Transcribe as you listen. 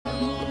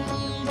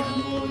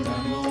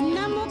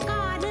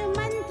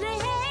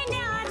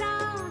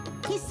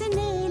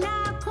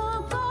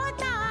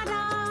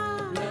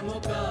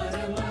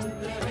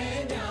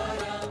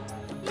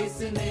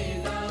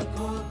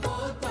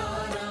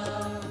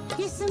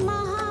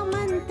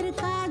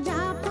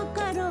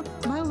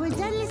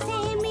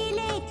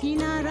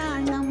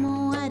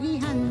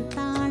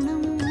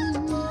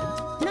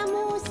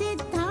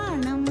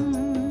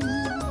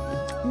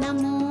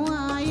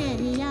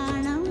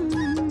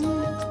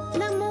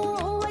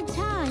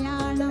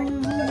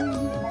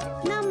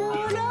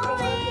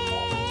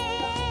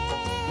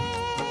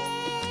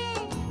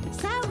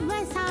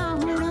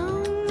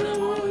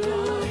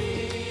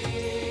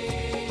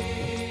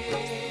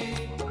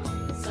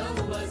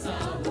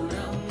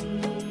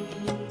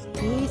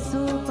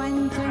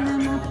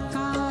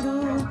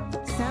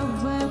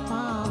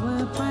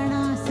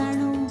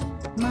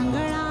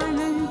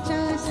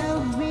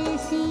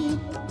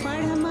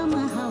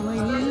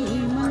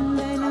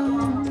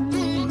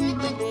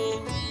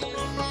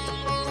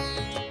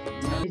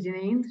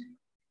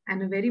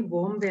and a very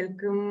warm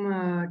welcome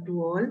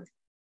to all.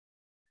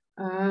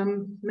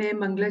 मैं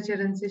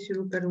मंगलाचरण से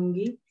शुरू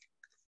करूंगी.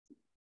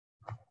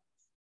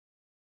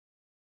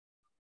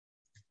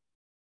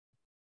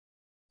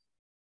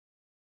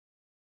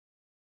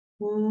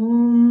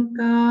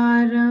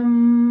 ओंकारं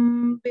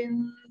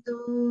बिंदु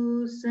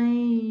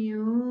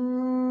संयुक्तं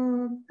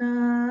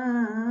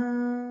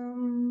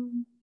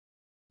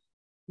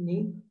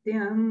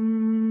नित्यं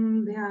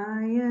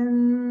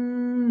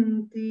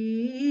ध्यायन्ति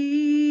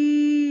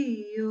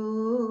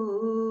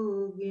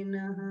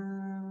योगिनः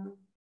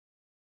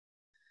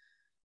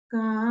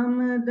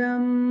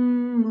कामदं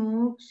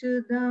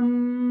मोक्षदं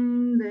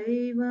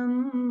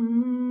दैवम्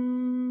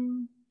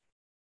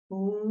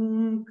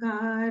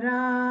ओंकाराय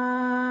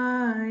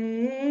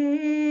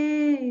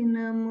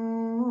नमो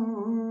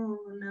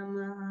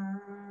नमः.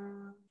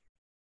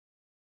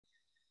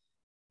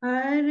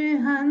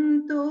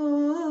 अर्हन्तो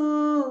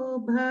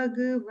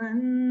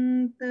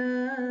भगवन्त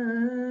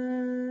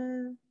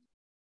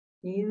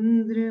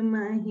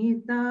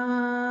इन्द्रमहिता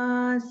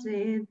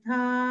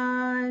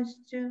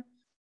सिद्धाश्च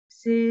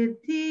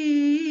सिद्धीश्वरा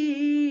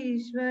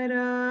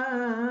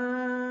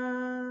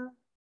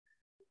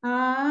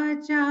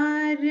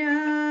आचार्य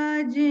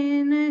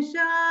जिन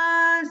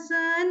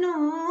शासनो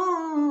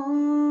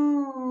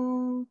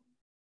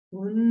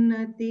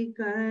उन्नति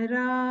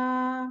करा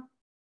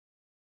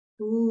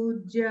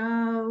पूज्या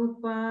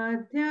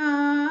उपाध्याय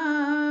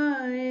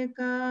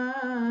का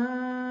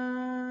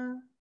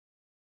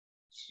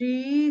श्री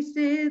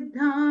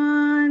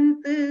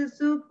सिद्धांत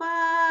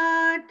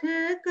सुपाठ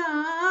का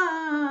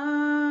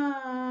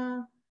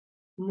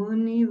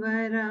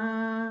मुनिवरा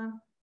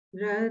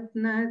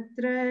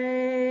रत्नत्रय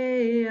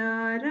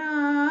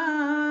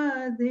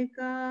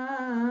आराधिका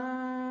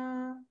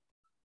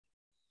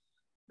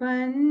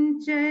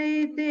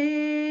पंचैते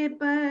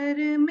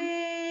परमेष्ठिनां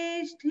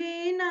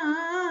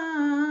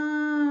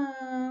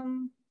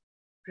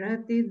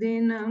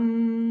प्रतिदिनं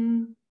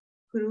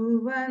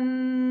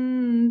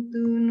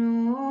कुर्वन्तु no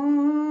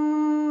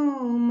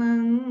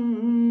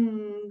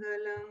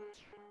Mangalam.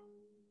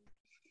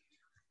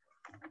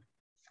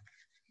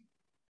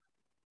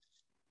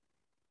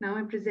 Now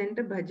I present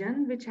a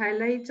bhajan which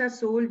highlights our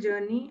soul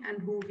journey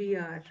and who we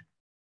are.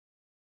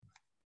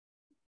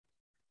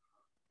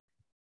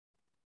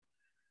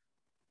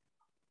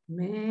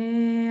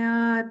 मैं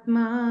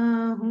आत्मा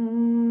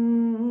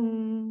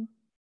हूँ,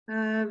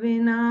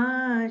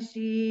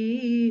 अविनाशी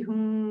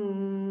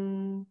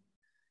हूँ,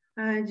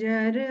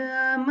 अजर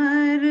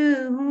अमर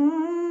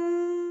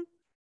हूँ,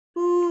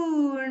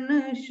 पूर्ण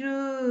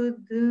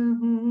शुद्ध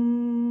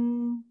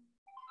हूँ.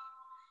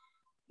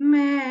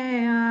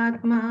 मैं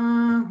आत्मा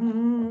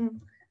हूँ,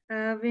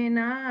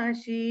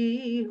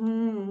 अविनाशी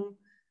हूँ,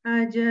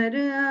 अजर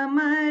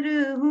अमर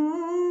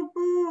हूँ,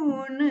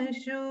 पूर्ण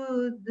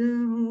शुद्ध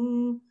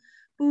हूँ,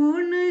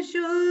 पूर्ण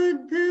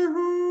शुद्ध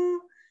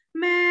हूँ.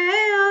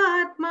 मैं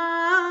आत्मा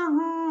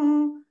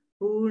हूँ,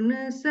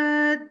 पूर्ण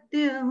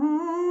सत्य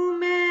हूँ.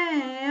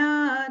 मैं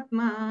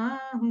आत्मा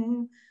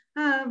हूँ,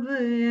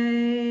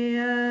 अव्यय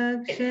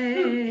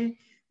अक्षय.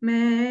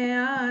 मैं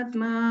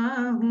आत्मा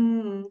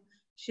हूँ,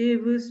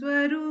 शिव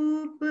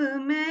स्वरूप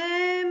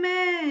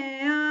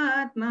मैं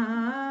आत्मा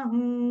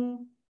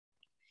हूँ.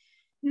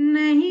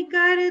 नहीं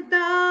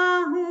करता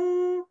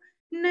हूँ,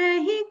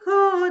 नहीं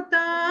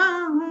खोता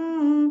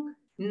हूँ,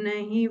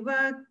 नहीं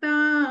वक्ता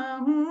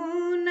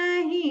हूँ,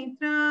 नहीं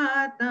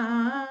त्राता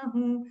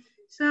हूँ,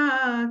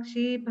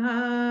 साक्षी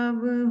भाव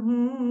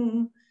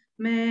हूँ.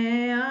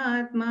 मैं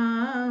आत्मा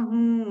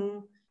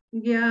हूँ,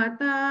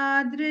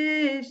 ज्ञाता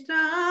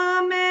दृष्टा.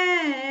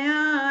 मैं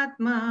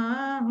आत्मा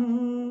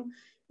हूँ,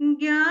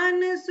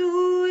 ज्ञान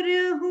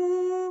सूर्य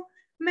हूँ.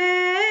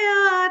 मैं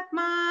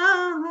आत्मा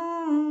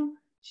हूँ,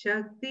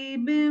 शक्ति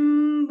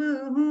बिंब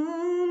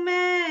हूँ.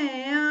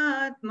 मैं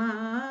आत्मा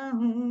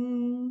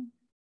हूँ,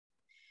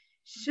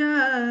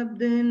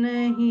 शब्द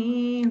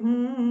नहीं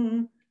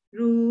हूँ,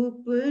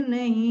 रूप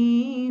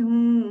नहीं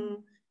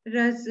हूँ,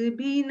 रस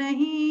भी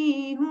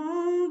नहीं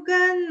हूँ,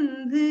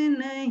 गंध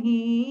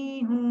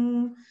नहीं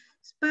हूँ,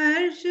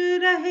 स्पर्श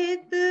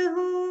रहित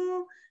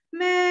हूँ.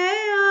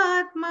 मैं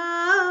आत्मा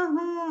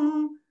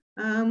हूँ,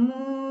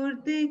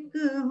 अमूर्तिक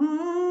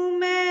हूँ.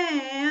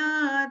 मैं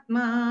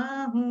आत्मा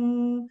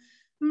हूँ,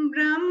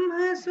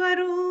 ब्रह्म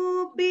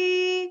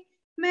स्वरूपी.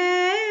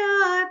 मैं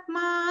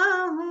आत्मा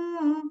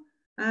हूँ,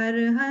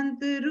 अरहंत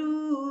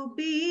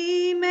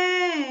रूपी.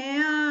 मैं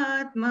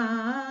आत्मा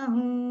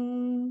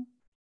हूँ,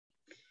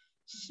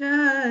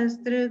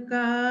 शस्त्र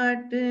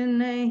काट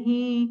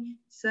नहीं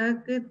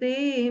सकते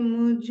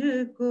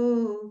मुझको,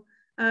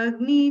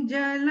 अग्नि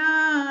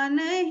जला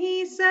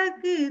नहीं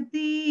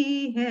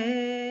सकती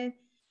है,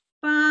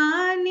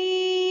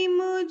 पानी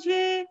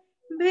मुझे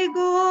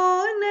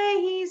भिगो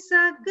नहीं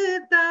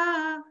सकता,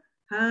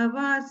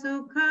 हवा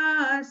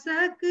सुखा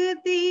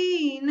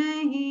सकती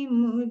नहीं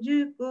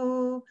मुझको.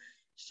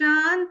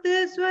 शांत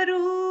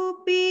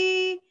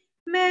स्वरूपी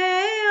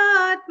मैं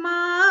आत्मा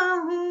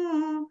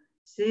हूँ,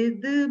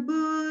 सिद्ध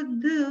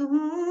बुद्ध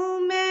हूँ.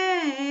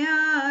 मैं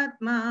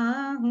आत्मा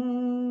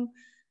हूँ,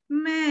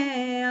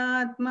 मैं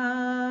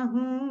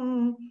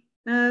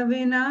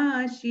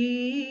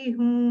अविनाशी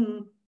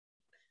हूँ,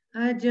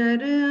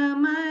 अजर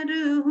अमर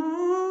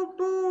हूँ,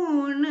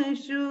 पूर्ण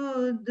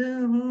शुद्ध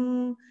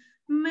हूँ,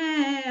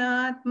 मैं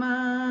आत्मा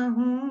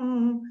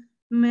हूँ,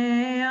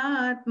 मैं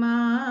आत्मा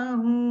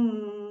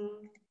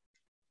हूँ,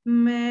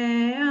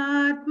 मैं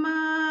आत्मा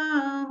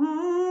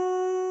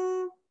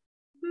हूँ,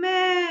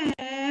 मैं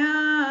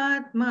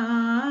आत्मा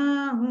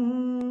हूँ।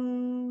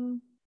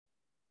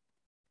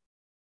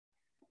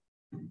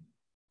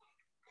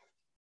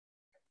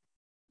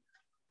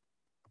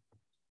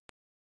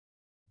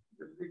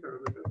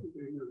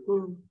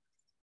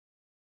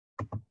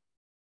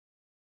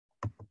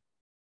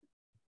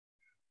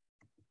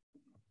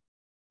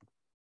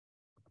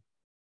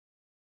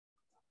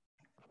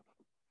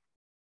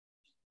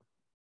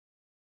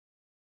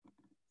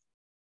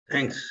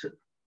 Thanks,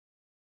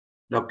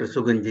 Dr.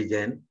 Suganji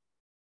Jain,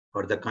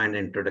 for the kind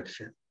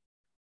introduction.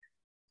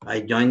 I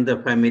join the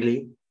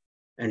family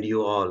and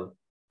you all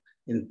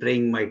in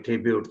paying my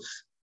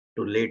tributes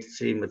to late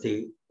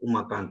Srimati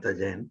Kanta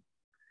Jain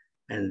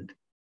and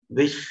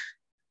wish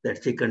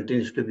that she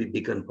continues to be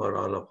beacon for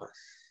all of us.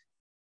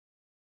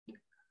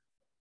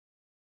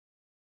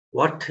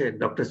 What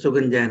Dr.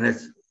 Sugan Jain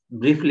has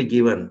briefly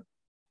given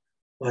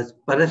was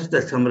perhaps the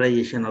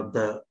summarization of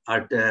the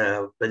art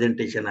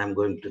presentation I'm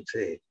going to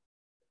say.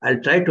 I'll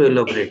try to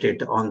elaborate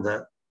it on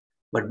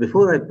but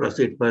before I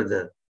proceed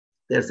further,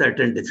 there are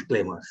certain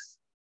disclaimers.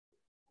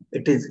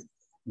 It is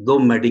though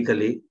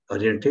medically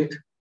oriented,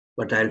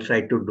 but I'll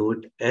try to do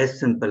it as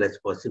simple as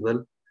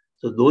possible.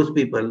 So those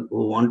people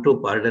who want to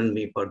pardon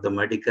me for the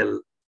medical,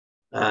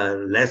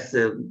 less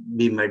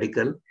be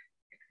medical,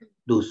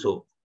 do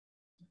so.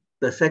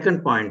 The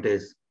second point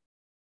is,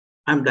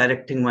 I'm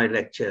directing my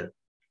lecture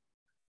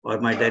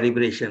or my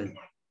deliberation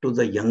to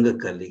the younger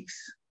colleagues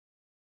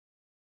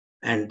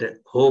and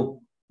hope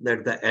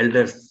that the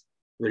elders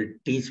will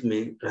teach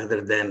me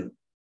rather than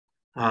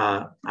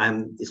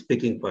I'm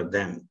speaking for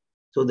them.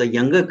 So the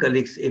younger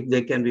colleagues, if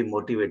they can be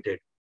motivated,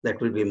 that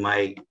will be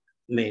my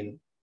main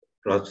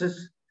process.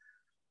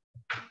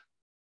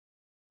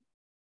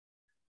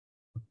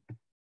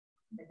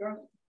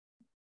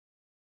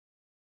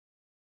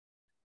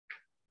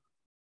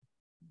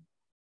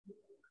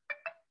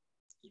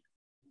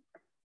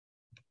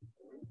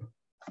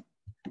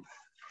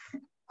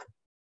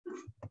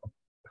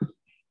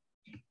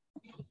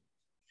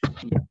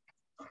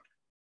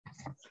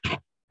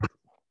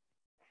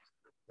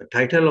 The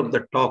title of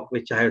the talk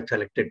which I have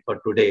selected for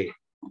today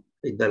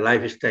is the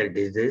lifestyle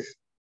disease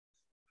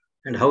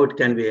and how it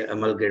can be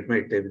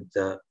amalgamated with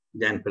the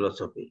Jain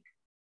philosophy.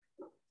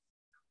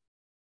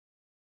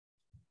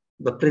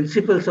 The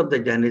principles of the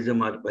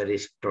Jainism are very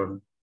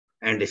strong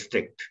and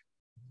strict.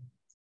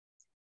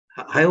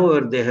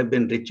 However, they have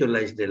been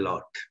ritualized a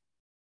lot.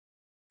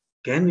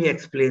 Can we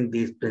explain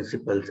these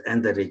principles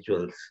and the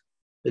rituals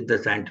with the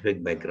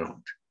scientific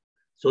background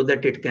so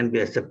that it can be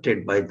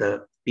accepted by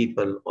the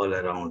people all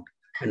around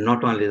and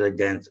not only the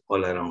Jains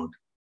all around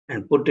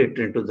and put it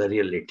into the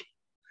reality?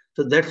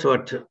 So that's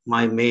what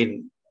my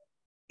main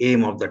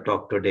aim of the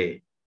talk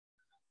today.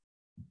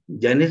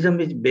 Jainism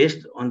is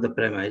based on the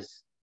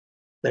premise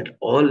that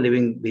all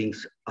living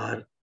beings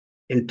are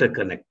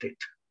interconnected.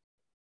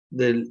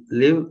 They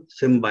live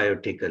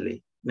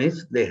symbiotically,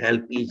 means they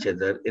help each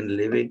other in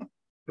living,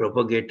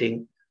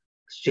 propagating,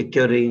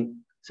 securing.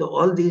 So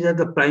all these are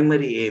the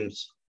primary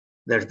aims.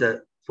 That's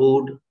the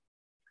food,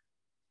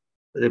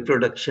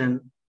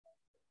 reproduction,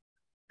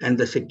 and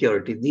the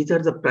security. These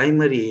are the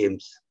primary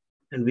aims.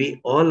 And we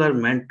all are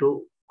meant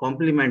to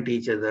complement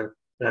each other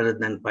rather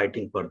than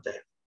fighting for that.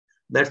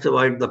 That's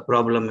what the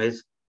problem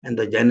is, and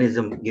the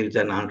Jainism gives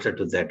an answer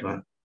to that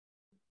one.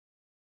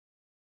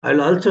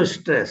 I'll also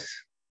stress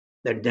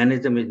that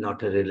Jainism is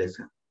not a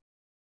religion.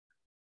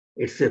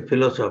 It's a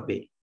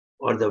philosophy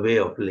or the way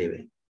of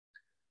living.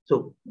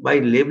 So by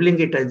labeling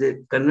it as a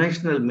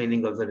conventional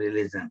meaning of the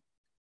religion,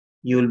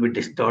 you will be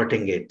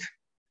distorting it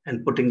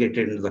and putting it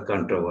into the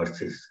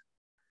controversies.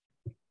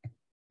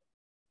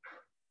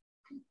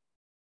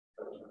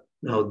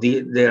 Now,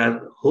 there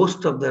are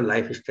host of the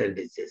lifestyle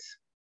diseases,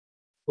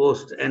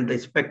 host, and the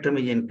spectrum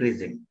is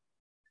increasing.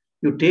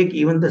 You take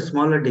even the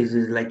smaller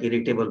diseases like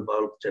irritable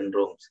bowel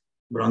syndromes,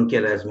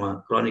 bronchial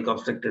asthma, chronic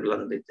obstructive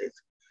lung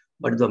disease,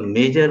 but the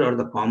major or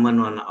the common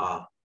one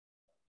are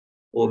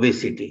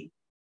obesity,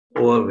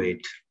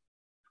 overweight,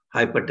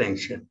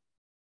 hypertension,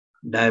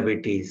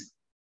 diabetes,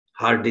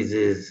 heart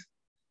disease,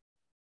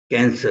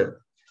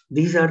 cancer.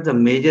 These are the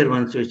major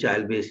ones which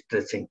I'll be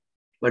stressing,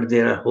 but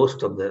there are a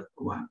host of the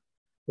one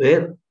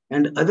where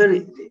and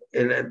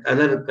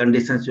other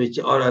conditions which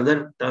or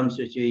other terms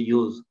which we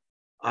use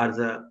are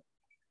the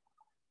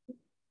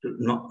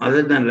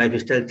other than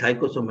lifestyle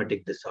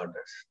psychosomatic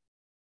disorders,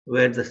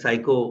 where the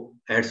psycho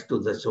adds to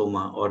the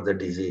soma or the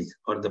disease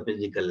or the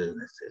physical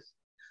illnesses.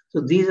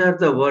 So these are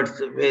the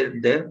words where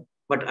there,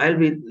 but I'll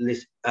be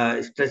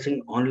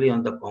stressing only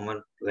on the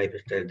common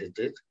lifestyle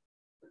disease.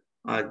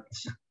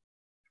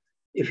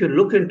 If you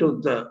look into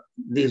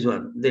these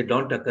ones, they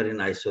don't occur in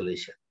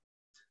isolation.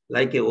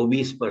 Like a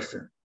obese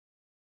person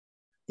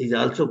is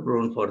also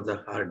prone for the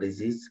heart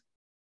disease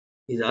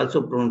He's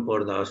also prone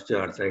for the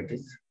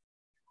osteoarthritis.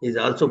 He's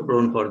also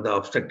prone for the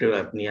obstructive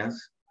apneas,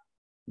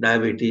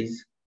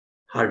 diabetes,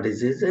 heart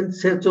disease, and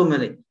so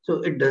many.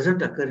 So it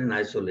doesn't occur in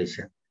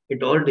isolation.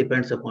 It all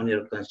depends upon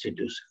your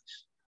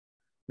constitutions,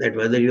 that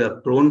whether you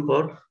are prone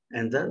for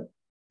and the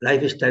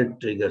lifestyle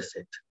triggers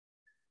it.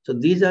 So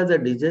these are the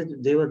diseases,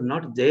 they were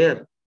not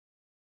there.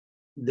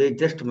 They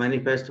just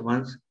manifest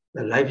once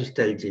the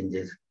lifestyle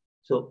changes.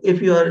 So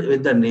if you are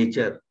with the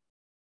nature,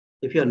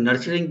 if you are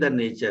nurturing the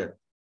nature,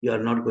 you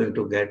are not going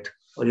to get,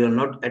 or you are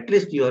not, at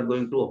least you are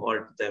going to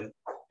halt them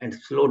and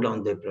slow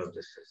down their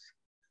progresses.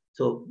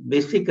 So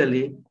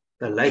basically,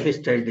 the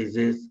lifestyle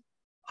diseases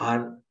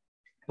are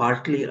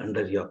partly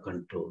under your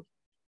control.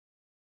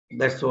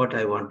 That's what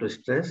I want to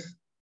stress,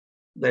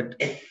 that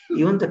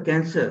even the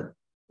cancer,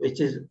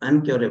 which is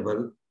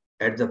uncurable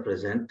at the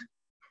present,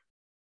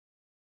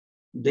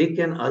 they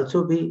can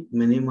also be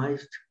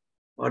minimized,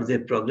 or their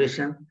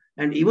progression.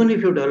 And even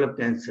if you develop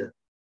cancer,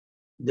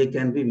 they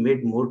can be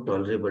made more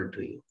tolerable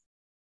to you.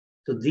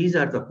 So these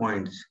are the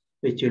points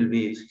which will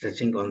be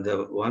stressing on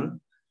the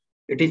one.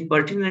 It is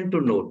pertinent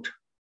to note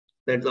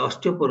that the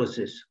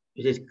osteoporosis,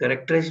 which is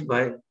characterized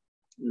by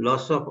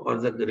loss of or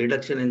the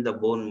reduction in the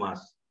bone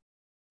mass,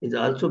 is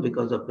also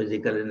because of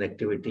physical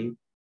inactivity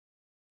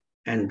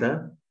and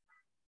the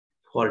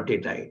faulty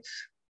diets.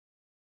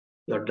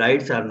 Your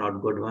diets are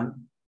not good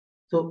one.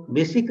 So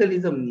basically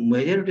the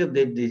majority of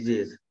the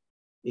diseases,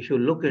 if you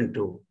look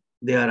into,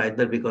 they are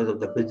either because of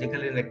the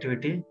physical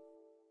inactivity,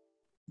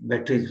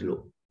 battery is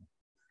low,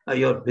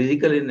 your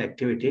physical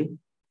inactivity,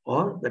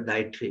 or the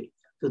dietary.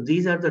 So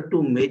these are the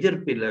two major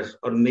pillars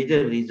or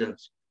major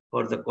reasons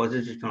for the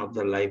causation of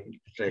the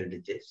lifestyle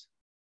disease.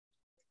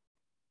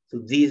 So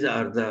these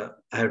are the,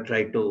 I have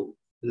tried to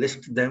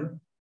list them.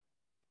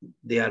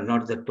 They are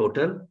not the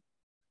total,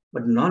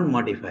 but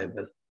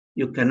non-modifiable.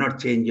 You cannot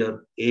change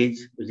your age,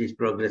 which is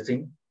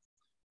progressing.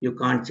 You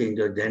can't change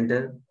your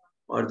gender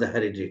or the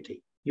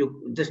heredity.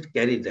 You just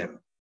carry them.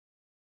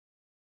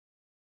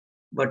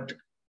 But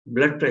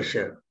blood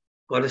pressure,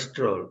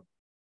 cholesterol,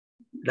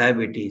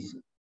 diabetes,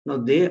 now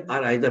they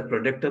are either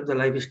product of the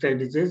lifestyle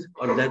disease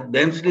or that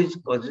themselves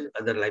causes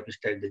other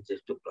lifestyle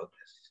disease to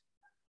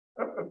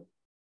progress.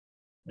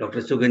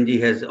 Dr.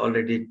 Suganji has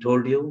already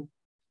told you,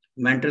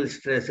 mental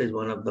stress is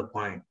one of the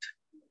point.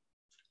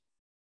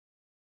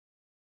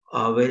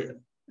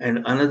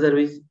 And another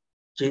is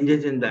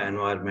changes in the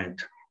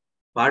environment.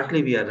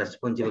 Partly we are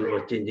responsible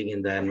for changing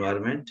in the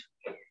environment,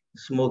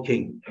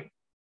 smoking,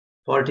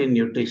 faulty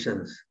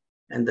nutrition,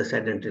 and the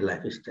sedentary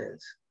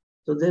lifestyles.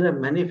 So there are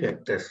many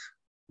factors.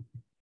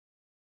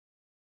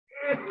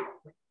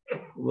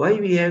 Why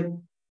we have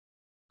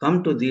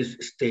come to this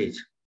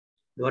stage?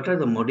 What are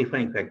the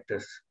modifying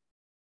factors?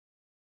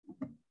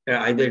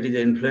 Either it is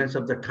the influence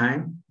of the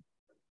time,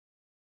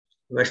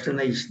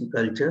 westernized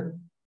culture,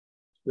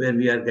 where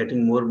we are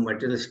getting more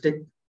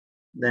materialistic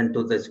than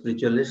to the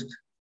spiritualist,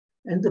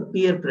 and the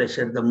peer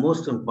pressure, the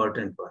most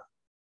important one.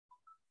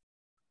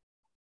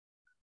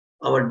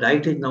 Our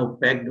diet is now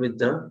packed with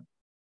the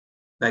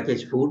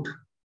packaged food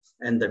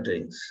and the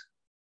drinks.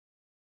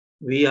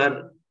 We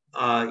are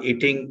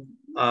eating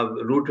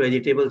root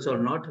vegetables or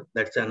not,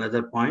 that's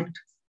another point.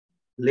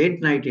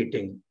 Late night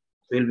eating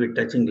we'll be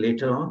touching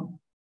later on,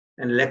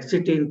 and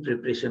laxity in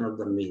preparation of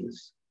the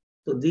meals.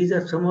 So these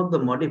are some of the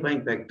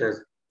modifying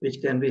factors which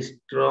can be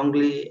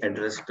strongly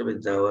addressed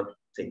with our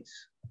things.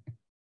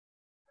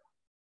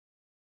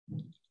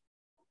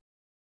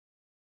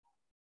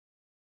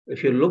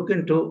 If you look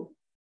into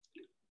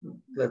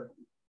the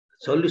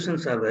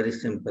solutions are very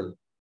simple,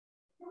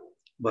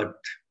 but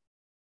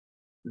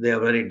they are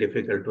very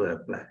difficult to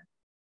apply.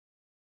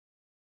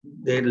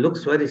 They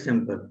looks very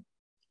simple.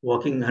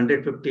 Walking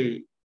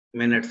 150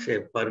 minutes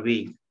per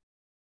week,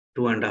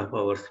 2.5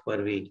 hours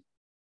per week,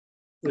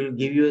 will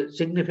give you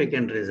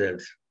significant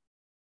results.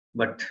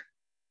 But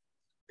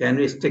can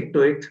we stick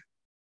to it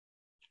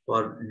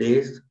for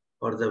days,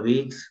 for the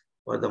weeks,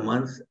 for the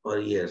months, or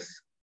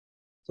years?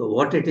 So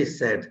what it is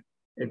said,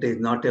 it is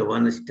not a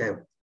one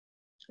step,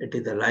 it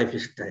is a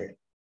lifestyle.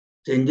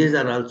 Changes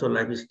are also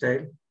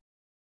lifestyle,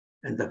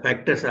 and the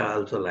factors are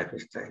also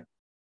lifestyle.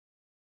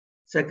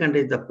 Second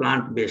is the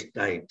plant-based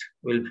diet.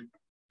 We'll be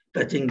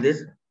touching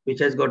this, which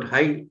has got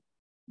high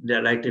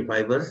dietary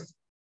fibers,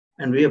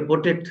 and we have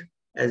put it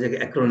as an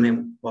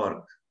acronym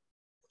FORK.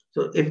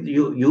 So if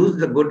you use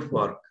the good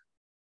fork,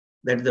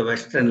 that's the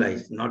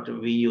westernized, not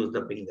we use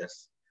the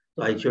fingers.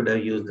 So I should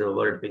have used the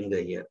word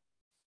finger here.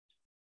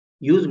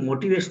 Use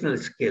motivational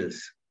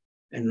skills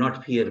and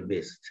not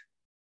fear-based.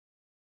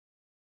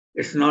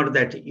 It's not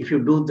that if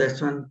you do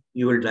this one,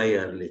 you will die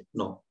early.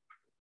 No.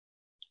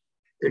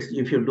 It's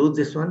if you do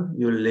this one,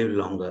 you will live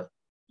longer.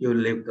 You will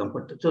live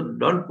comfortable. So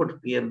don't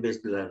put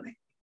fear-based learning.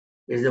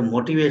 It's a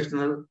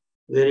motivational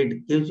where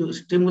it gives you,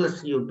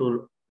 stimulus you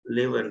to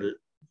live and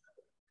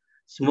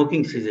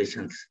smoking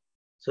cessations.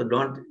 So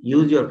don't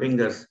use your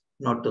fingers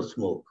not to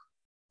smoke.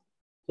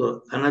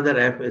 So another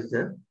F is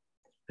the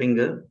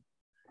finger,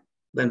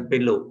 then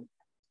pillow.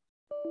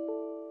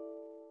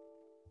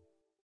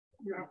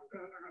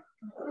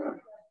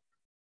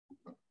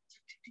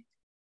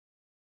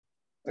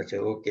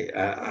 Okay,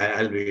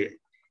 I'll be,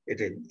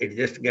 it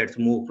just gets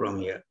moved from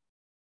here.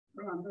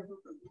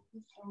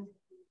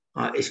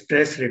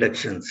 Stress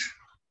reductions,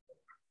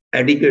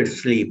 adequate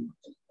sleep,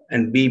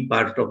 and be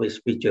part of a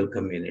spiritual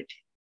community.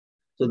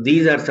 So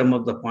these are some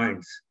of the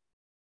points.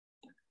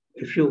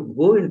 If you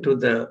go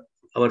into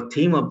our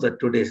theme of the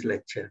today's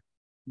lecture,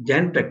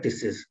 Jain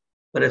practices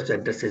perhaps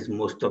addresses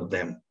most of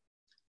them.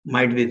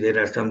 Might be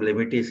there are some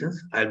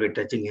limitations I'll be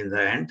touching in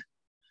the end,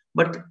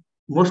 but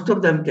most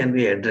of them can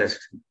be addressed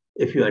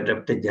if you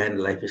adopt a Jain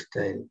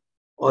lifestyle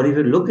or if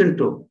you look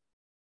into.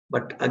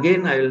 But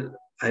again,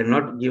 I'll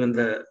not given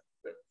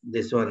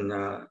this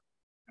one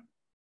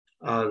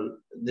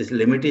these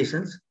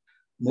limitations.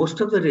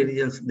 Most of the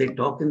religions they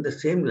talk in the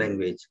same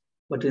language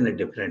but in a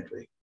different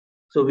way.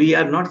 So we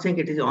are not saying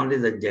it is only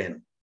the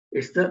Jain.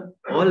 It's the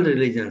all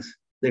religions.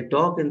 They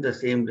talk in the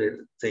same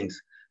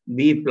things.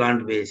 Be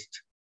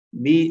plant-based.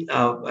 Be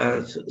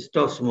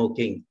stop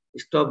smoking.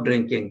 Stop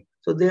drinking.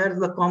 So they are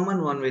the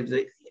common one with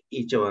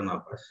each one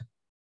of us.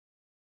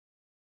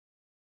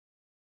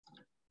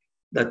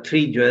 The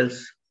three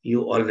jewels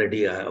you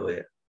already are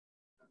aware.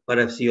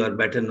 Perhaps you are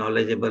better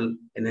knowledgeable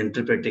in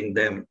interpreting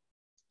them.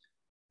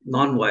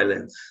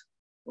 Non-violence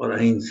or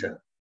ahimsa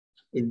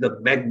is the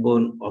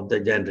backbone of the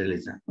Jain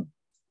religion.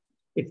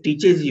 It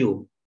teaches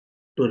you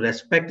to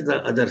respect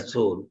the other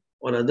soul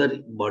or other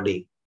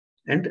body.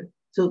 And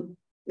so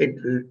it,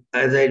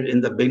 as I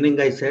in the beginning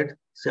I said,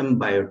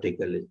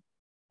 symbiotically,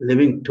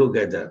 living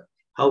together,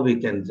 how we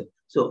can.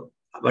 So,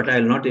 but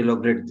I'll not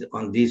elaborate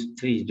on these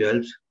three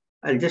jewels.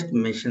 I'll just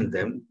mention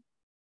them.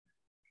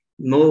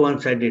 No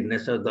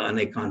one-sidedness of the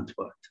anekant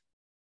path.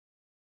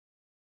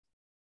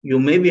 You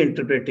may be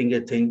interpreting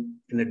a thing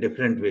in a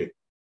different way,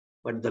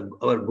 but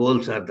our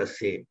goals are the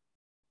same.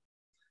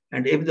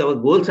 And if our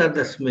goals are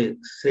the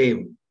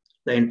same,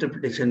 the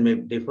interpretation may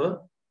differ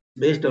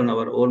based on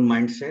our own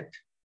mindset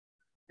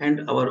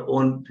and our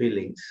own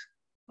feelings,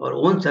 our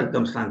own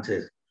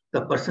circumstances.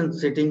 The person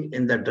sitting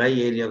in the dry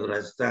area of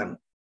Rajasthan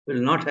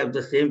will not have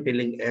the same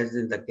feeling as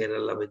in the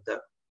Kerala with the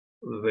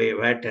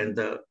wet and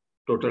the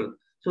total.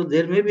 So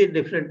there may be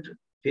different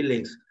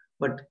feelings,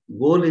 but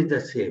goal is the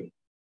same.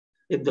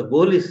 If the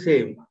goal is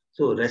same,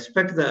 so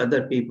respect the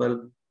other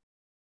people.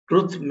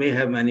 Truth may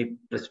have many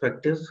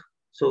perspectives.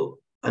 So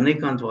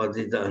Anekantvad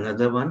is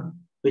another one,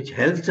 which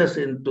helps us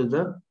into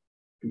the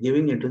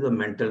giving into the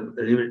mental,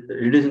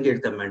 reducing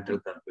it the mental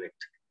conflict.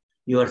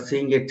 You are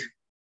seeing it,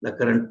 the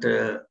current,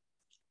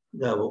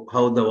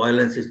 how the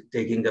violence is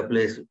taking a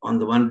place on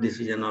the one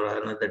decision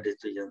or another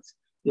decisions.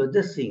 You're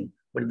just seeing,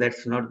 but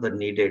that's not the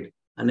needed.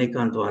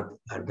 Anekantvad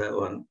are the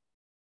one.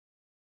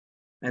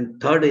 And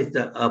third is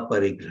the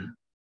aparigraha.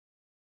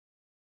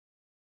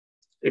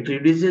 It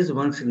reduces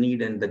one's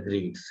need and the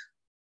greeds.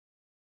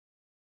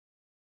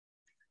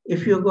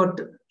 If you got,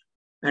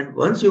 and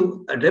once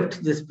you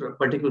adapt this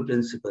particular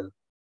principle,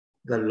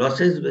 the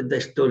losses with the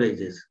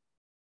storages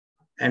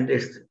and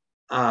its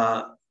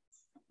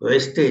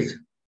wastage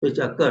which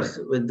occurs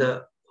with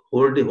the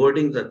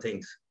holding the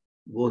things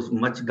goes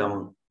much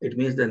down. It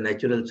means the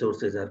natural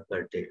sources are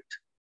curtailed.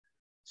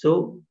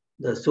 So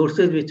the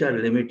sources which are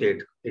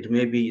limited, it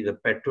may be the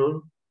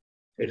petrol,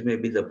 it may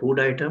be the food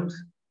items,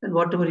 and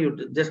whatever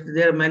you just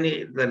there are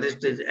many. The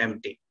list is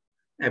empty.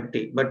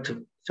 But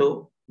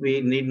so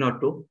we need not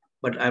to.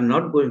 But I'm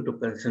not going to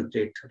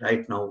concentrate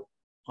right now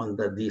on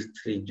these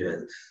three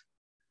jewels.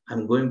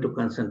 I'm going to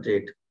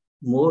concentrate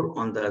more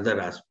on the other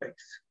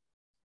aspects.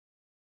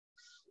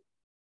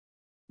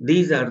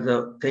 These are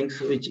the things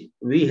which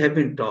we have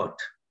been taught.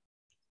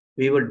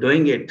 We were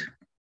doing it,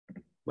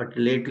 but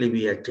lately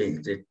we have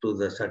changed it to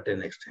the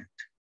certain extent.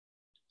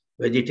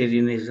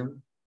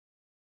 Vegetarianism,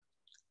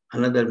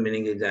 another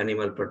meaning is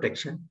animal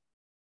protection.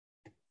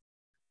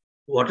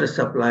 Water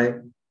supply,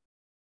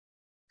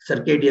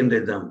 circadian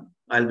rhythm,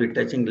 I'll be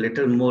touching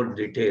little more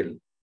detail,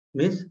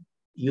 means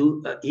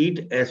you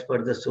eat as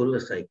per the solar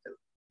cycle.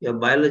 Your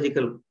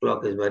biological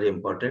clock is very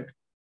important.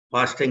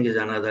 Fasting is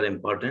another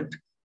important.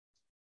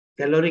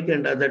 Caloric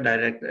and other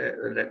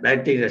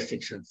dietary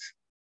restrictions.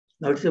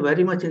 Now it's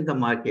very much in the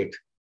market.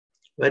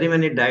 Very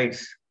many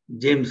diets,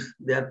 gyms,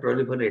 they are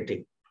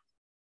proliferating.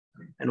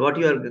 And what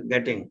you are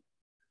getting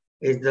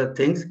is the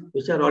things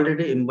which are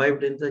already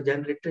imbibed in the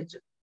Jain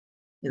literature,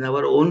 in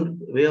our own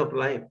way of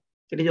life.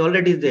 It is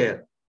already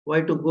there.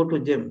 Why to go to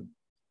gym?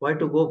 Why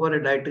to go for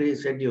a dietary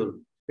schedule?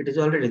 It is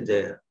already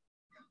there.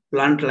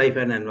 Plant life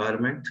and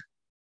environment,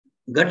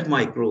 gut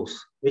microbes,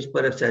 which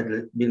perhaps has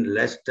been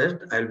less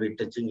touched. I'll be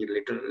touching it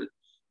later.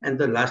 And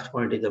the last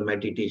point is the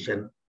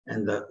meditation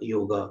and the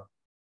yoga.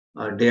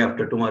 Day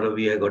after tomorrow,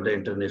 we have got the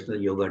International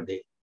Yoga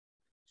Day.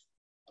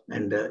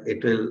 And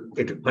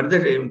it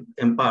further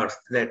imparts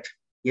that,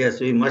 yes,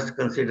 we must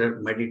consider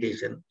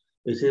meditation,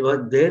 which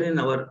was there in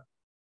our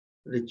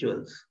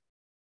rituals.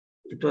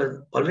 It was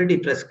already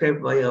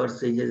prescribed by our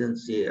sages and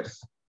seers.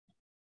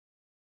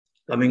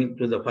 Coming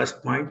to the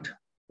first point,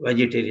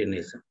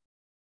 vegetarianism.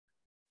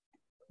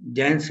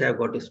 Jains have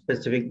got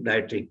specific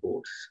dietary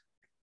codes.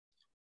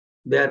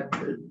 They are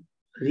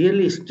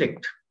really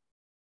strict.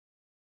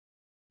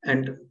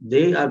 And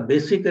they are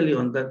basically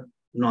on the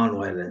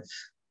non-violence.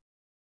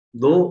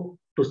 Though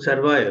to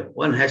survive,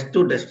 one has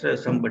to destroy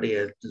somebody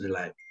else's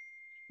life.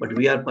 But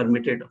we are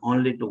permitted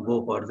only to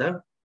go for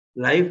the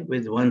life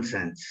with one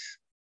sense.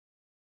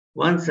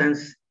 One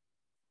sense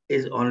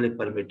is only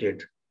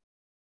permitted,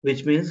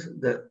 which means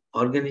the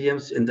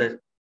organisms in the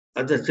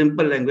other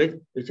simple language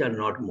which are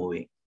not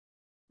moving.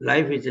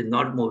 Life which is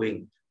not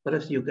moving,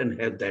 perhaps you can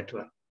have that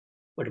one.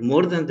 But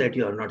more than that,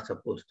 you are not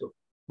supposed to.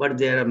 But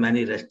there are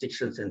many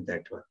restrictions in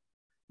that one.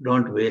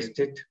 Don't waste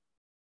it.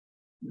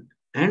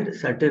 And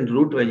certain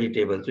root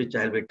vegetables, which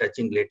I'll be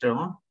touching later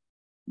on,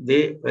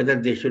 whether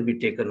they should be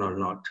taken or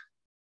not.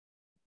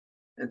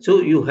 And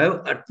so you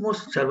have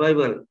utmost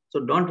survival.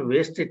 So don't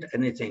waste it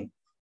anything.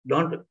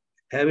 Don't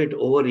have it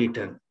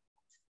overeaten.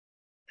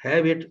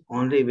 Have it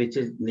only which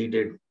is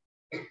needed.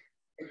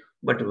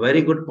 But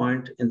very good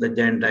point in the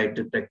Jain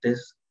dietary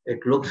practice.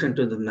 It looks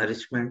into the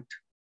nourishment,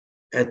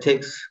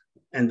 ethics,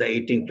 and the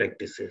eating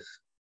practices.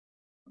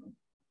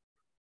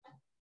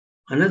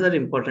 Another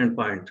important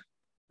point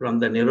from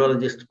the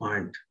neurologist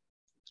point,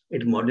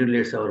 it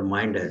modulates our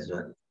mind as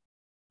well.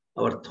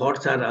 Our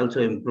thoughts are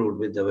also improved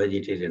with the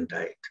vegetarian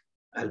diet.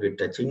 I'll be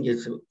touching it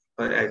as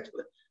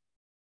well.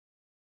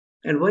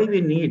 And why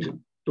we need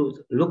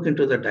to look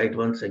into the diet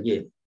once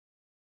again.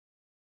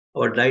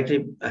 Our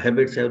dietary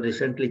habits have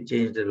recently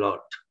changed a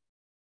lot.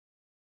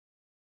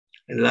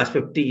 In the last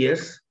 50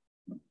 years,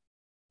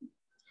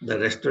 the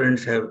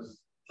restaurants have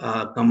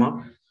come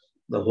up,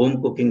 the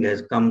home cooking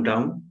has come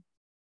down.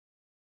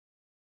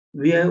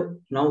 We are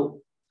now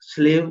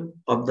slave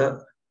of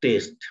the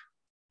taste,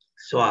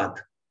 swad.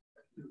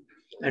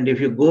 And if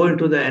you go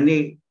into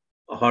any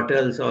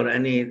hotels or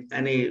any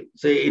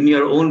say in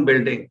your own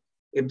building,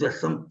 if there's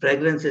some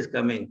fragrance is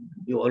coming,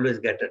 you always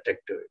get attracted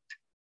to it.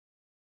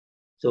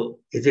 So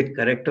is it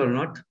correct or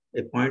not?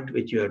 A point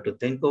which you have to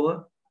think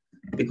over.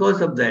 Because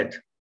of that,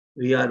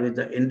 we are with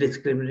the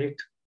indiscriminate,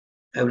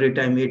 every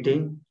time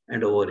eating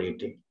and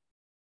overeating.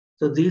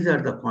 So these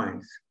are the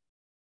points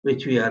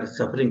which we are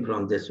suffering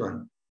from this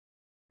one.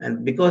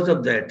 And because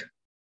of that,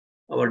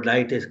 our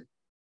diet is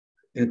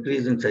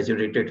increase in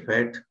saturated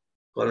fat,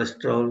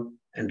 cholesterol,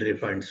 and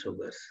refined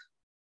sugars.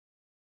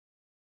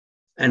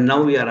 And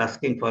now we are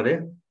asking for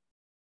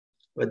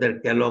whether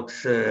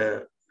Kellogg's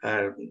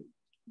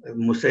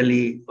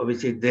muesli,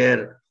 obviously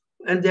there,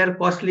 and there are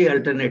costly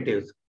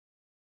alternatives.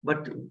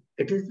 But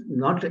it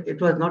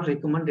was not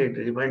recommended.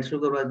 Refined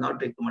sugar was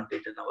not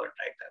recommended in our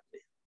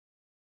diet.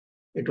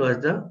 It was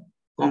the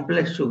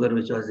complex sugar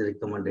which was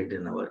recommended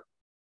in our.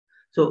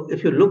 So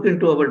if you look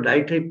into our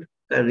dietary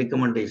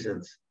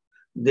recommendations,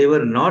 they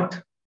were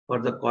not for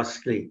the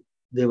costly,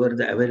 they were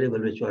the available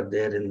which were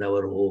there in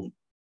our home.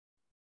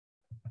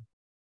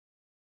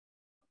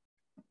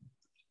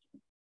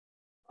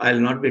 I'll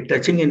not be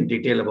touching in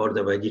detail about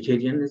the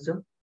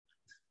vegetarianism,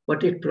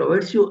 but it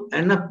provides you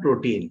enough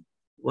protein.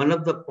 One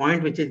of the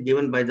points which is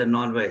given by the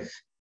non-veg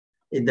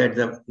is that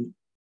the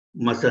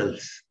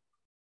muscles,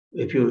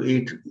 if you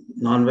eat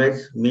non-veg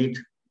meat,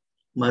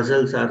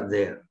 muscles are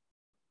there.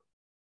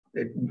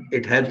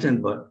 It helps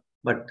in birth,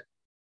 but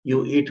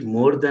you eat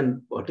more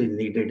than what is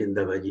needed in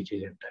the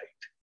vegetarian diet.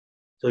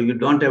 So you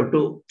don't have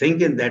to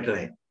think in that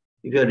way.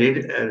 If you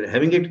are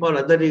having it for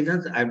other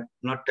reasons, I'm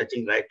not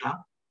touching right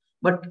now,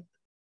 but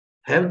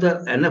have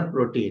the enough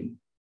protein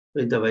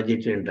with the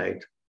vegetarian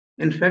diet.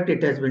 In fact,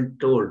 it has been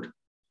told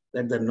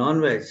that the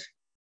non-veg,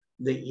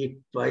 they eat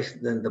twice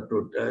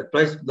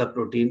the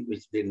protein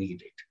which they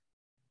needed.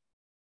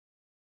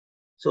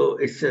 So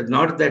it's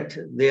not that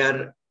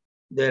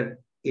they're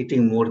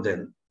eating more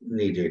than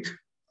needed.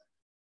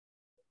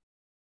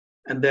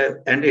 And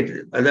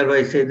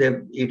otherwise say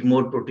they eat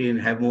more protein,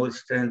 have more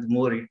strength,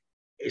 more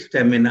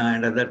stamina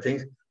and other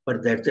things,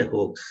 but that's a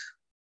hoax.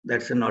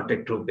 That's not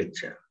a true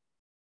picture.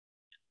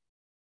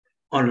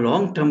 On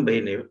long-term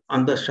benefit,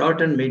 on the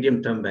short and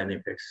medium-term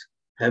benefits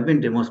have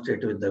been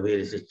demonstrated with the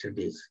various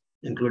studies,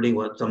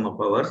 including some of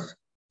ours.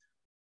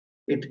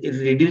 It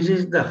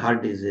reduces the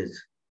heart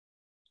disease,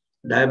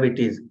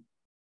 diabetes,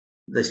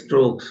 the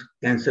strokes,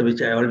 cancer,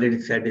 which I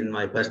already said in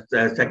my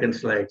second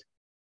slide,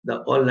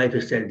 the all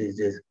lifestyle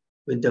disease.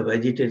 With the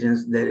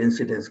vegetarians, their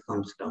incidence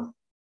comes down.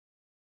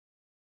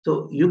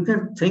 So you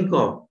can think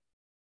of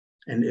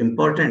an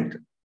important,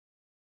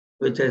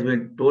 which has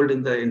been told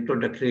in the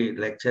introductory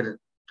lecture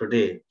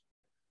today.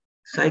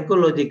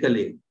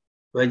 Psychologically,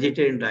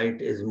 vegetarian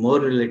diet is more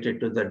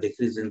related to the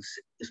decrease in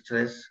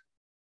stress,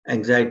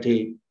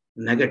 anxiety,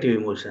 negative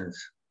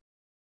emotions.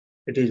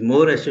 It is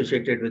more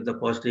associated with the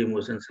positive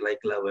emotions like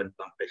love and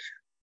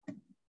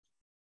compassion.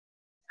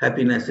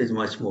 Happiness is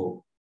much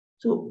more.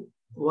 So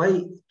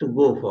why to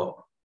go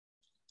for?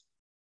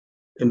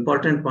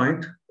 Important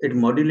point, it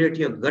modulates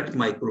your gut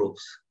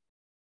microbes.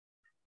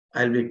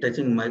 I'll be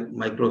touching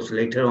microbes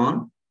later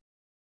on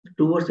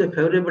towards a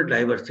favorable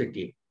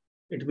diversity.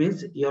 It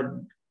means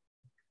your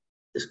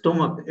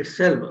stomach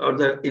itself or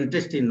the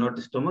intestine, not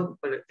the stomach,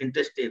 but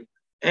intestine,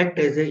 act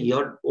as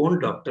your own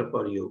doctor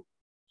for you.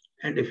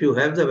 And if you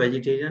have the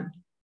vegetarian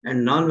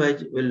and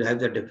non-veg will have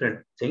the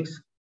different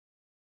things.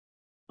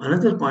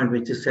 Another point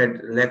which is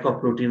said, lack of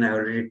protein, I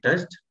already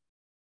touched.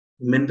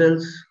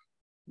 Minerals,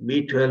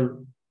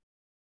 B12,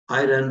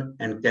 iron,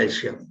 and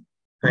calcium,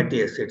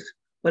 fatty acids.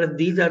 But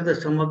these are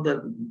some of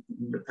the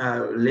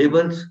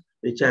labels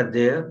which are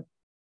there.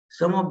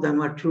 Some of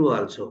them are true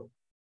also.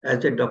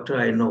 As a doctor,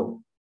 I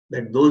know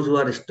that those who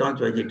are staunch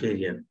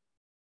vegetarian,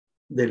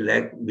 they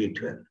lack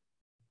B12.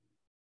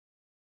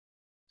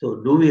 So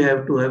do we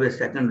have to have a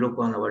second look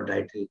on our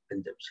dietary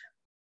consumption?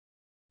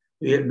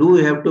 Do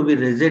we have to be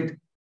rigid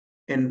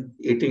in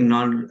eating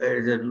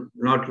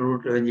not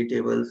root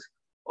vegetables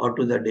or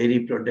to the dairy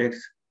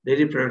products?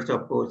 Dairy products,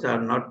 of course,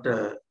 are not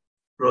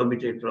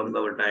prohibited from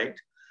our diet,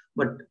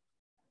 but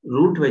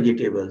root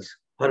vegetables,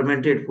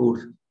 fermented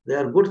foods, they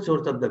are good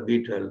source of the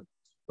B12.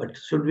 But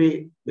should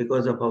we,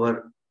 because of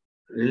our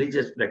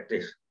religious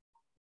practice,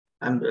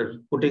 I'm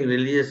putting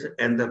religious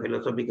and the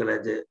philosophical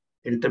as a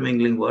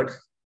intermingling words.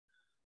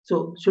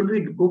 So should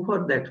we go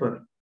for that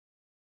one?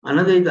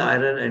 Another is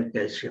iron and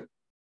calcium.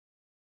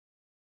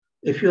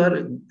 If you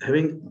are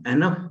having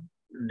enough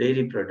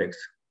dairy products,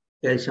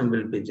 calcium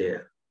will be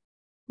there.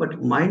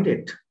 But mind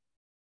it,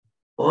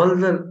 all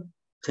the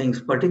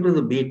things,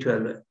 particularly the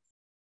B12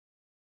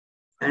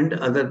 and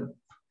other,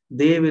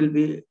 they will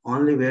be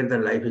only where the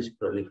life is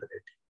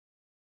proliferating.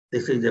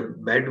 This is a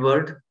bad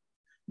word,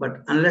 but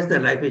unless the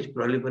life is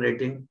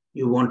proliferating,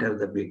 you won't have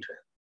the B12.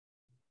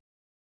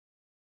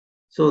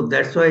 So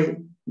that's why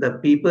the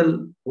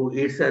people who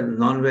eat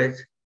non-veg,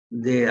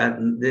 they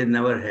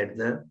never had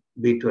the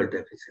B12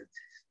 deficiencies.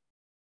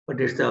 But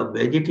it's the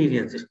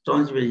vegetarians,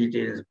 staunch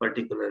vegetarians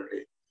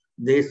particularly,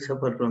 they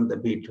suffer from the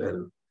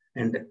B12.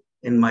 And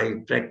in my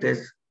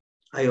practice,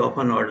 I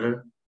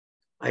often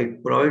I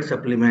provide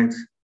supplements,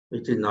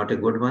 which is not a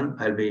good one.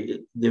 I'll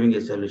be giving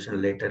a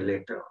solution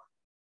later on.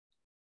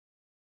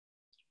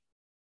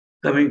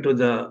 Coming to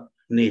the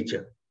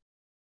nature.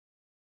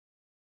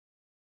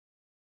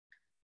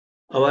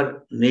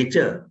 Our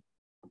nature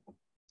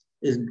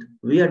is,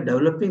 we are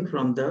developing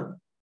from the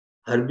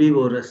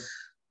herbivorous.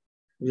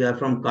 We are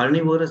from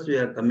carnivorous, we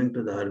are coming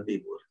to the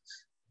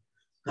herbivorous.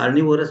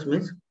 Carnivorous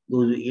means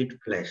those who eat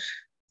flesh.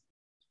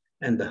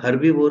 And the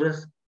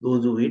herbivorous,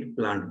 those who eat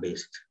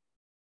plant-based.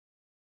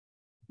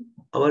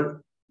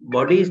 Our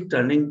body is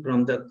turning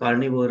from the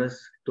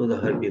carnivorous to the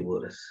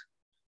herbivorous.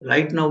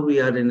 Right now we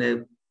are in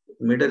a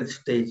middle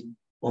stage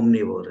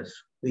omnivorous.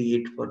 We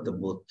eat for the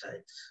both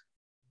sides.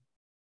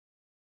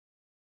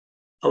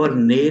 Our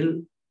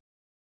nail,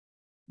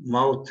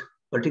 mouth,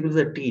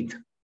 particularly the teeth,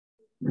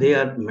 they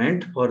are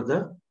meant for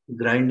the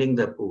grinding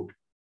the food,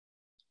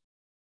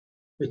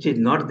 which is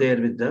not there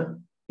with the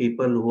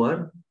people who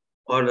are,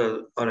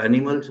 or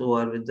animals who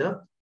are with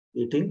the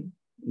eating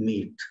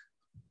meat.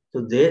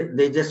 So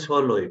they just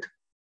swallow it.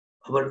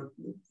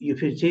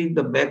 If you see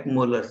the back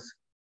molars,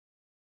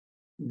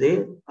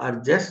 they are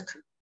just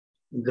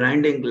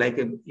grinding like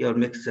your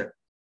mixer.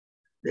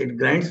 It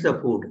grinds the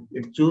food.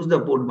 It chews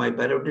the food. My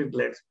parotid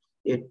glands,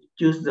 it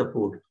chews the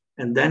food,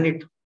 and then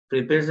it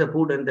prepares the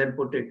food and then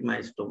put it in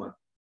my stomach.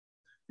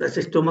 The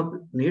stomach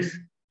needs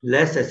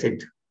less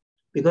acid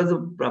because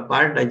the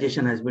part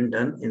digestion has been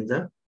done in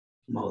the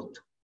mouth.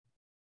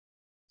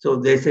 So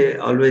they say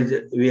always,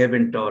 we have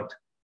been taught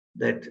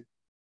that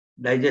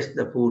digest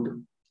the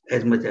food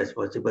as much as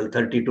possible.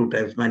 32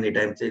 times, many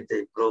times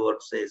the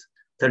proverb says,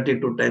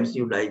 32 times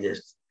you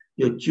digest,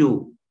 you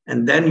chew,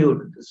 and then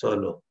you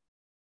swallow.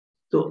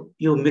 So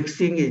your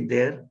mixing is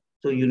there.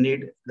 So you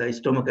need, the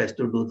stomach has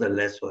to do the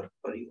less work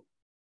for you.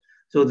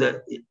 So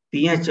the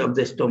pH of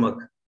the stomach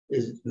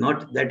is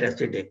not that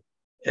acidic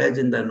as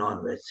in the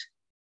non-veg.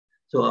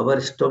 So our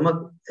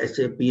stomach as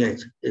a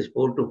pH is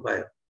 4 to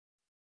 5.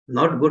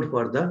 Not good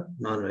for the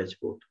non-veg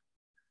food.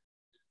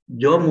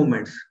 Jaw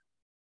movements.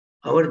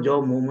 Our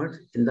jaw movements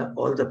in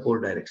all the 4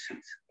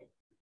 directions.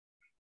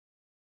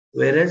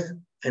 Whereas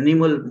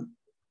animal,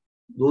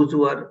 those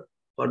who are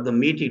for the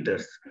meat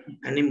eaters,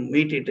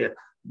 meat eater,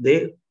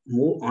 they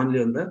move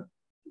only on the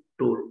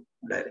 2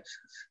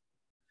 directions.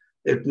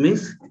 It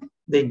means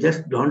they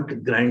just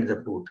don't grind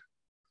the food.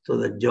 So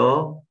the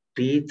jaw,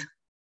 teeth,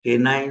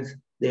 canines,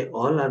 they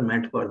all are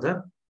meant for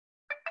the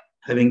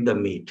having the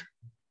meat.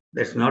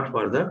 That's not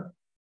for the.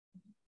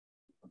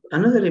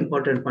 Another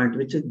important point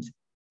which is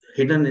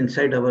hidden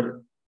inside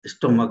our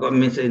stomach, or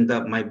means in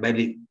my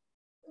belly,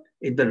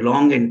 is the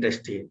long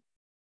intestine.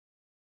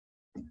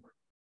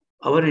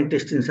 Our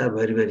intestines are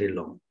very, very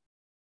long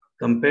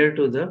compared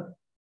to the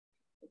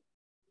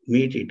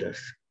meat eaters,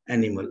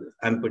 animal.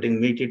 I'm putting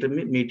meat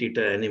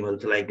eater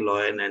animals like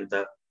lion and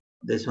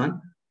this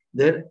one.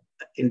 Their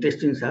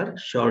intestines are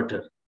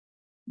shorter.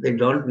 They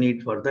don't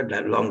need for the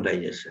long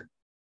digestion.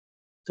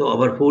 So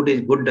our food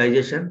is good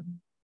digestion,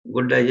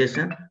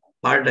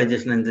 part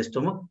digestion in the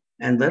stomach,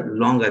 and the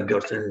long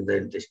absorption in the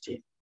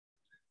intestine.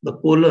 The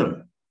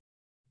colon,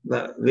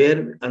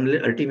 where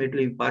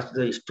ultimately pass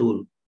the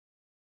stool,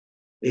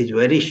 is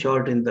very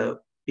short in the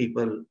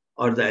people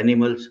or the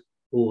animals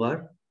who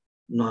are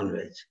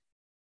non-veg.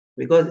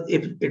 Because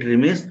if it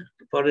remains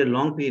for a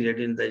long period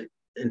in the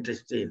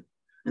intestine,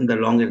 in the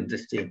long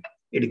intestine,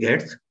 it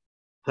gets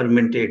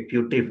fermented,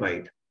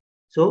 putrefied.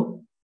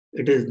 So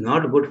it is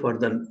not good for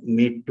the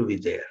meat to be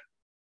there.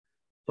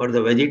 For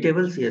the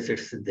vegetables, yes,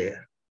 it's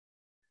there.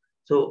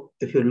 So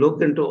if you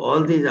look into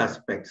all these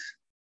aspects,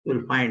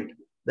 you'll find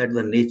that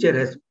the nature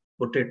has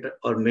put it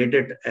or made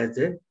it as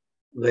a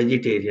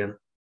vegetarian.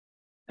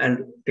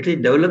 And it is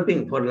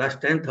developing for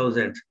last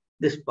 10,000.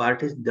 This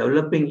part is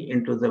developing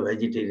into the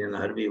vegetarian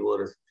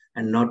herbivores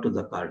and not to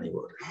the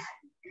carnivores.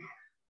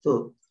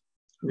 So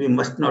we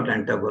must not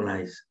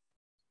antagonize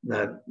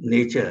the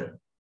nature.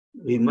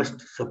 We must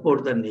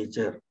support the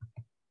nature,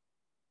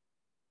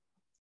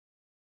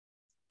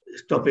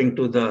 stopping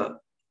to the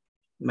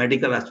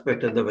medical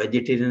aspect of the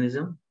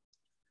vegetarianism,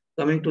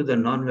 coming to the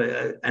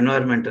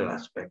non-environmental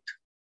aspect.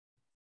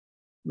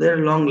 There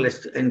are long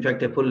lists. In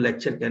fact, a full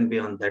lecture can be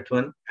on that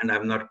one, and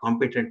I'm not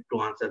competent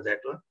to answer that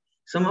one.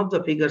 Some of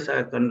the figures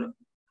are,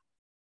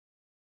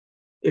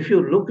 if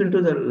you look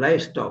into the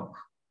livestock,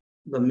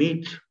 the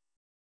meat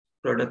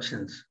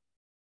productions,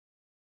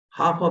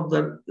 half of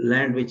the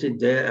land which is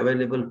there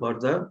available for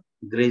the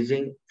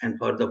grazing and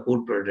for the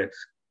food products,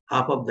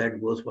 half of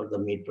that goes for the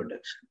meat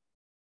production.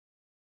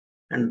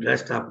 And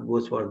rest half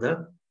goes for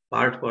the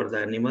part for the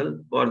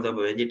animal, for the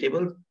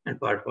vegetables, and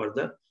part for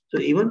the, so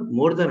even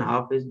more than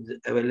half is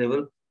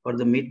available for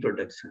the meat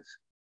productions.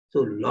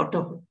 So lot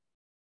of,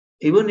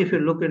 even if you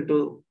look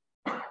into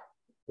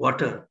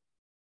water,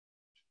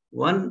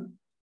 1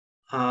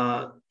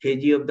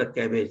 kg of the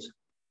cabbage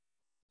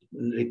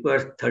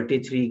requires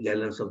 33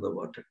 gallons of the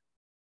water.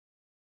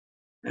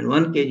 And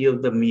 1 kg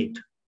of the meat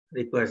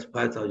requires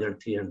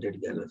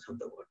 5,300 gallons of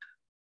the water.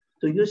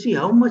 So you see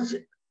how much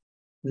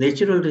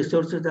natural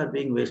resources are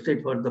being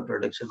wasted for the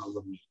production of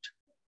the meat.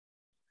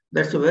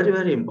 That's very,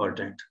 very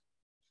important.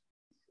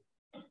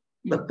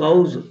 The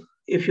cows,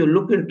 if you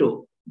look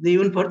into,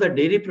 even for the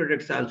dairy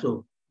products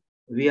also,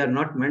 we are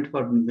not meant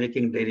for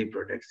making dairy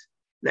products.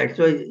 That's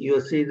why you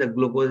see the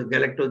glucose,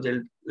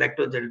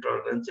 lactose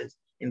intolerance is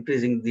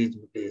increasing these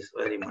days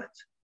very much.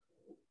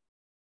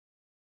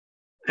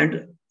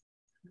 And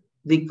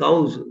the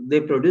cows,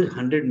 they produce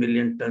 100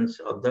 million tons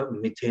of the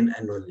methane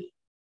annually.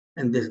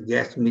 And this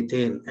gas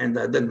methane and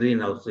the other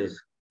greenhouses,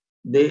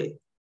 they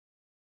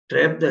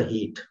trap the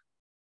heat,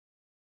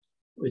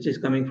 which is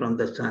coming from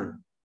the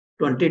sun,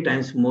 20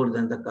 times more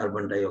than the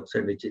carbon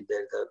dioxide, which is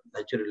there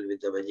naturally with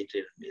the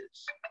vegetarian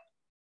meals.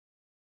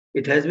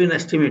 It has been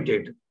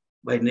estimated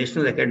by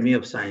National Academy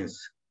of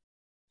Science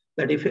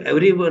that if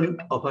every one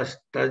of us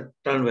turn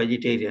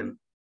vegetarian,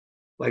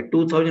 by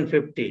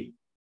 2050,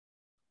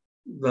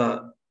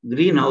 the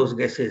greenhouse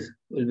gases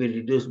will be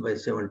reduced by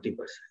 70%.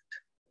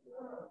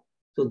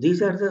 So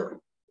these are the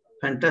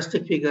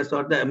fantastic figures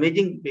or the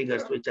amazing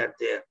figures which are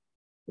there,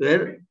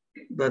 where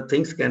the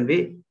things can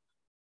be.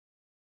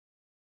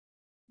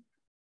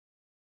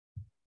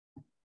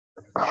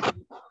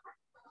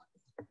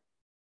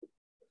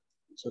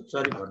 So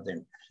sorry for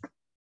that.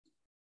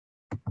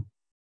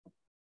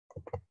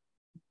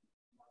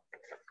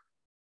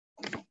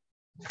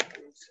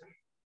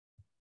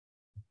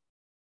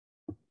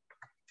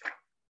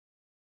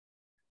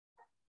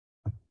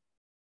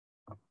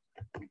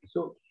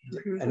 So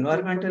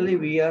environmentally,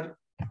 we are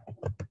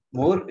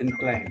more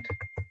inclined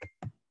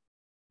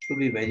to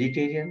be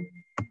vegetarian.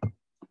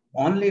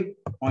 Only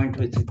point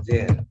which is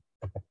there,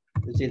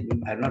 which is,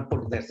 I have not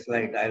put that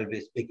slide, I will be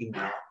speaking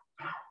now,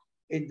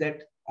 is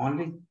that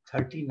only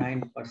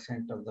 39%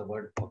 of the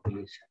world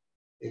population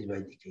is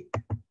vegetarian.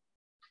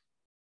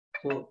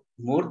 So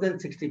more than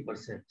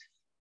 60%,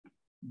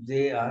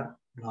 they are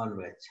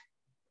non-veg.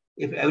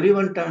 If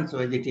everyone turns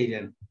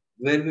vegetarian,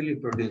 where will you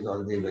produce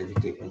all these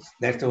vegetables?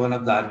 That's one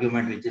of the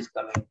argument which is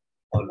coming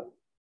all over.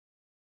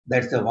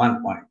 That's the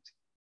one point.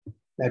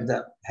 That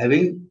the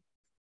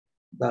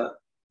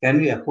can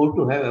we afford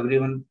to have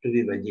everyone to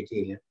be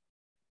vegetarian?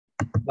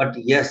 But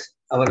yes,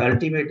 our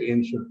ultimate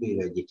aim should be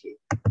vegetarian.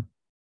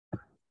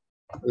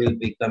 We'll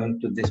be coming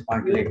to this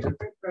point later.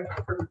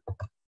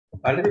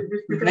 No,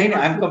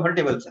 I'm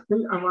comfortable, sir.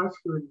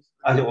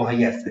 Oh,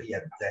 yes,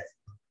 yes.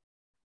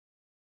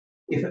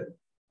 If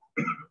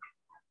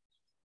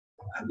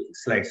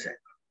slide set.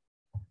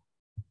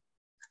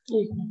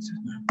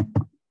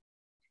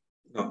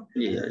 No,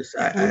 yes,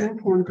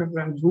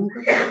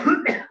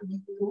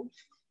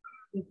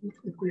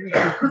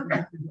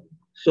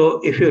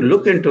 So if you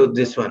look into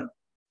this one,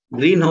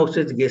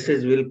 greenhouses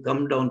gases will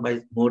come down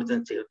by more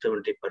than 70%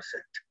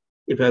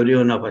 if every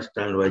one of us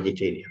turn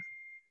vegetarian.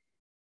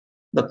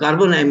 The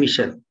carbon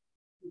emission,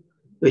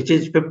 which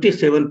is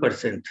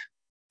 57%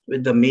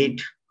 with the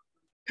meat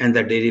and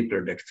the dairy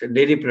products.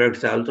 Dairy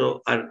products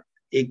also are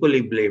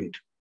equally blamed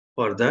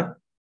for the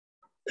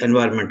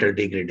environmental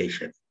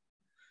degradation,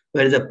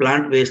 where the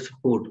plant-based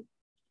food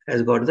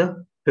has got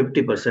the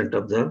 50%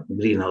 of the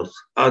greenhouse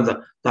or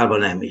the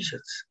carbon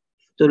emissions.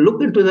 So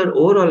look into the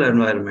overall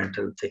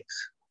environmental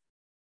things.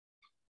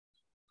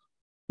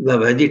 The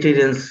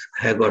vegetarians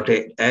have got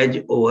an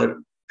edge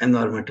over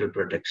environmental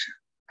protection.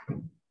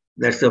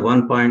 That's the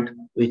one point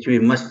which we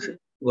must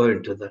go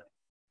into the.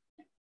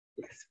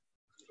 Yes.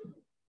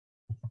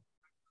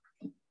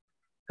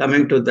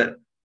 Coming to the.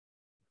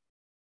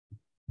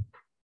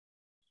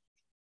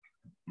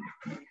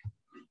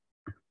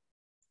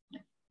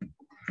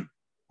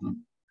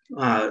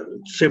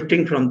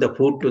 shifting from the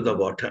food to the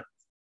water.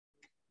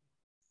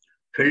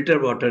 Filter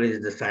water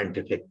is the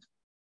scientific.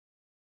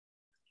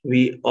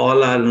 We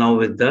all are now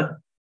with the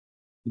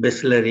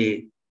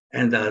Bisleri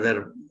and the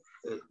other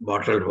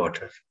bottled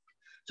water.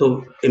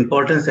 So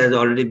importance has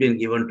already been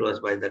given to us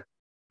by the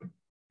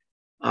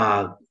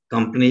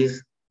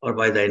companies or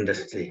by the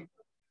industry.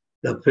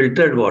 The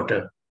filtered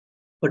water,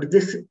 but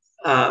this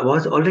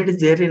was already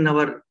there in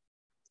our,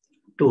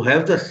 to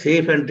have the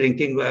safe and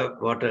drinking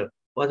water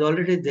was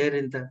already there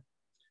in the,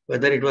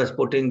 whether it was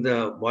boiling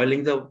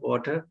the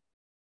water,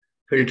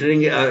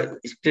 filtering,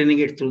 straining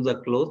it through the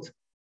cloth,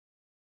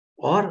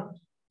 or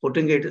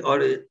putting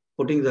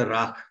the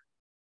rock,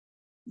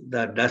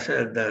 the dust,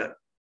 the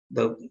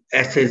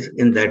ashes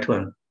in that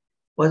one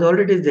was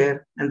already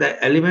there, and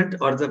the element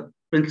or the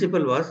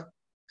principle was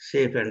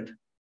safe and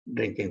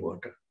drinking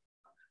water.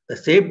 The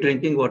safe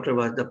drinking water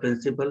was the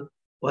principle,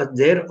 was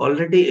there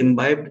already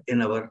imbibed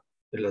in our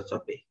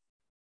philosophy.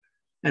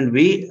 And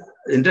we,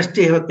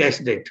 industry have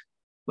cashed it,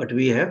 but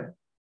we have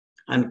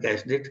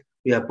uncashed it.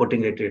 We are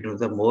putting it into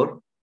the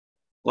more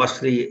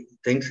costly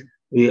things.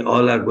 We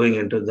all are going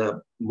into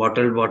the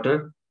bottled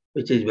water,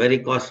 which is very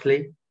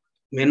costly,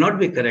 may not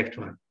be correct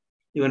one.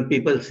 Even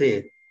people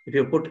say, if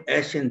you put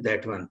ash in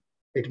that one,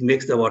 it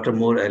makes the water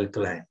more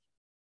alkaline,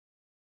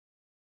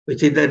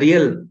 which is the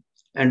real.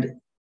 And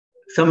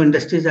some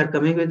industries are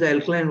coming with the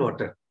alkaline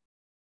water,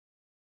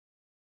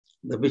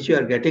 which you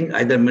are getting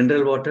either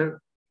mineral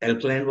water,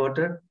 alkaline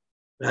water,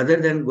 rather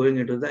than going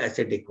into the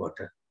acidic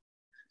water.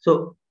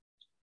 So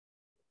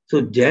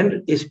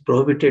Jain is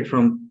prohibited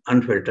from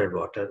unfiltered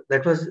water.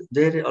 That was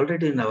there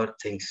already in our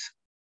things.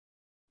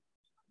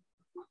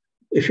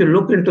 If you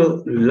look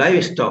into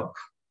livestock,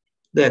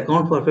 they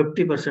account for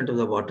 50% of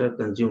the water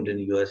consumed in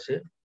USA.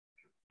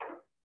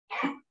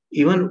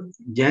 Even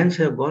Jains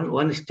have gone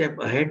one step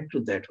ahead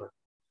to that one.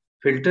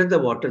 Filter the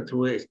water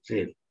through a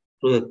strain,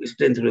 through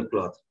a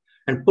cloth,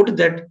 and put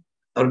that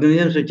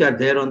organisms which are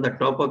there on the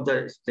top of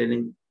the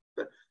straining,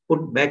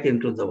 put back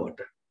into the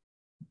water.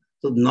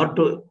 So not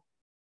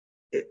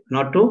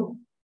to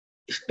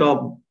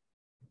stop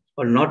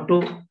or not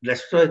to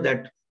destroy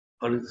that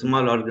or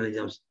small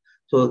organisms.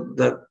 So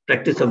the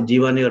practice of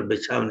Jivani or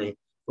Bichavani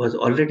was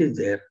already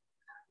there.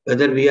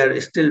 Whether we are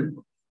still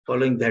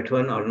following that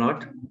one or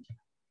not,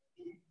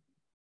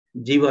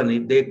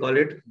 Jivani, they call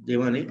it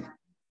Jivani.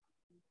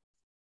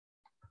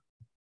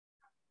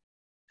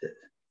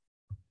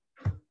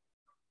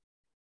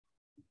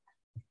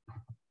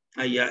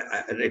 Yeah,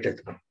 it is.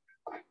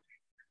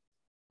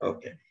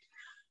 Okay.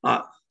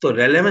 So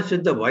relevance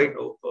with the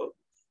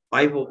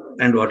pipe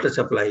and water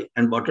supply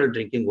and bottled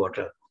drinking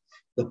water.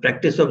 The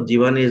practice of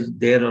Jivani is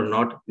there or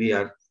not, we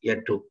are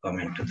yet to come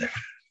into that.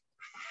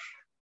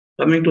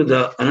 Coming to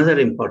the another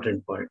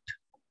important point,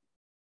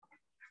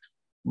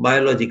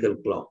 biological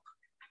clock.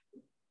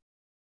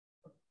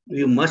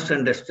 You must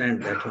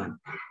understand that one,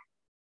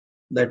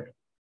 that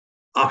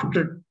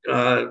after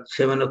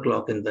 7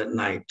 o'clock in the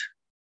night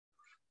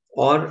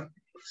or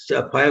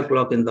 5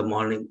 o'clock in the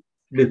morning,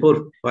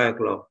 before 5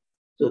 o'clock,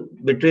 so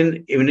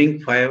between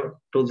evening 5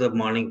 to the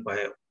morning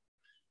 5,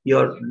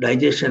 your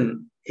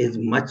digestion is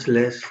much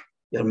less,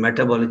 your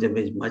metabolism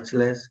is much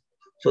less.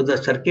 So the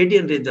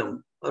circadian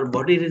rhythm or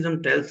body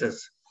rhythm tells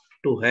us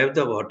to have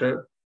the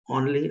water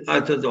only,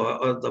 or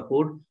the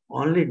food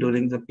only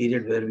during the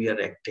period where we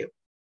are active.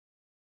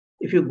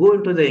 If you go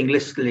into the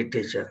English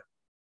literature,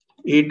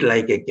 eat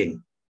like a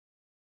king,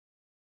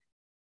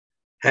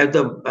 have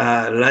the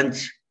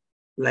lunch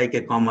like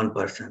a common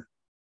person,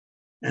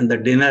 and the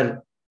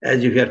dinner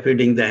as if you are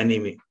feeding the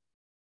enemy.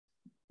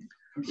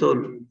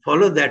 So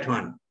follow that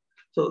one.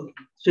 So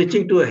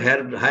switching to a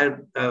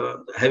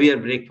heavier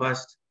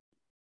breakfast,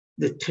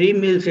 the 3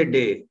 meals a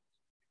day,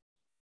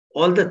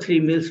 all the 3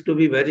 meals to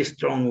be very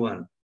strong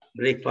one.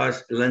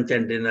 Breakfast, lunch,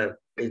 and dinner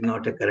is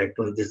not a correct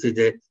one. This is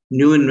a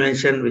new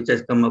invention which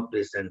has come up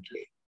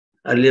recently.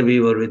 Earlier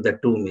we were with the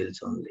 2 meals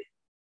only.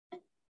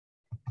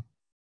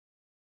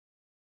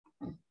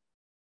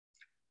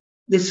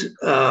 This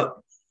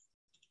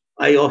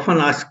I often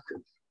ask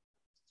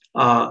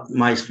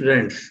my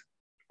students,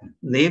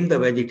 name the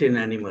vegetarian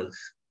animals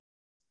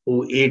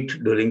who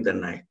eat during the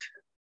night.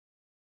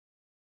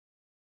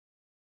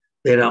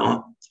 There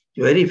are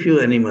very few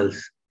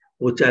animals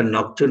which are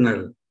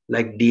nocturnal,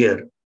 like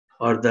deer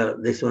or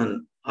this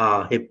one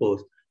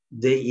hippos.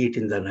 They eat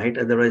in the night.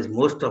 Otherwise,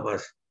 most of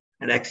us,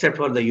 and except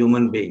for the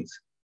human beings,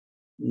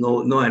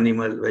 no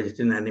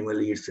vegetarian animal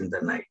eats in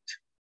the night.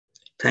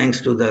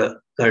 Thanks to the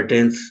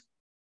curtains,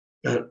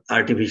 the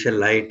artificial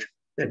light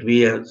that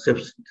we have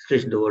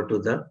switched over to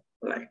the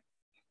light.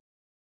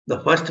 The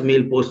first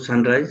meal post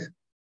sunrise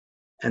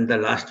and the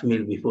last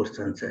meal before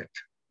sunset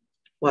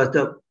was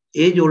the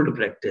age-old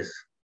practice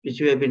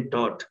which we have been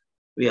taught.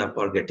 We are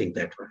forgetting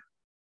that one.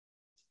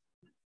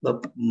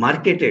 The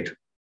marketed,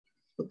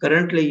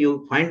 currently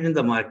you find in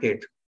the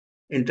market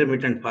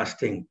intermittent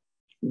fasting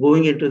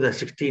going into the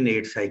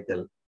 16-8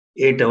 cycle,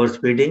 8 hours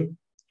feeding,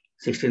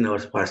 16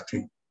 hours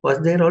fasting.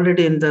 Was there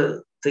already in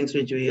the things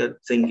which we are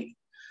thinking?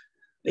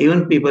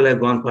 Even people have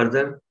gone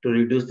further to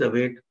reduce the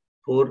weight.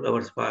 4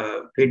 hours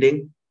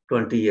feeding,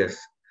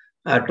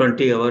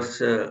 20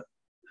 hours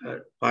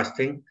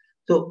fasting.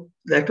 So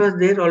that was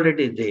there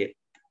already there.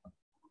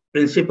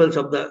 Principles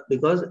of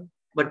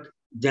but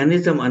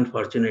Jainism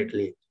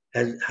unfortunately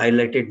has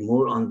highlighted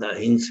more on the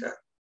ahimsa,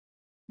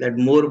 that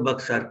more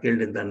bucks are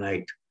killed in the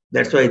night.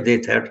 That's why they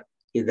thought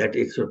that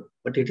it should,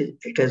 but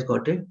it has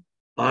got a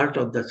part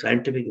of the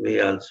scientific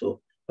way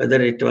also.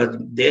 Whether it was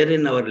there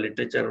in our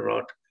literature or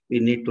not, we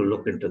need to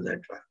look into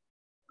that one.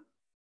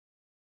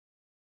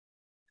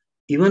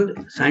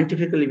 Even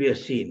scientifically, we have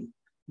seen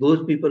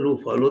those people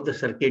who follow the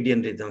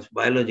circadian rhythms,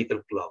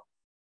 biological clock,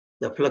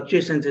 the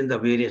fluctuations in the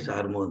various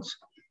hormones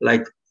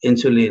like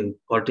insulin,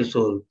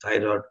 cortisol,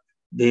 thyroid,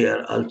 they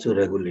are also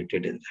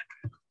regulated in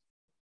that.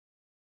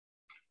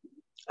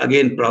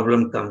 Again,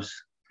 problem comes,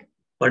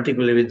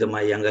 particularly with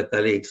my younger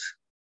colleagues.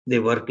 They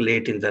work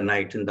late in the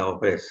night in the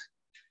office.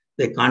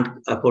 They can't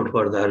afford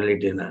for the early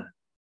dinner,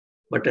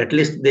 but at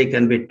least they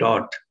can be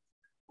taught,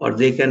 or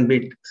they can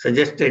be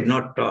suggested,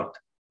 not taught,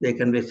 they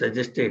can be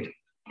suggested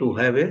to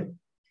have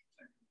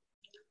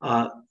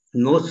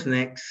no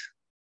snacks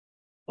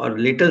or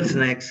little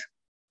snacks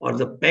or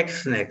the packed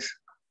snacks,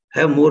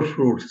 have more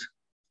fruits,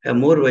 have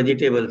more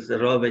vegetables,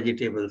 raw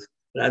vegetables,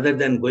 rather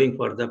than going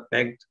for the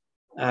packed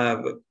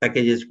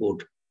packages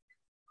food.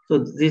 So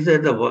these are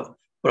the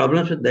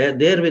problems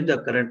there with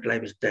the current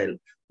lifestyle,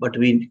 but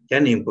we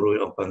can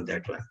improve upon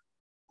that one.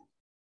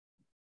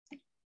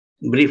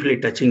 Briefly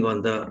touching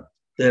on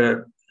there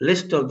are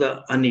list of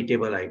the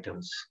uneatable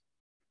items,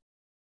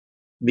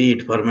 be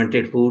it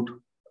fermented food,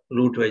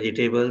 root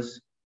vegetables,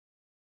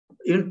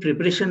 even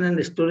preparation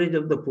and storage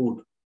of the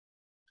food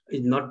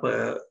is not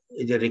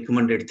is a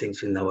recommended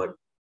things in our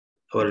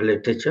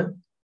literature.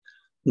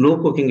 No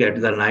cooking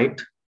at the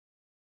night.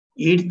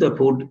 Eat the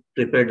food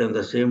prepared on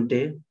the same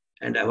day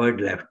and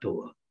avoid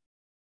leftover.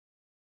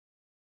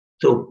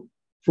 So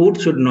food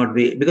should not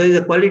be, because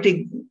the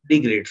quality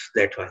degrades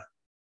that one.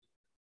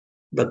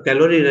 The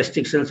calorie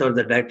restrictions or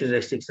the dietary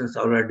restrictions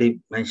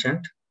already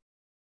mentioned.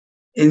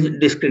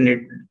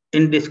 Indiscriminate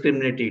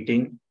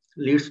eating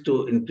leads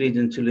to increased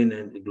insulin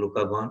and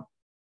glucagon,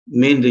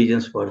 main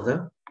reasons for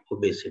the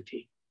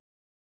obesity.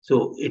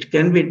 So it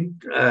can be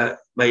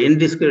by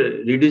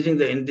reducing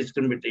the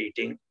indiscriminate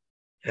eating,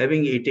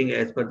 having eating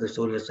as per the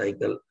solar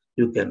cycle,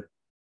 you can.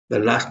 The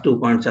last 2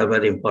 points are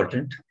very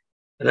important.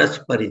 Ras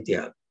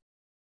paritya.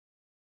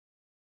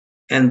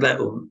 And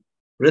the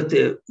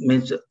Vrit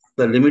means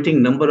the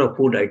limiting number of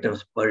food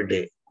items per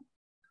day.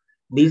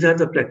 These are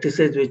the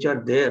practices which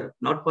are there,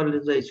 not for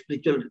the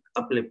spiritual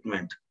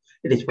upliftment,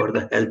 it is for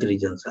the health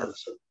reasons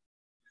also.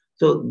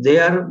 So they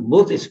are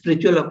both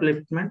spiritual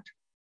upliftment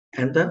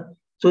and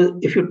so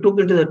if you took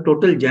into the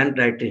total Jain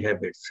dietary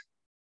habits,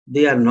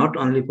 they are not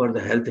only for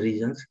the health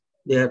reasons,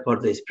 they are for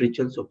the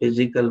spiritual, so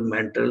physical,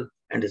 mental,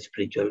 and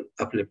spiritual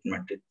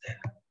upliftment is there.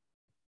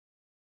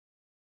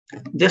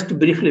 Just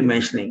briefly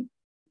mentioning,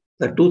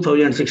 the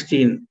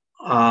 2016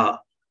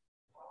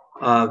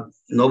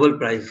 Nobel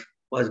Prize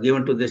was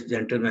given to this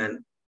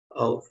gentleman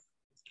for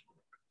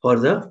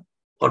the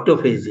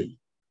autophagy.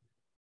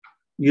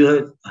 You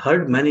have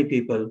heard many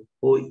people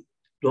who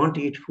don't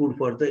eat food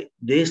for the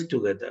days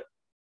together.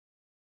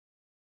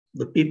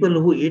 The people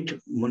who eat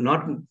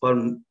not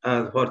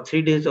for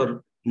 3 days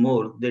or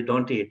more, they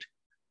don't eat.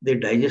 They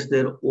digest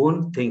their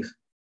own things.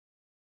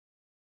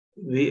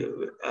 We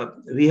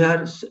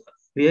are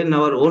in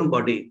our own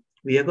body.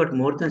 We have got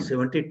more than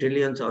 70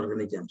 trillion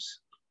organisms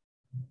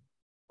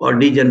or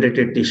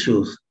degenerated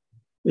tissues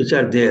which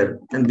are there,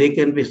 and they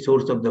can be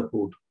source of the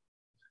food.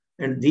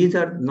 And these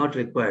are not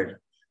required.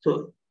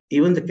 So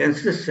even the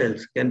cancerous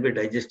cells can be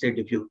digested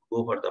if you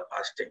go for the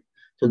fasting.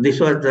 So this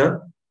was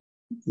the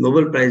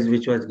Nobel Prize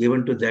which was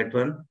given to that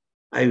one.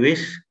 I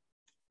wish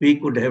we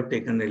could have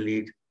taken a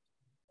lead,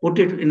 put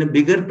it in a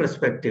bigger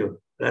perspective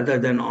rather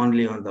than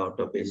only on the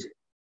autophagy.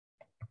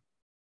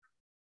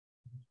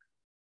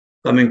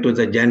 Coming to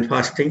the Jain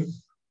fasting,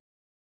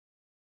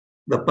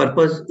 the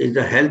purpose is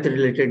the health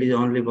related is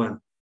only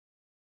one,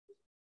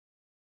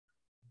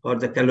 for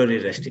the calorie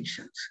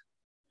restrictions.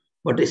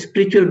 But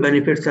spiritual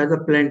benefits are the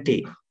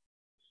plenty.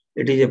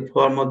 It is a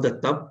form of the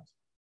tap.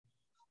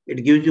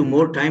 It gives you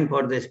more time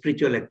for the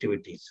spiritual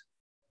activities.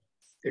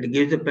 It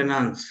gives a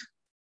penance.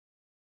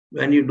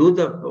 When you do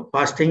the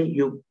fasting,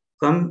 you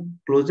come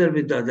closer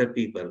with the other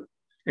people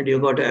and you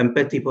got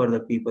empathy for the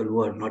people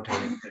who are not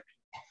having that.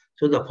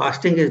 So the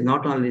fasting is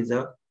not only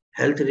the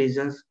health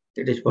reasons,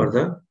 it is for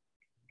the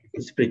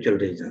spiritual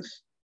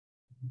reasons.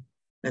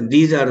 And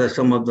these are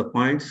some of the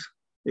points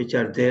which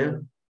are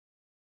there.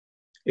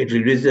 It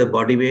reduces the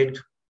body weight,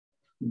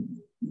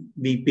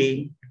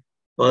 BP,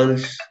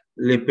 pulse,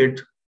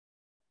 lipid,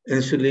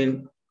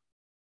 insulin,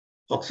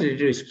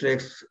 oxidative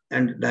stress,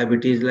 and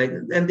diabetes.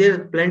 And there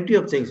are plenty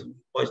of things,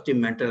 positive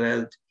mental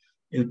health,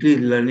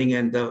 increased learning.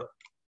 And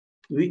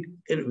we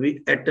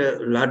at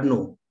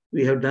Ladno,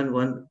 we have done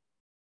one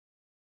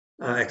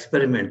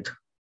experiment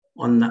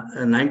on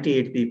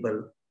 98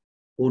 people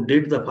who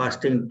did the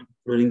fasting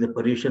during the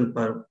Paryushan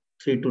per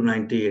 3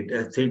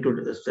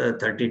 to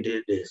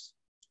 30 days.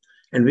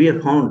 And we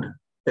have found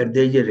that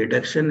there is a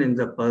reduction in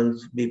the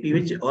pulse, BP,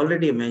 which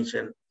already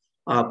mentioned,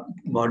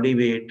 body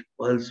weight,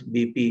 pulse,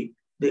 BP,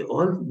 they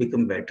all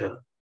become better,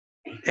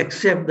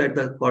 except that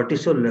the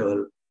cortisol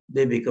level,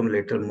 they become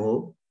little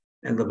more,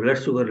 and the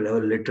blood sugar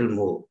level little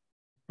more.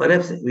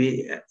 Perhaps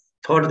we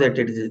thought that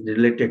it is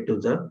related to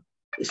the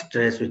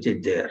stress which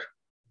is there.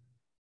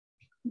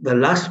 The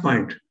last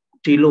point,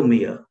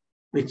 telomere,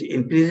 which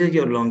increases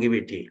your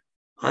longevity,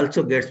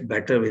 also gets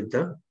better with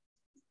the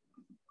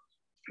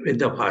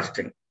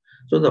fasting.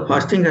 So the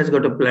fasting has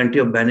got a plenty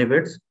of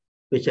benefits,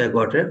 which I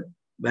got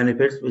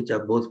benefits which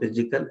are both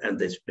physical and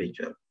the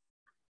spiritual.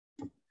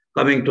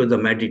 Coming to the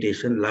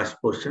meditation, last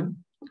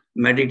portion,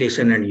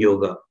 meditation and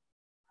yoga.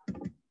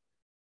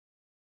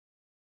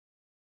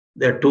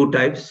 There are two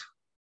types,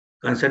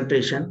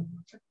 concentration.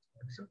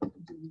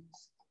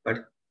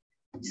 But,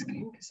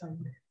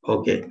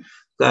 okay,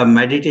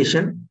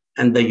 meditation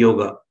and the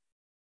yoga.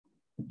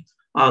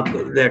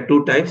 There are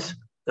two types,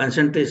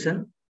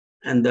 concentration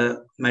and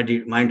the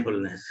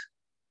mindfulness.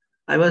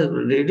 I was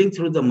reading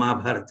through the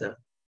Mahabharata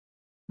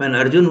when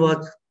Arjun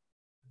was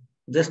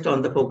just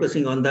on the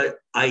focusing on the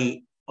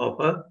eye of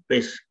a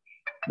fish.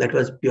 That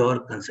was pure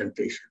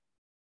concentration.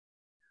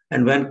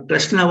 And when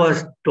Krishna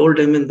was told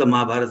him in the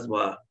Mahabharata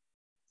war,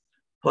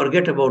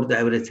 forget about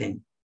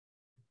everything,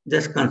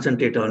 just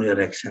concentrate on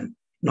your action,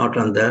 not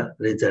on the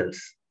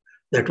results.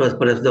 That was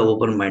perhaps the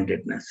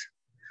open-mindedness.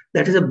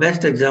 That is the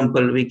best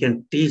example we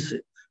can teach.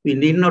 We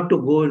need not to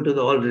go into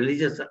the all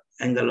religious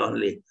angle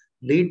only.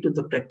 Lead to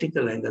the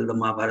practical angle, the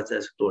Mahabharata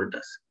has told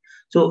us.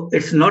 So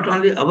it's not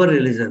only our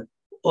religion,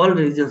 all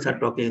religions are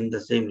talking in the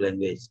same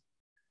language.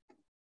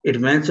 It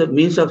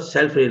means of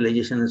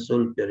self-realization and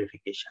soul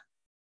purification.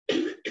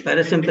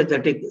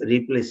 Parasympathetic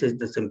replaces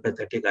the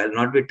sympathetic. I'll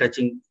not be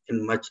touching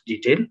in much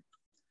detail.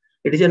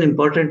 It is an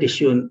important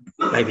issue in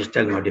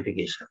lifestyle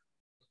modification,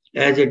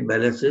 as it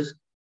balances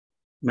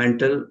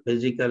mental,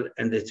 physical,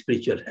 and the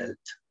spiritual health.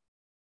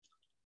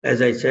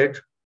 As I said,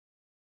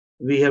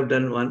 we have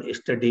done one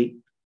study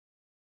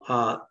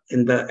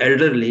in the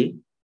elderly,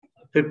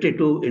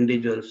 52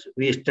 individuals.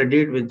 We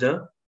studied with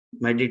the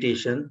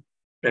meditation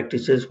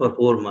practices for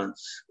 4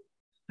 months,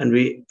 and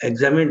we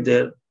examined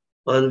their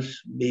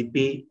pulse,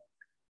 BP,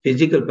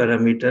 physical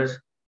parameters,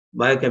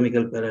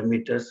 biochemical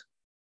parameters,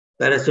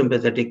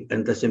 parasympathetic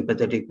and the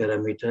sympathetic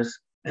parameters,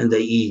 and the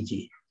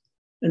EEG.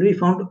 And we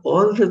found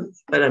all the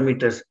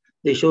parameters,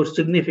 they showed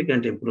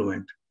significant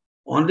improvement.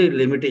 Only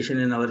limitation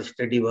in our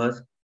study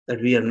was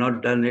that we have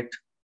not done it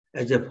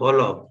as a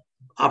follow-up.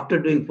 After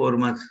doing 4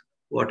 months,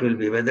 what will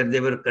be, whether they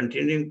were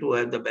continuing to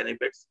have the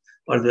benefits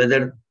or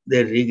whether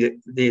they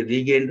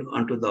regained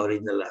onto the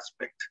original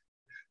aspect.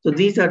 So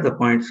these are the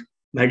points.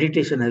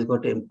 Meditation has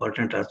got an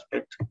important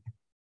aspect.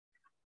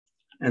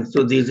 And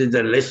so this is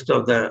the list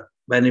of the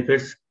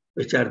benefits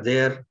which are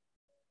there.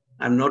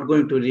 I'm not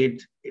going to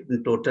read it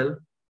in total.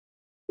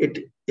 It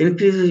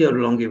increases your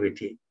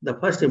longevity. The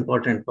first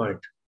important point.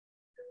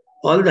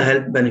 All the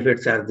health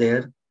benefits are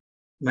there.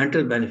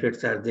 Mental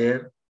benefits are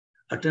there.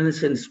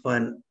 Attention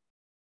span,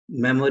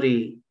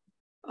 memory,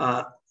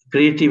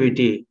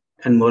 creativity,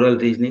 and moral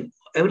reasoning.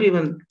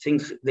 Everyone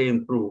thinks they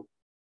improve.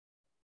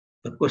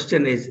 The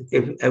question is,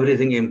 if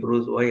everything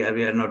improves, why are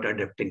we not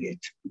adapting it?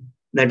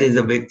 That is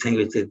the big thing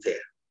which is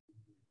there.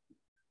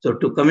 So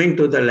to coming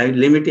to the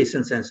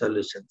limitations and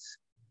solutions.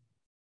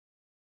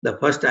 The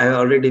first I have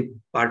already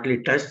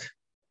partly touched.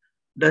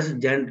 Does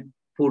Jain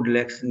food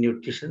lacks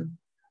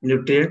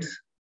nutrients?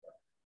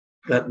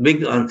 The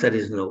big answer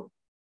is no.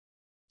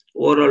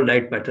 Overall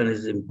diet pattern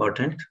is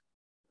important.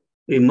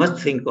 We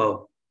must think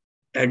of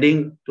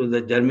adding to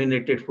the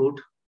germinated food,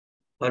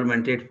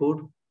 fermented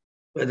food,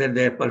 whether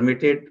they are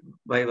permitted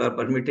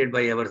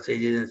by our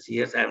sages and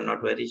seers, I am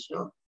not very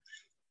sure.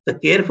 The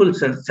careful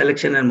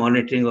selection and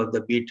monitoring of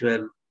the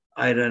B12,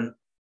 iron,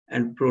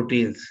 and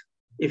proteins.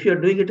 If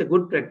you're doing it a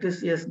good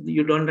practice, yes,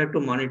 you don't have to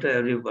monitor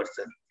every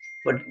person.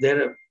 But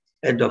there,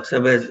 as Dr.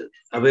 Sabha is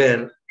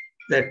aware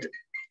that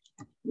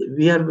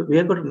we have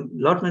got a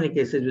lot many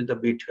cases with the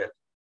B12.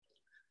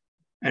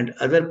 And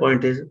other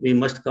point is we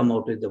must come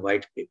out with the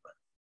white paper.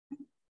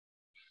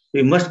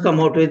 We must come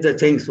out with the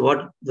things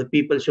what the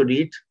people should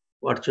eat,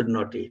 what should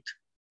not eat.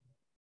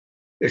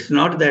 It's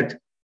not that,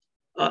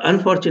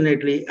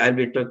 unfortunately, I'll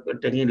be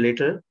talking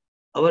later,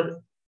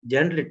 our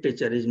Jain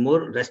literature is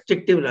more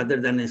restrictive rather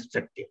than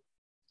instructive.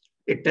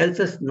 It tells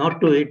us not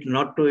to eat,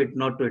 not to eat,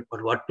 not to eat,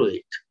 but what to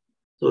eat.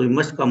 So we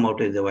must come out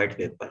with the white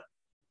paper.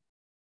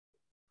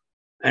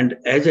 And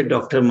as a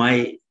doctor,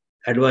 my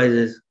advice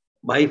is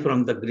buy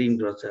from the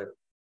greengrocer.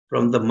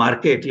 From the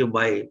market you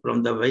buy,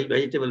 from the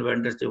vegetable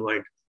vendors you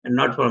buy, and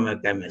not from a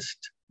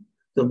chemist.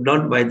 So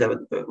don't buy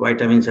the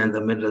vitamins and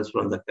the minerals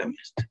from the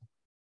chemist.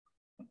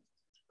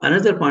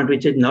 Another point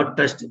which is not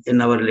touched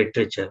in our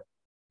literature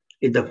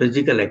is the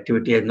physical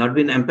activity has not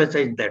been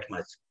emphasized that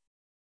much.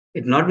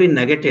 It's not been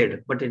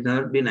negated, but it's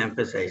not been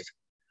emphasized.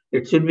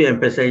 It should be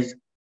emphasized.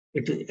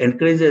 It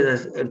encourages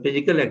us, and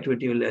physical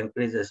activity will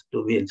encourage us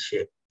to be in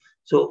shape.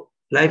 So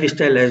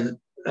lifestyle, as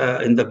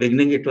in the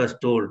beginning it was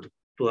told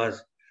to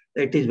us,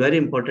 It is very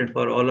important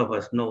for all of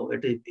us. No,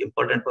 it is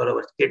important for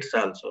our kids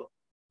also.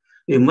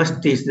 We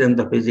must teach them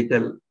the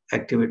physical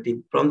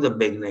activity from the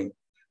beginning,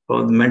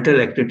 from the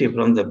mental activity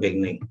from the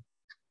beginning.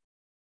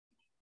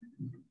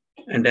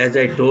 And as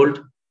I told,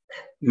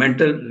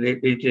 mental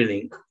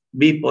retraining,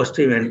 be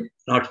positive and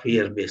not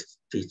fear-based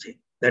teaching.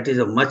 That is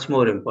a much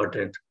more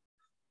important.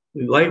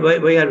 Why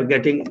are we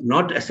getting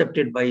not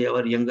accepted by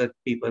our younger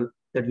people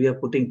that we are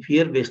putting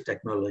fear-based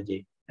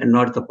technology and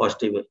not the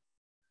positive?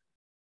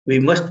 We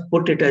must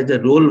put it as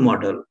a role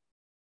model.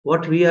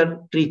 What we are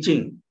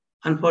preaching,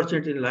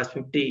 unfortunately, in the last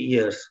 50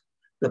 years,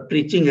 the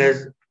preaching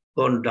has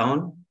gone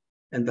down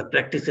and the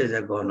practices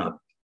have gone up.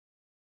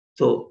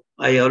 So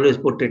I always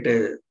put it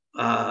as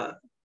a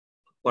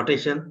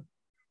quotation,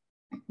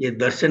 ये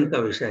दर्शन का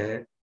विषय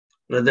है,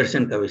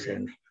 प्रदर्शन का विषय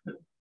नहीं.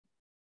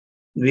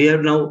 We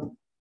are now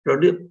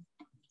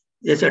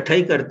जैसे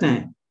अठाई करते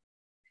हैं,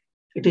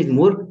 it is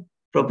more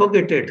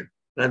propagated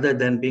rather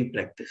than being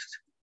practiced.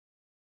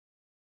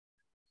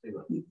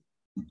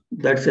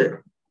 That's it.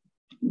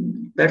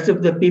 That's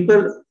if the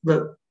people,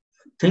 the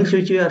things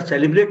which we are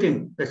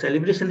celebrating, the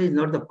celebration is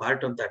not the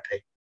part of the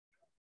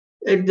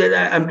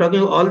Atai. I'm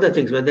talking all the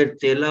things, whether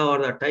it's Tela or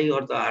the Atai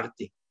or the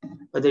Arti,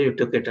 whether you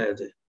took it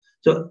as a.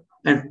 So,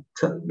 and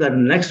the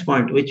next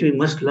point, which we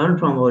must learn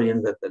from our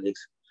younger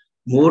colleagues,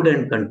 mode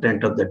and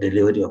content of the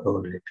delivery of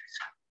our literature.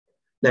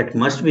 That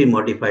must be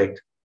modified.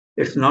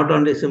 It's not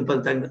only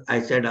simple thing,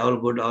 I said all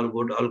good, all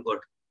good, all good.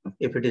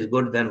 If it is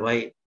good, then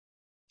why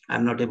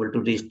I'm not able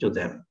to reach to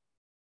them?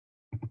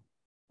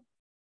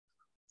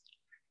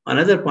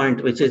 Another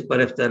point, which is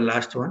perhaps the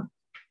last one,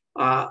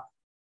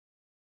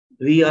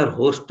 we are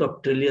host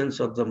of trillions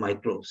of the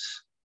microbes,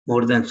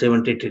 more than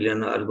 70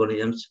 trillion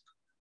organisms.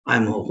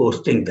 I'm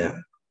hosting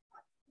them.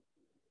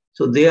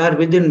 So they are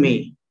within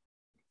me.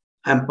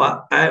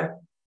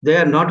 They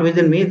are not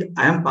within me,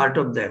 I am part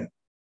of them.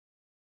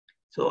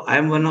 So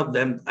I'm one of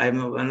them,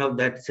 I'm one of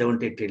that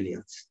 70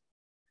 trillions.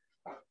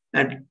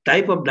 And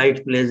type of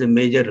diet plays a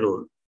major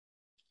role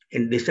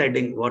in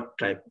deciding what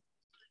type.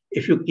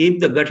 If you keep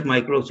the gut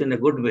microbes in a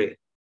good way,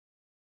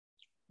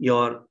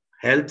 your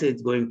health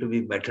is going to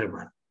be better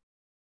one.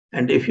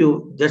 And if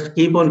you just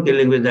keep on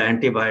killing with the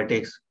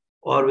antibiotics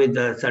or with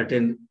the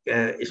certain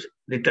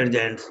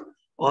detergents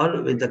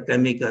or with the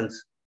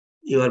chemicals,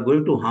 you are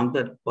going to harm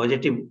the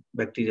positive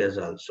bacteria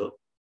also.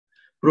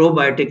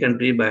 Probiotic and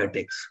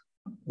prebiotics,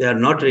 they are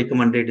not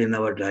recommended in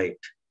our diet.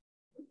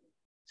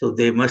 So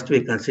they must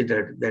be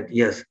considered that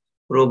yes,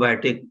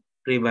 probiotic,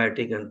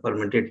 prebiotic and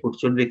fermented food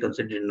should be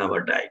considered in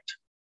our diet.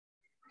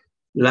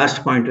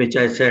 Last point which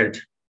I said,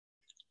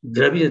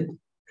 Dravya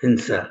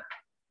Hinsa,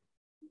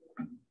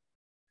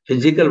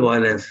 physical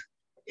violence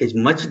is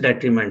much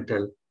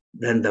detrimental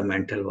than the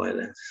mental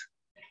violence.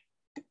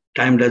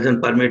 Time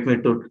doesn't permit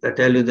me to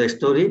tell you the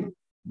story,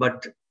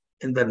 but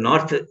in the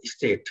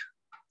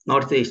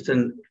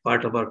northeastern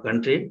part of our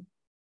country,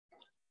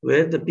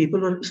 where the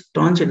people were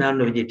staunch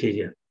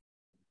non-vegetarian.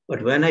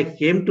 But when I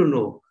came to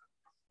know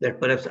that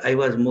perhaps I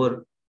was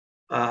more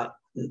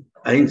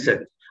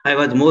insect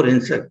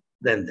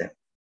than them.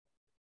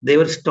 They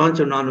were staunch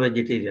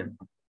non-vegetarian,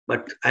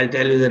 but I'll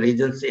tell you the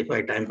reasons if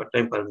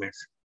time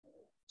permits.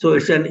 So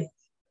it's an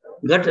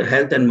gut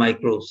health and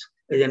microbes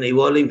is an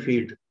evolving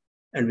field,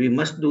 and we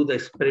must do the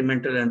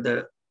experimental and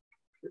the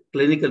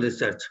clinical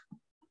research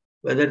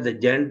whether the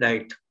Jain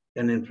diet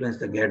can influence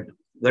the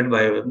gut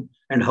biome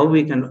and how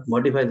we can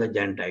modify the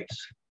Jain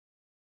diets.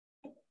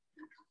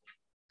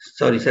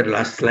 Sorry, sir,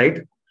 last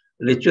slide.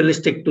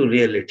 Ritualistic to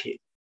reality.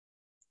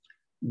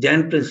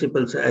 Jain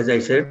principles, as I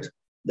said,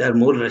 they are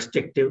more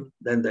restrictive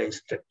than the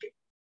instructive.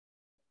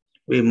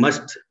 We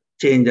must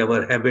change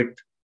our habit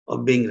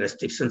of being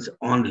restrictions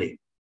only.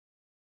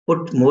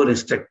 Put more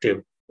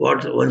instructive,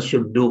 what one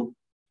should do.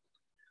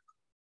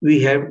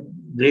 We have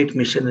great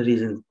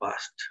missionaries in the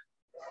past.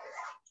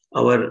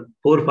 Our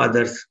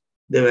forefathers,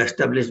 they have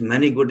established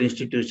many good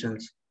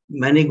institutions,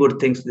 many good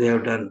things they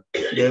have done.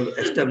 They have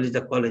established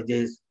the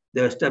colleges,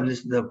 they have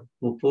established the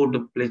food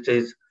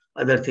places,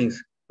 other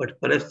things. But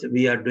perhaps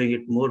we are doing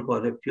it more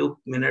for a few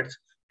minutes,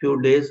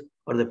 few days,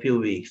 or the few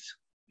weeks.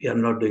 We are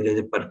not doing it as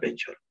a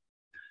perpetual.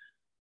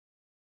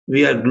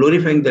 We are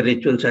glorifying the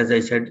rituals, as I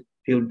said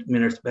few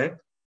minutes back.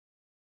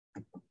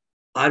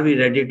 Are we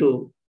ready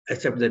to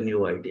accept the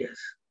new ideas?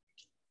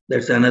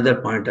 That's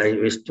another point I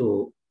wish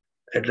to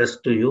address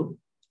to you.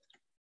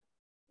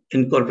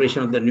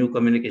 Incorporation of the new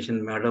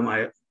communication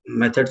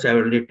methods I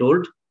already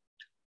told.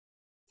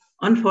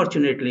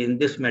 Unfortunately, in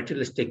this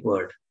materialistic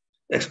world,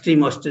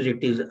 extreme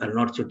austerities are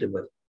not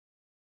suitable.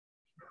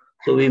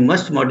 So we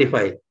must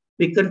modify.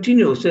 We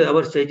continue, so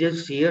our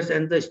sages, seers,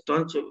 and the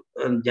staunch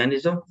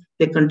Jainism,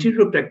 they continue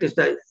to practice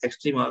the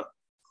extreme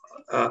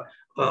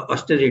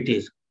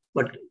austerities.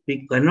 But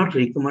we cannot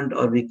recommend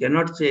or we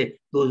cannot say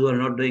those who are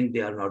not doing,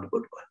 they are not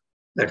good one.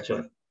 That's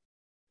why.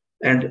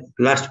 And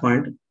last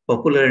point,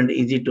 popular and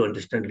easy to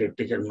understand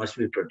literature must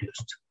be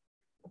produced.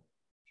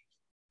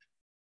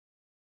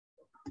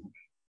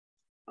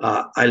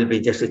 I'll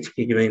be just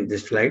giving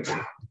these slides.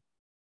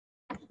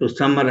 To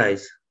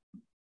summarize,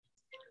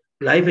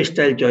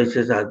 lifestyle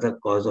choices are the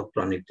cause of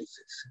chronic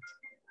disease.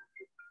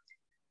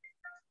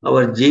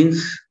 Our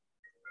genes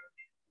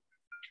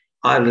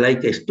are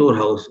like a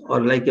storehouse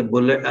or like a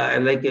bullet,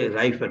 like a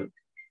rifle.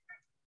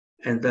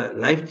 And the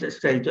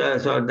lifestyle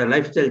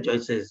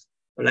choices,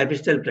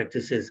 lifestyle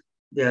practices,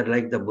 they are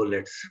like the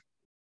bullets.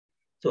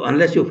 So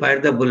unless you fire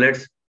the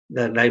bullets,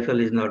 the rifle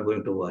is not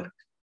going to work.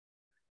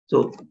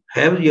 So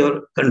have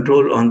your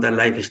control on the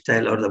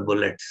lifestyle or the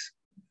bullets.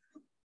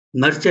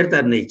 Nurture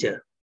the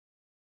nature.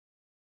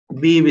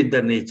 Be with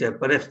the nature.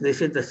 Perhaps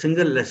this is the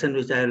single lesson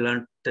which I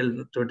learned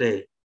till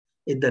today,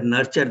 is the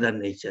nurture the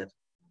nature.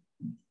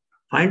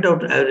 Find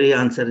out every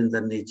answer in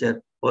the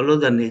nature, follow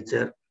the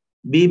nature,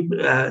 be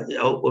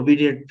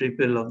obedient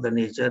people of the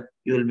nature,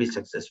 you will be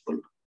successful.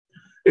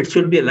 It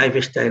should be a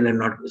lifestyle and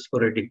not a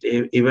sporadic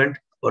event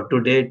for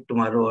today,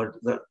 tomorrow, or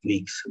the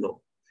weeks.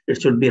 No,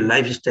 it should be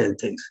lifestyle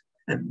things.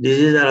 And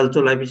diseases are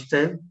also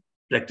lifestyle.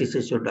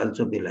 Practices should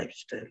also be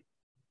lifestyle.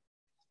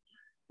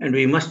 And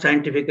we must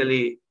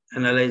scientifically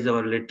analyze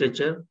our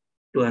literature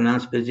to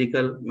enhance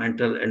physical,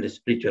 mental, and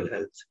spiritual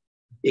health,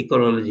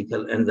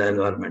 ecological, and the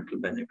environmental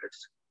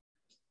benefits.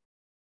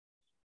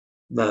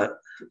 The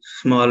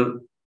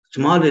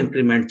small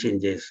increment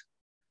changes,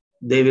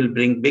 they will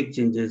bring big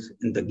changes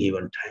in the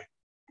given time.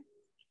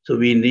 So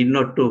we need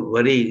not to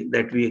worry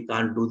that we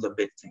can't do the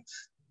big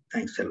things.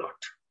 Thanks a lot.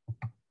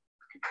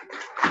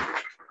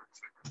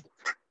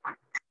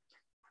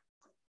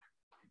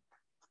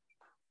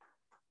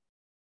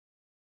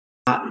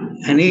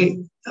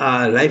 Any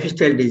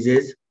lifestyle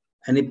disease,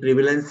 any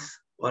prevalence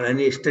or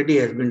any study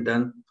has been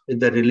done with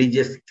the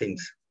religious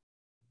things?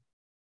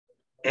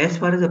 As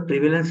far as the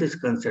prevalence is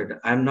concerned,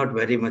 I'm not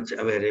very much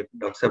aware if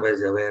Dr. Sabha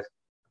is aware.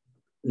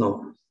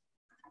 No,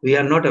 we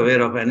are not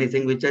aware of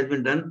anything which has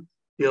been done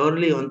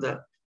purely on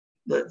the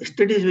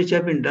studies which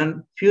have been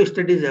done. Few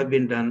studies have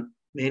been done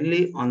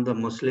mainly on the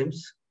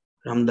Muslims,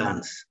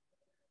 Ramadans.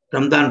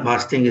 Ramadan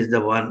fasting is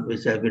the one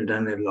which has been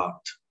done a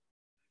lot.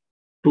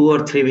 2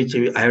 or 3 which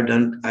I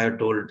have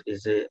told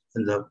is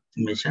in the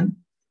mission,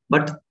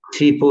 but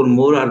 3, 4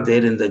 more are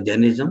there in the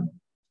Jainism.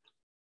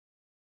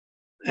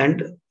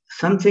 And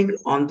something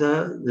on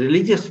the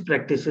religious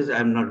practices,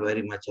 I'm not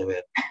very much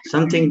aware.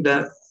 Something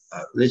that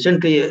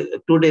recently,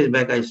 2 days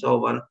back, I saw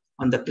one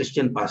on the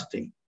Christian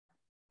fasting,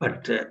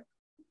 but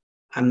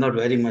I'm not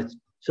very much.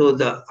 So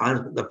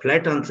the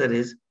flat answer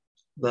is,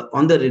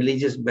 on the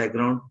religious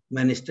background,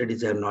 many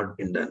studies have not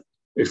been done.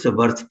 It's a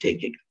worth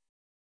taking.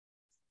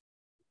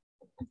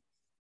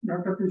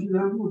 Dr.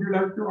 Krishnan, would you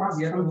like to ask?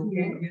 Yeah,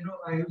 okay.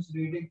 I was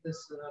reading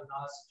this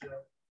last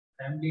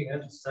family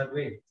health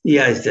survey.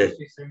 Yeah, I said.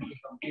 Recently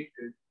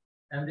completed,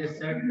 and they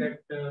said that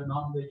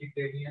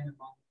non-vegetarian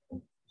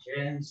among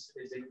Jains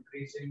is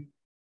increasing.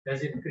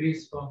 Has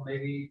increased from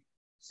maybe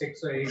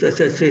 6 or 8. So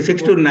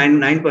 6 to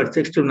 9%.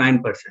 6 to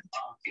 9%.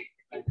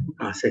 And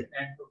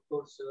of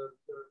course,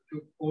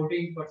 to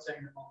 14%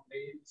 among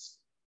males,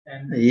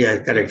 and yeah,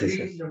 correct.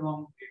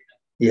 Among women.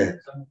 Yeah.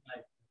 Something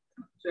like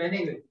that. So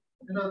anyway,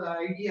 the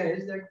idea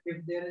is that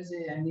if there is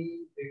any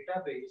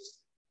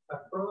database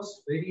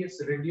across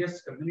various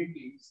religious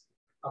communities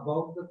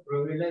about the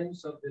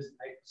prevalence of this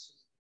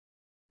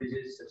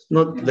disease.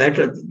 No,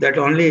 that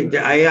only,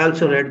 I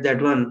also read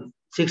that one,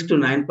 6 to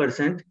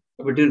 9%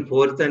 between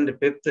 4th and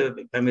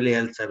 5th family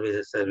health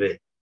services survey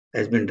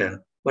has been done.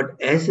 But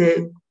as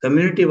a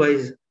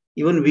community-wise,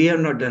 even we have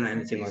not done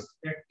anything. At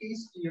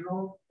least,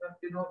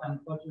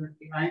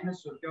 unfortunately, I am a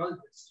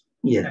sociologist.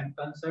 Yeah. And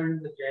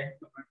concerned the Jain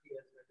community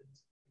as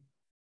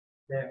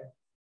well.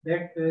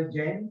 That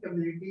Jain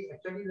community,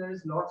 actually, there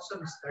is lots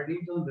of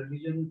studies on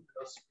religion,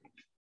 philosophy,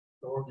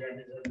 so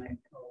Jainism and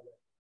all that.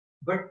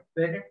 But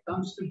when it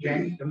comes to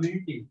Jain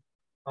community,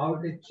 how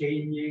it is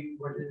changing,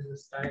 what is the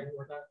style,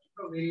 what are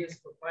various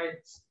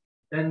profiles,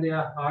 then there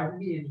are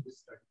hardly any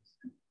studies.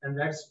 And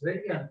that's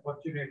very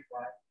unfortunate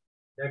part,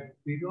 that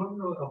we don't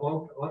know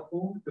about our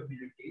own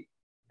community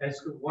as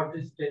to what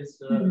it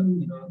is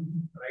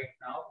right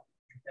now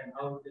and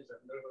how it is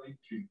undergoing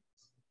change.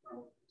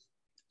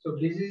 So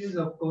this is,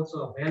 of course,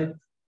 a health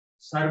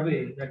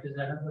survey. That is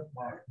another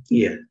part.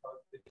 Yeah.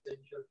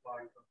 Essential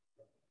part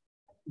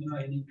of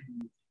any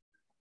community.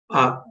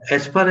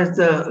 As far as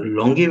the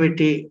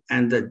longevity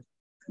and the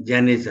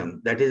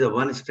Jainism, that is the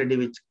one study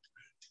which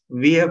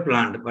we have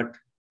planned, but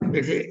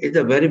it's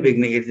a very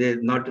beginning. It is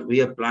not we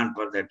have planned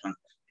for that one.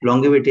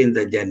 Longevity in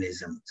the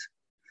Jainism.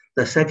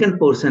 The second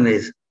portion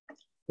is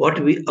what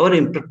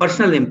our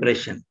personal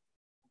impression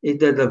is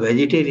that the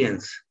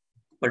vegetarians,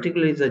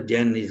 particularly the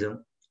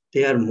Jainism,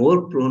 they are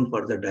more prone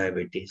for the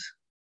diabetes.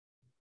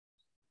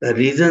 The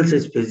reasons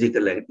is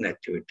physical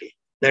activity.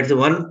 That's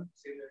one,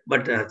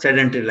 but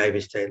sedentary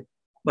lifestyle.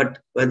 But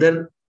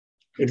whether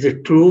it is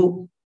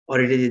true or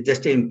it is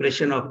just an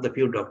impression of the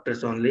few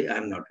doctors only,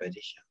 I'm not very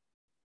sure.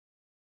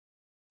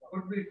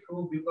 Could be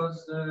true,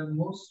 because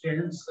most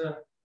Jains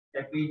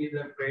have been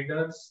either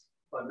traders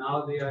or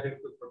now they are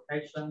into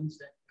professions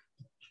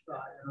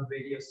and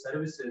various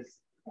services.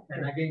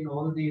 And again,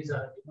 all these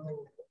are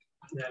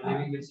they are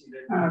living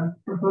in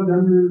Professor,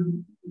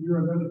 then you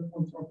have another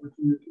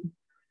opportunity.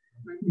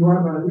 You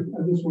are right,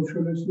 as a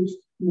sociologist,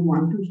 you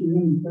want to see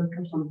the impact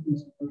of some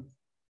principles.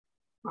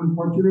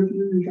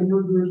 Unfortunately, we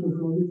cannot do a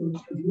sociological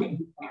study of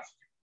the past,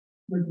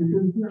 but we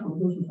can see how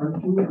the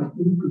society is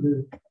happening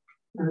today.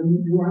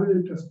 And you are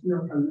a trustee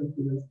of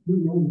Philosphy.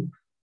 You know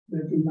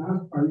that in the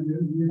last 5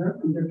 years, we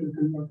have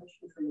undertaken a lot of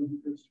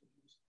sociological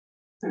studies.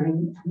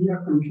 And we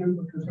have commissioned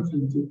Professor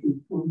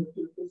Sanchetee to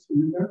undertake a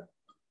similar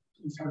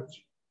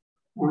research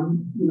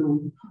on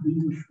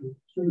these issues.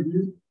 So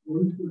he is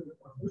going through the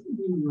process.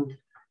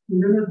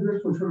 Even if they are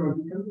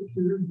sociological, it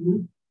will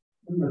be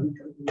the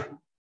medical.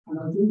 And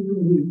I think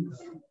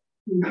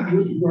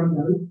you are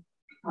right.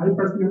 I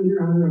personally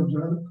have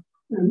observed,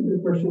 and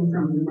a question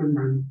comes in my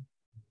mind.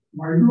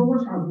 Why do our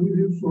sadhus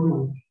live so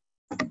long?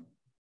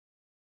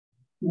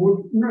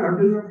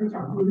 Average of a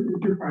sadhu is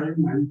 85,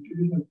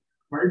 90.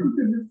 Why do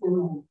they live so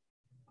long?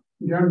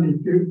 They are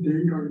naked, they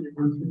eat only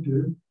once a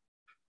day.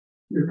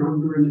 They don't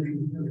do any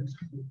physical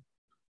exercise.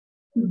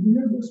 So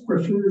this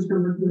question is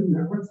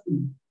never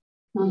seen.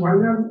 Now, why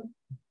are,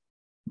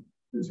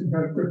 it's a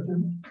bad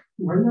question,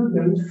 why are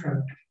Jains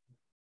fat,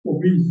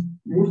 obese?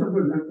 Most of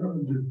the Jains are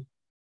obese.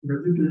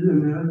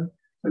 Vegetarian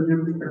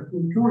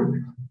and joint.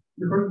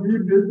 Because we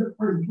build the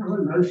point, our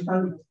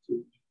lifestyle has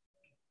changed.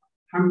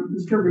 हम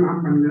इसके गुलाम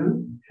बन गए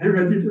हैं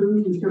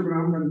vegetarian इसके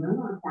गुलाम बन गए हैं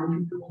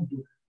quantity को do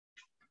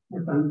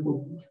और टाइम को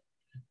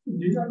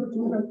these are the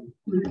things that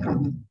will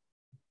come.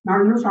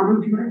 Now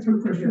Saman, you have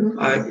some questions?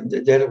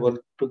 There were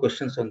 2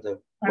 questions on the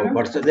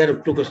WhatsApp. There are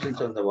 2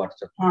 questions on the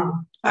WhatsApp.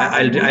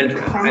 I'll you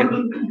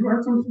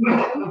have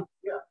something?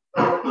 Yeah.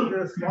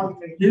 Small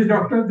thing. He's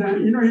Dr.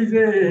 Jain, he's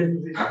a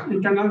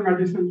internal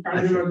medicine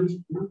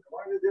cardiologist.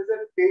 There's a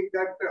take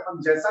that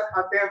हम जैसा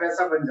खाते हैं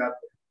वैसा बन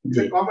जाते हैं. It's a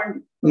common.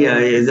 Yeah,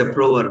 it's a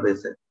proverb.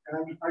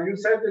 And you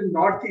said in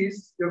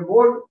Northeast they're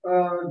more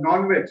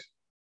non-veg,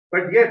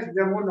 but yet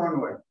they're more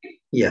non-veg.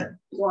 Yeah.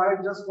 So I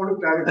just want to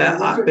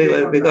clarify.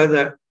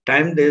 Because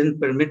time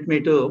doesn't permit me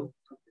to,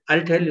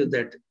 I'll tell you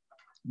that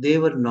they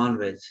were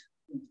non-veg.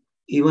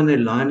 Even a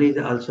lion is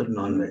also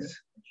non-veg.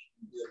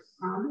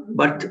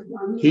 But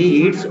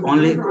he eats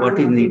only what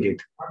is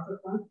needed.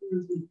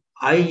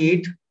 I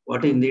eat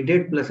what is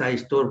needed plus I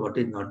store what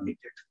is not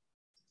needed.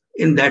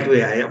 In that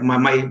way,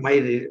 my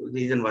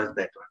reason was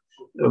that one.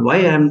 Why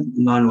I am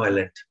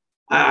non-violent?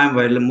 I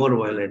am more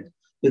violent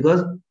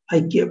because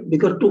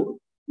to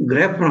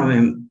grab from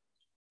him,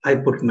 I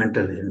put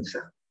mental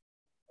hinsa.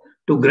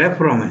 To grab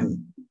from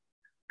him,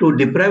 to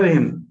deprive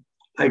him,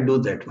 I do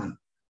that one.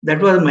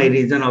 That was my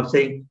reason of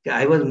saying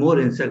I was more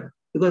insulted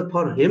because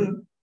for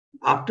him,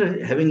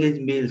 after having his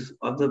meals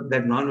of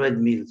that non-veg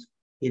meals,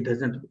 he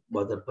doesn't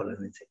bother for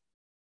anything.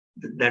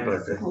 That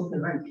was it. Okay.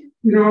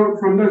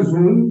 From the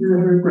Zoom, we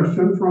have a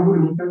question from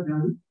Anita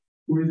Jain,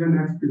 who is the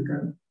next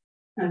speaker.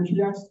 And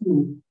she asked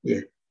me,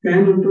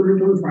 can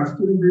intermittent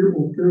fasting be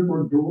okay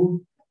for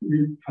those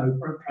with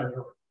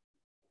hyperthyroid?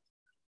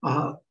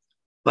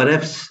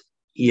 Perhaps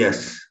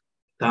yes.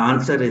 The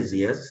answer is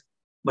yes.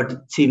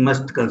 But she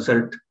must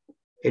consult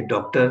a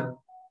doctor.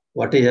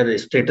 What is her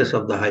status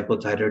of the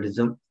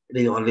hypothyroidism? It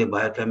is only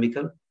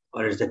biochemical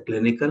or is it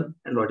clinical?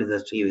 And what is the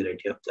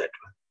severity of that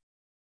one?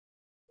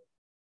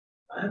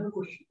 I have a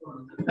question.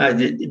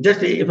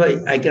 Just if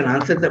I can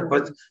answer the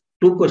first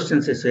 2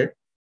 questions I said.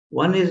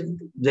 One is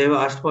they have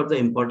asked for the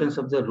importance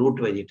of the root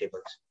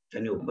vegetables.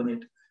 Can you open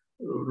it?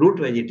 Root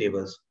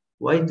vegetables,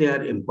 why they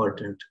are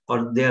important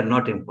or they are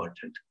not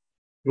important.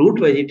 Root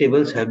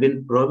vegetables have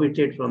been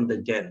prohibited from the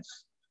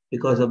Jains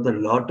because of the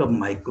lot of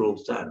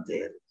microbes are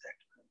there.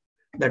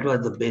 That was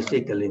the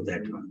basically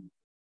that one.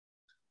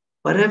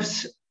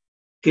 Perhaps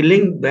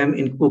killing them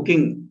in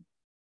cooking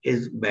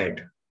is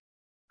bad.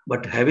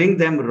 But having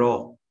them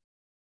raw,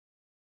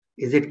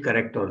 is it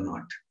correct or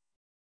not?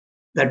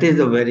 That is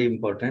the very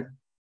important.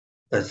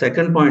 The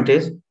second point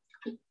is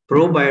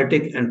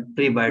probiotic and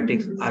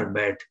prebiotics are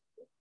bad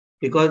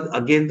because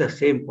again the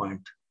same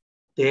point.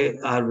 They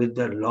are with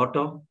a lot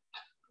of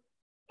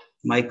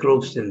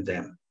microbes in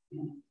them.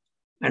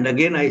 And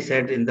again I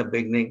said in the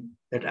beginning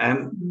that I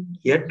am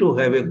yet to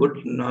have a good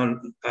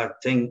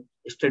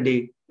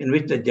study in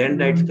which the Jain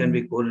diets can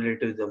be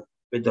correlated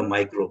with the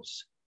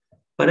microbes.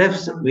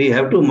 Perhaps we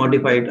have to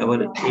modify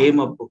our aim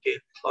of cooking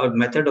or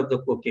method of the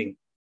cooking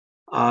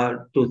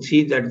to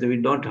see that we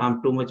don't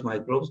harm too much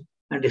microbes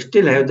and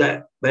still have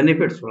the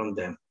benefits from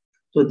them.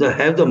 So to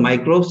have the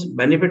microbes,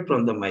 benefit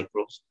from the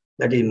microbes,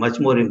 that is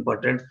much more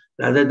important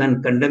rather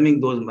than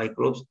condemning those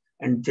microbes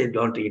and say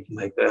don't eat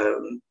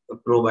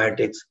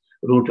probiotics,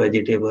 root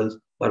vegetables,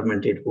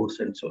 fermented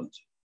foods and so on.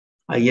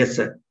 Yes,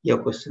 sir. Your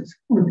questions.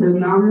 Okay,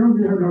 now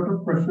we have a lot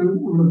of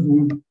questions on the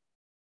Zoom.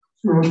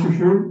 So,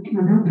 Kishan, you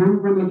have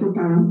given a lot of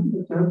time.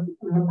 The chat,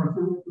 we have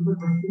person with the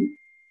question.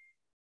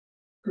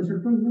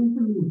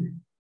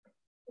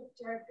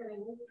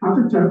 How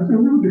to chat?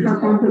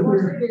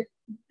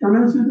 Can I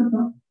see the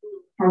top?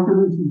 How can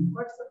I see?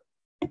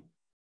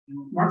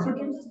 What's it?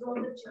 You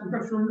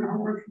can show me how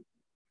much.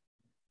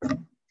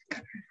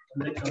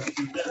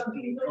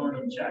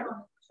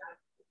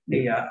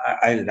 Yeah,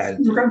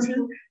 I'll. You can see.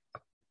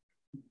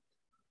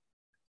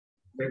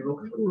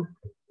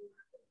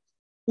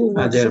 There.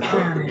 So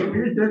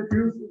we take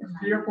few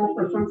 3 or 4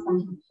 questions from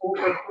 4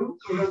 questions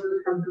so that we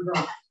will come to the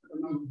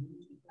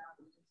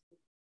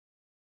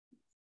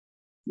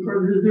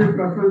because we give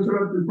preference to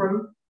people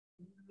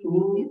to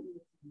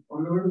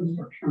follow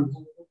instructions.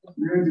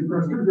 We are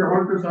requested the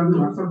all to send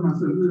WhatsApp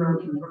messages or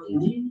people.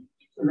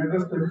 So let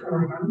us take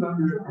our hands and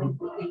we will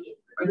answer.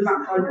 I can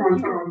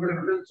answer all the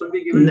questions. Should be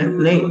given to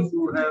those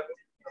who have.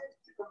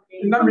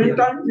 In the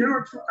meantime, you know,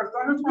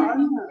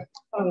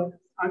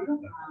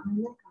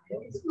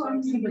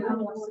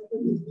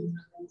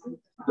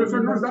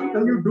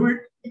 when you do it,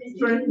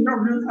 so you know,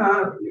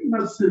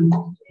 let's see.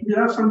 We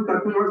have some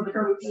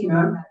technological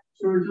snap,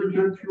 so it will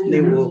take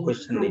few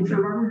question.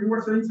 You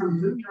were saying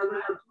something.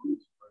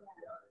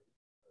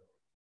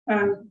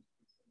 And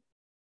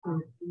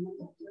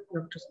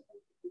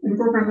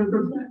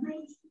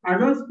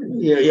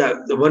yeah.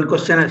 The one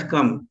question has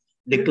come.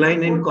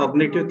 Decline in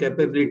cognitive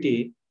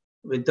capability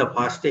with the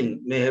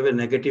fasting may have a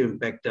negative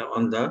impact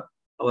on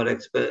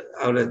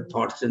our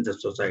thoughts in the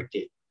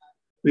society.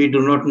 We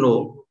do not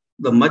know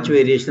the much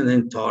variation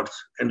in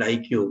thoughts and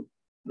IQ,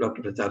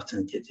 Dr. Pratap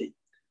Sanchetee.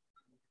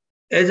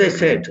 As I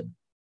said,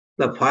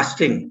 the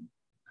fasting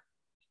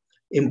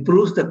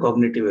improves the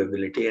cognitive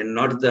ability and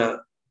not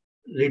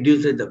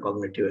reduces the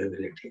cognitive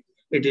ability.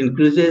 It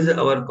increases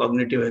our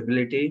cognitive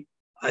ability,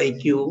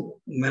 IQ,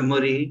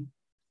 memory,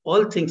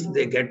 all things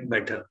they get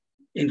better,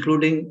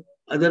 including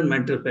other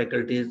mental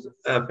facilities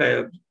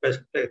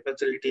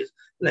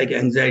like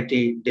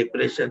anxiety,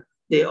 depression,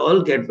 they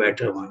all get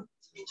better one.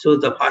 So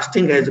the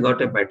fasting has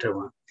got a better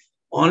one.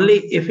 Only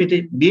if it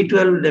is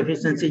B12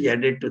 deficiency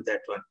added to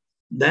that one,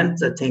 then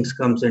the things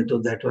comes into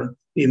that one.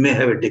 We may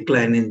have a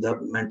decline in the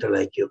mental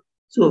IQ.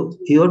 So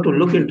you have to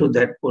look into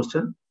that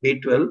portion,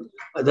 B12.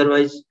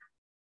 Otherwise,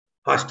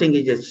 fasting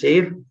is a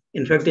safe,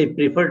 in fact, a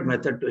preferred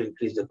method to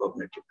increase the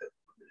cognitive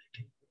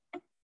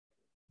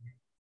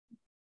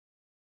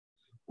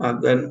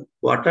ability. Then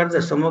what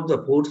are some of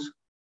the foods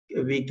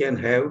we can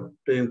have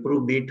to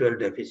improve B12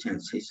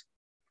 deficiencies?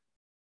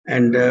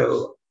 And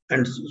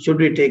should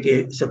we take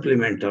a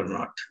supplement or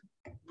not?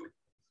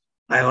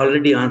 I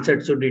already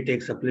answered, should we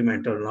take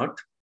supplement or not?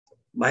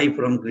 Buy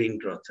from green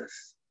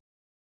grocers.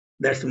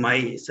 That's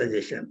my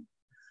suggestion.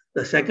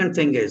 The second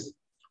thing is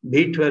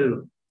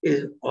B12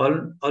 is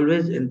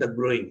always in the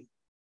growing.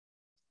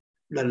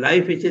 The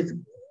life which is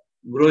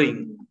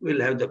growing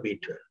will have the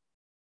B12.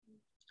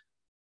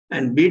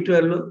 And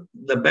B12,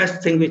 the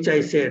best thing which I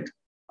said,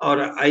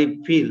 or I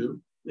feel,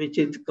 which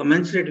is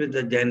commensurate with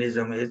the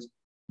Jainism, is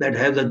that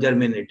have the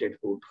germinated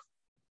food.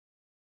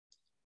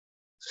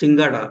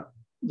 Singada,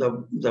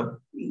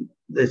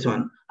 this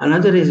one.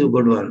 Another is a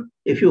good one.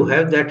 If you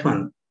have that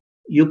one,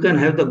 you can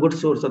have the good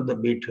source of the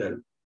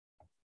B12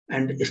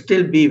 and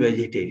still be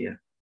vegetarian.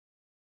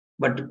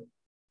 But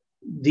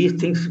these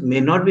things may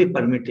not be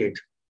permitted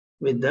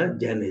with the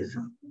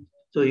Jainism.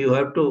 So you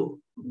have to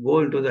go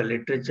into the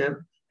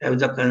literature, have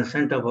the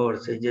consent of our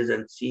sages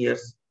and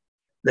seers,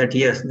 that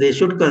yes, they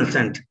should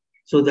consent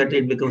so that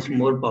it becomes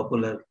more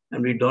popular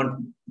and we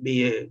don't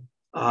be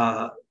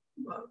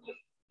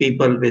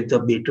people with the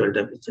B12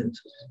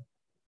 deficiencies.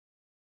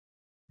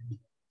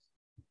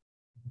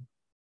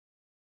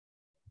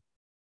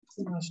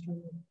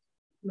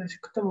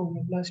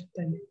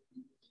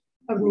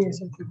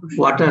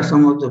 What are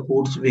some of the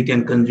foods we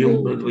can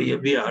consume?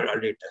 We are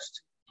already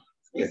tested.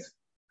 Yes.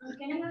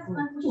 Can I ask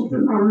one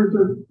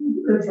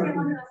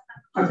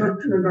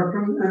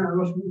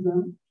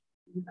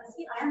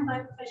See, I am by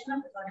profession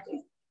of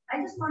pathology.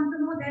 I just want to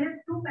know there are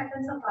two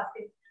patterns of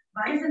fasting.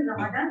 One is in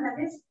Ramadan, that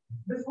is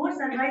before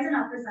sunrise and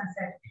after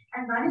sunset.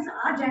 And one is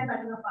our Jain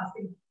pattern of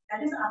fasting,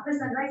 that is after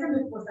sunrise and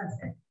before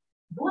sunset.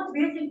 Both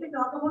ways, if we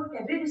talk about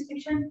every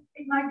restriction,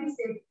 it might be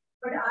safe.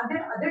 But are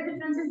there other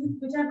differences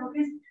which are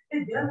noticed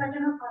with their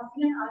pattern of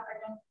fasting and our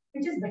pattern,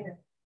 which is better?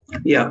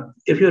 Yeah,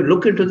 if you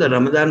look into the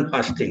Ramadan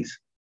fastings,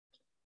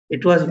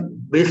 it was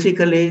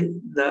basically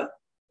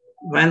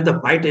when the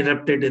fight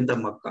erupted in the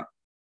Makkah.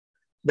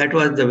 That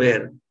was the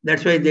where.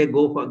 That's why they've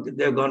gone for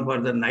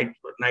the night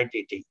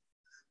eating.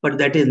 But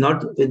that is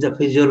not with the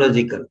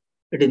physiological.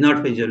 It is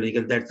not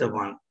physiological. That's the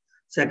one.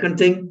 Second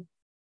thing,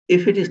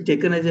 if it is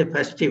taken as a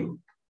festive,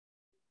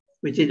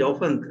 which is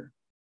often,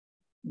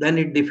 then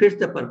it defeats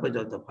the purpose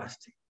of the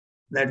fasting.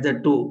 That's the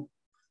two.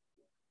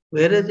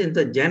 Whereas in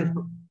the Jain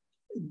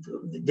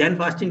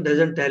fasting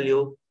doesn't tell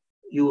you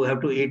have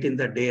to eat in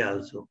the day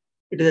also.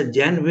 It is a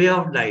Jain way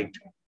of diet.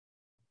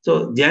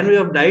 So Jain way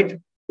of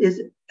diet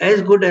is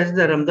as good as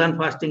the Ramadan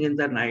fasting in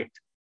the night.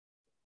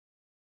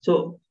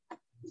 So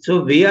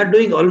we are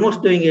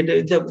almost doing it.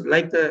 It's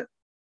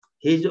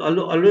he's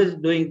always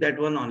doing that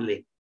one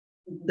only.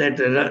 That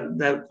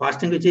the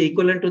fasting which is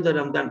equivalent to the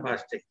Ramadan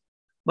fasting.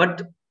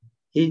 But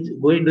he's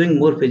doing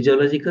more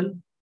physiological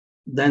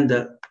than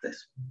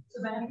this.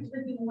 So benefits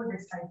will be more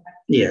this type.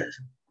 Yes.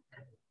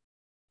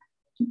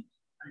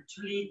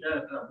 Actually,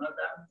 the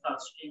Ramadan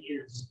fasting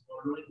is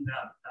following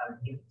the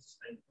circadian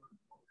cycle.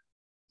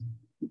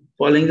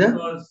 Following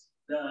because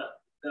the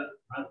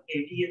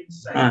circadian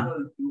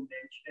cycle you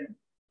mentioned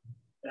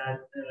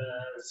that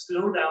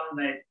slow down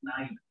at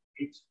night.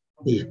 It's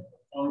Yeah.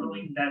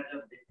 following that a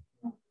bit,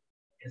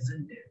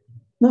 isn't it?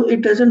 No,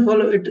 it doesn't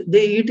follow it.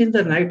 They eat in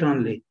the night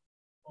only.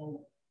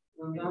 Oh,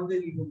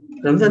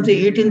 Ramzan, they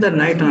eat in the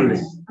night only.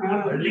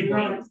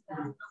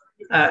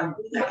 I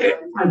think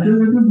it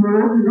is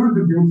more,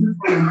 the basis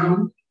for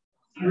Ramadan,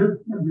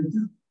 the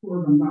basis for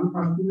Ramadan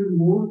fasting is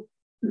more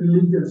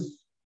religious,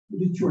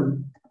 ritual,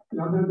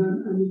 rather than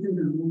anything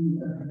to do with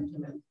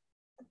that.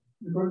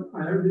 Because I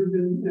have lived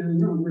in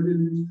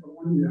Middle East for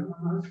 1 year,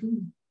 and I see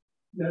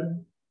that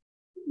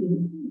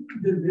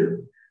they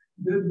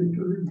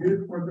literally wait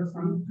for the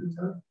sun to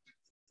set,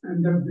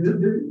 and that they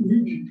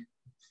eat it.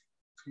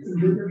 And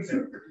they get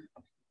sick.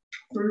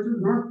 So it is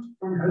not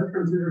from health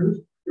considerations.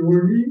 The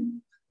only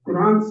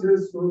Quran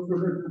says so that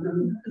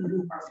you can do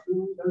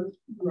fasting, then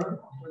you are.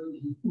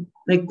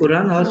 Like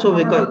Quran also,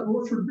 because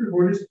Both should be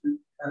holistic.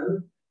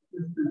 Health,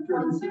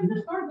 spirituality.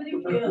 It's not very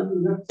clear.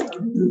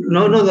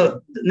 No,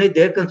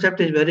 their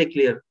concept is very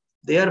clear.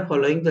 They are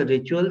following the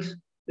rituals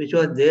which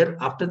was there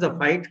after the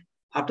fight.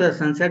 After the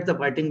sunset, the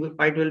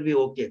fight will be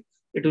okay.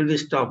 It will be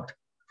stopped.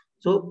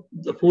 So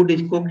the food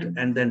is cooked,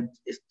 and then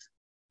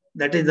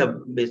that is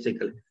the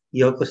basically.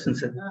 Your question,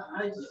 sir.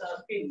 I was just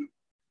asking,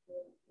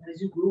 as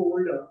you grow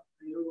older,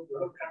 you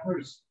have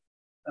tremors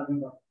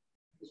coming up.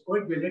 It's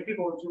quite genetic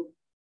also.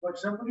 But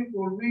somebody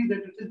told me that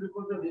it is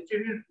because of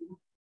vegetarian food,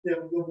 they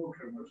have more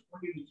tremors.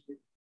 What do you say?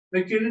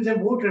 Vegetarians have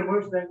more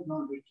tremors than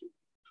non-vegetarians.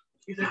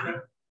 Is that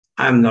right?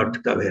 I'm not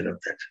aware of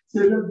that.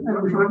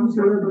 Tremors,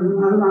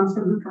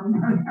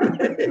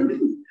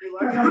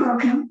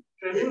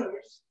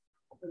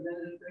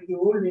 in the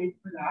old age,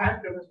 when I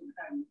had tremors in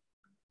time.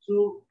 So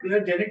they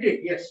are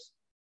genetic, yes.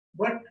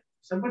 But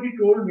somebody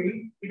told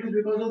me it is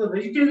because of the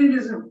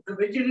vegetarianism. The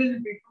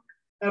vegetarian people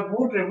have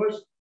more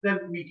tremors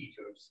than meat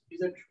eaters. Is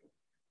that true?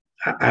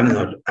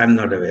 I'm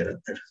not aware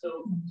of that. So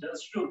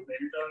just to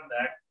build on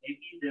that,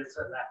 maybe there's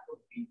a lack of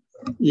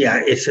people. Yeah,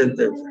 it's a,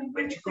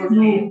 Which could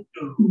lead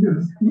to.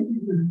 Yes,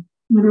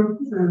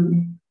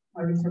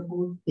 I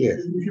suppose. Yes.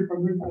 If you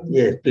permit,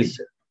 yes, please,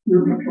 sir. The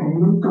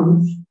problem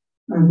comes,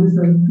 and we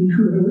said we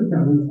should have a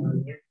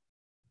balance.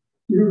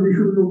 We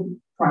should look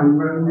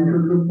fiber, we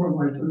should look for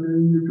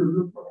vitamin, we should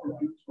look for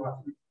protein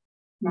sources.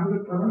 Now the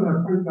trouble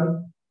happens that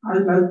I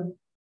like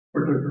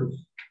potatoes.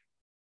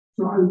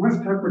 So I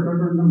must have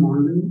potato in the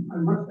morning, I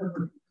must have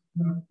potato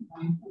in the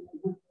afternoon.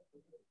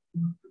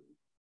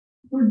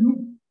 So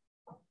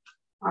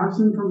I've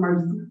seen from my,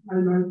 I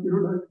like,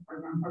 like, for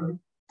example,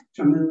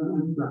 chana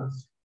and grass.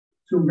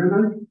 So when I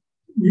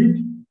eat,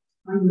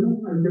 I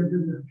get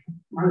this,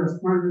 my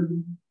asthma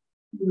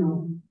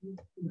will,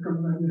 become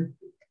very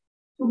active.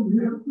 So we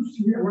have to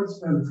see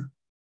ourselves.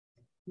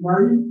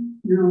 Why,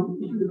 it has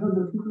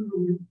nothing to do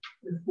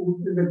with food,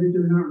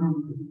 vegetarian or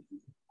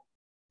non-vegetarian.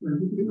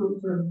 Vegetarian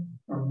also has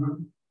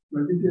problems.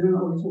 Vegetarian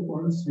also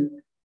falls sick.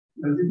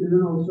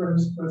 Vegetarian also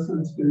has stress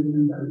and strain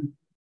in diet.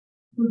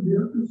 So we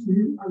have to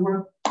see our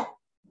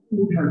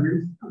food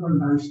habits, our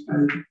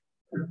lifestyle,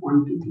 the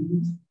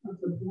quantities,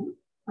 etc.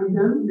 And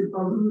then the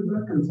problem is the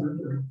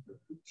consultant.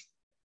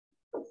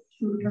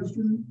 So it has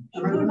to be.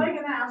 Can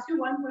I ask you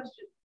one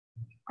question?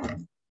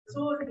 So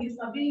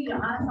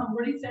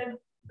somebody said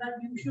that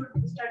you should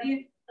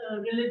study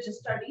religious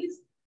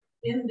studies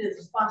in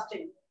this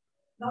fasting.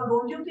 Now,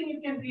 don't you think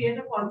it can create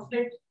a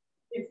conflict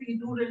if we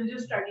do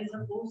religious studies,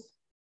 of course,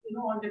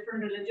 on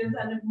different religions,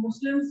 and if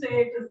Muslims say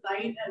it is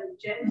right and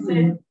Jain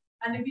said,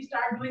 and if we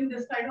start doing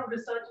this kind of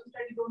research and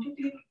study, don't you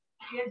think it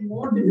create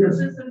more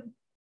differences in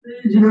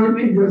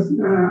religious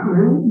debate?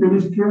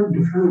 Ministry of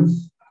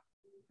Defense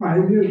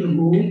 5 years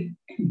ago, they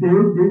did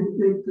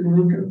a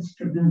clinical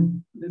study.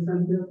 They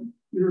sent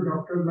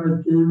doctors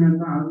like Jain and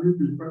the army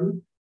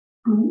people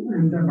to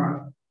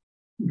Ahmedabad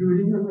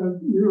during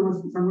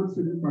summer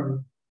ceremony.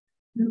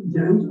 The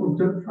Jains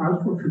observed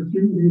fast for 15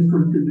 days,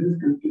 20 days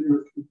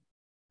continuously.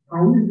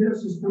 How is their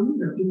system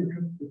getting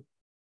affected?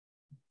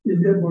 Is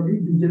their body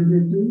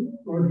degenerating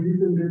or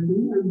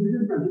regenerating? And these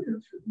are medical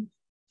studies.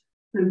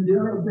 And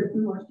their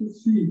objective was to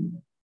see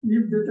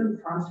if they can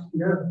fast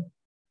here.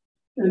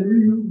 Can we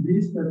use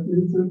these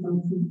techniques and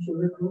something so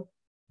that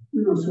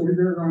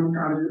soldiers on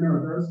Kargil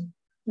and others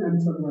can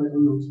survive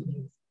on those.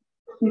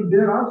 So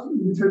there are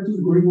researches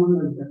going on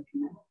like that.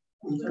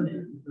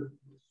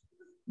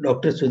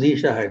 Dr.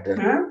 Sudhisha had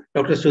done.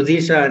 Dr.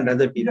 Sudhisha and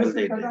other people yes,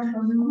 did.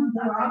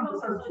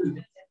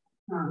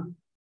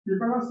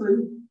 People are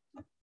saying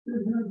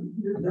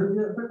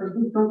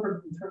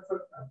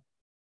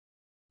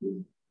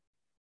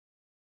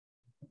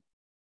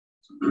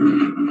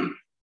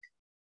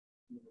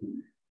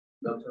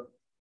doctor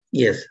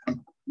Yes.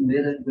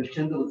 मेरा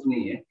question तो कुछ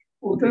नहीं है,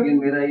 लेकिन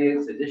मेरा ये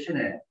suggestion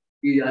है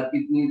कि आपकी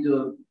इतनी जो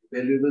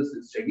वैल्यूएबल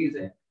स्टडीज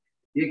हैं,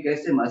 ये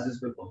कैसे मासेस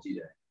पे पहुंची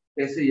जाए,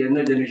 कैसे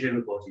यंगर जनरेशन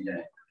में पहुंची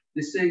जाए,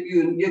 जिससे कि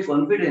ये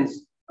कॉन्फिडेंस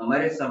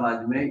हमारे समाज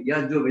में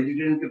या जो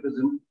वेजिटेरियन के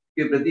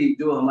प्रति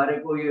जो हमारे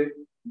को ये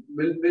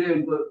मिले,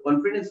 उनको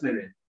कॉन्फिडेंस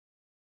मिले,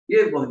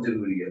 ये बहुत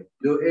जरूरी है।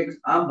 जो एक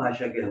आम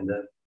भाषा के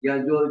अंदर या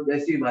जो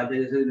ऐसी भाषा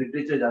जैसे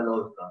लिटरेचर ज्यादा हो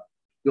उसका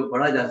जो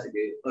पढ़ा जा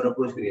सके और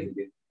अप्रोच किया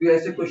सके, क्योंकि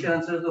ऐसे क्वेश्चन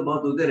आंसर तो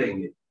बहुत होते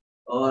रहेंगे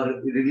or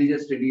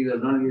religious studies or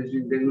non-religious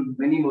studies. There will be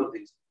many more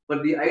things.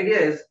 But the idea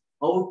is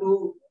how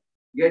to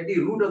get the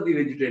root of the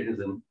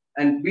vegetarianism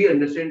and be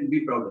understand, be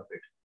proud of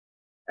it.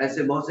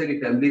 ऐसे बहुत सारी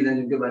families हैं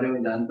जिनके बारे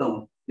में जानता हूँ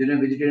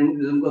जिन्होंने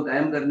वेजिटेरियनिज्म को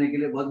कायम करने के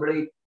लिए बहुत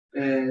बड़ी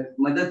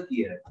मदद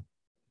की है.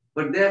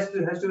 But there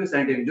has to be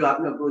scientific. जो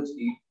आपने अप्रोच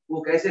की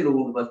वो कैसे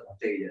लोगों के पास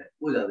पहुंचाई जाए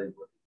वो ज्यादा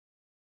important.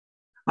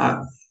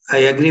 I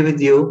agree with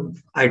you.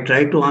 I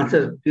try to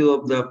answer few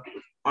of the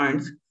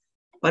points.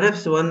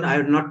 Perhaps one I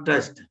have not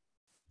touched.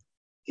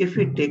 If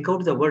we take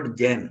out the word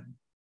Jain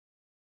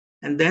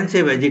and then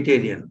say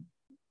vegetarian,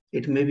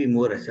 it may be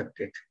more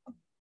accepted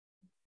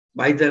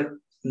by the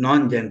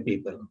non-Jain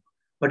people.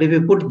 But if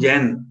you put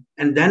Jain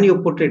and then you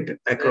put it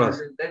across,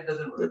 that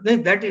doesn't work.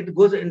 That it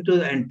goes into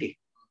the anti.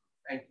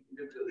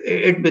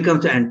 It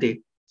becomes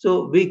anti.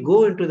 So we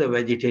go into the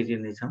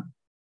vegetarianism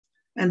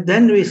and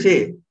then we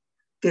say,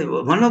 okay,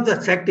 one of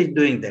the sect is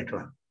doing that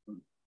one.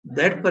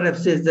 That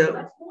perhaps is the...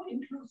 That's more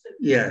inclusive.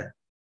 Yeah.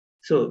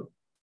 So,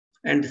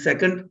 and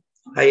second,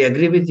 I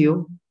agree with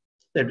you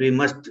that we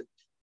must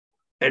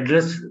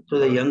address to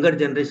the younger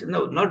generation.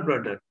 No, not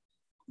brother.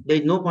 There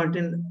is no point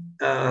in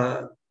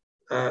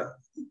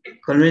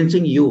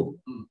convincing you,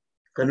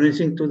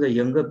 convincing to the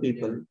younger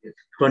people,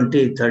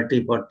 20,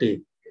 30,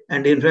 40.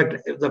 And in fact,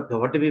 if the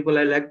 40 people,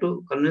 I like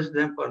to convince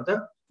them for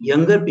the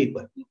younger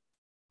people.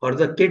 For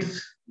the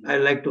kids, I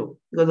like to,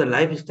 because the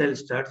lifestyle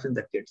starts in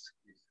the kids.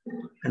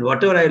 And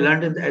whatever I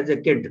learned as a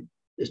kid,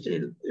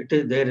 it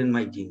is there in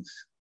my genes.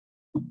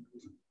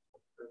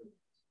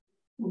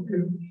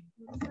 Okay.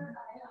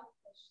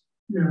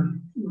 Yeah.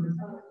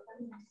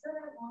 Sir,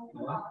 I want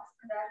to ask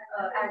that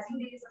as you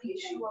raise the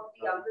issue of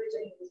the younger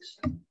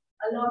generation,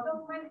 a lot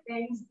of my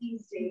friends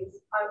these days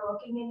are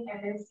working in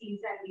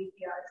MNCs and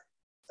APRs.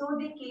 So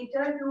they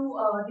cater to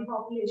the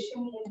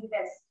population in the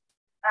West.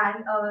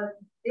 And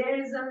there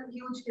is a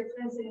huge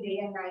difference in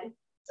day and night.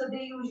 So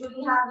they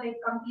usually have like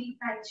complete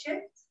night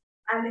shifts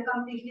and they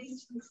completely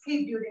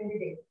sleep during the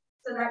day.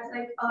 So that's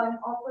like an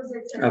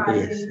opposite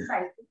circadian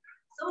cycle.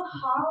 So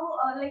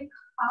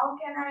how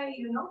can I,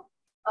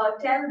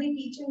 tell the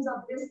teachings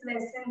of this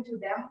lesson to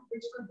them,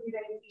 which could be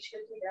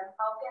beneficial to them?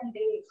 How can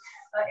they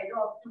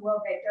adopt to a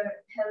better,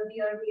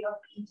 healthier way of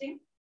eating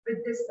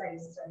with this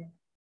lifestyle?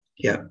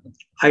 Yeah,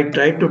 I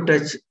tried to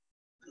touch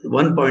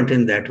one point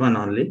in that one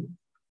only,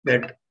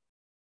 that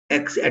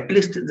at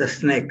least the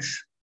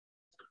snacks,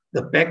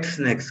 the packed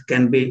snacks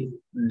can be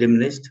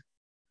diminished.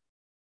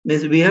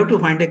 Means we have to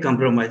find a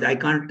compromise. I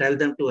can't tell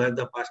them to have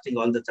the fasting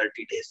all the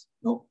 30 days.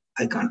 No,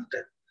 I can't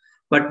tell.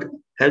 But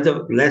have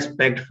the less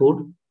packed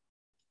food,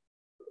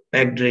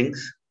 packed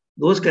drinks,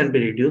 those can be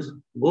reduced.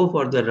 Go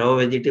for the raw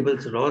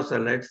vegetables, raw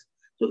salads.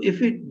 So if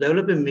we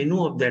develop a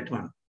menu of that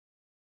one,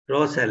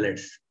 raw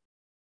salads,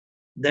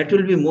 that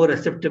will be more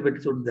acceptable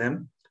to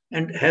them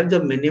and have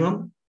the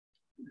minimum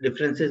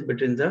differences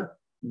between the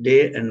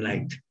day and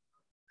night.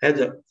 Have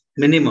the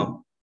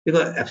minimum.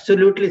 Because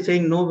absolutely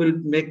saying no will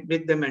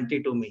make them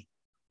anti to me,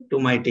 to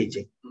my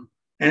teaching.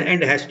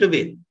 And it has to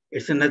be.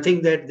 It's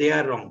nothing that they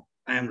are wrong.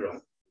 I am wrong.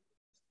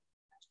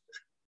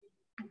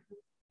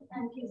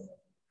 Thank you,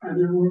 sir.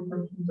 Any more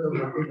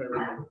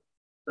questions?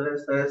 So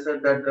as I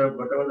said that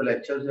whatever the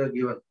lectures you have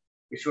given,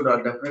 it should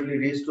definitely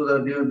reach to the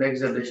next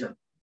generation.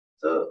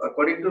 So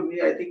according to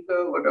me, I think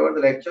whatever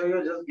the lecture you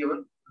have just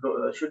given,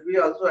 should we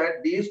also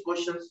add these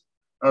questions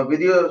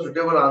with your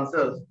suitable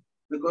answers?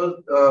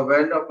 Because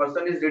when a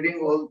person is reading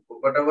all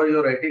whatever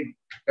you're writing,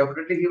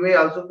 definitely he may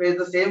also face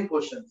the same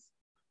questions.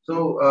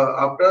 So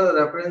after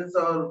reference,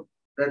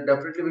 that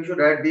definitely we should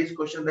add these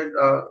questions that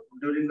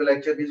during the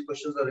lecture these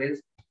questions are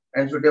raised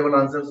and suitable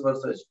answers for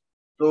such.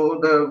 So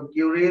the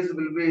queries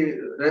will be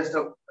rest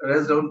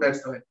down.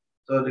 That's why.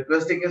 So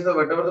requesting is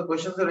whatever the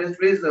questions are raised,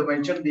 please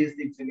mention these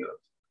things in your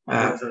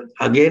answers.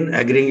 Again,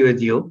 agreeing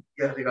with you.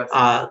 Yeah,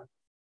 regards.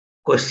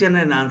 Question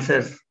and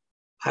answers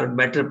are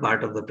better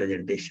part of the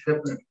presentation.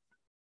 Definitely.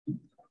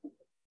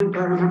 Don't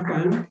have enough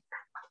time.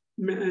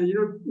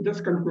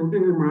 Just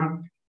concluding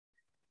remark.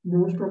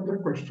 Most of the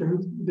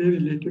questions they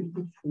related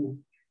to food,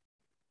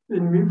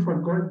 and we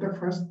forgot the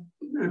first,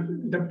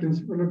 the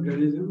principle of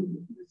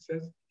Jainism. It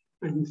says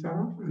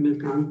Ahimsa,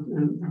 Anekant,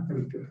 and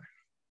Akanta.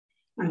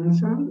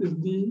 Ahimsa is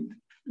the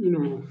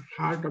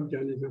heart of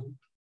Jainism.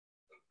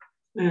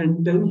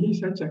 And then he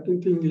said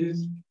second thing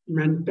is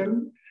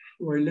mental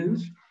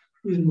violence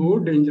is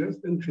more dangerous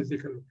than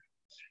physical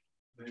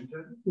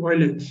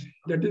violence.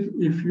 That is,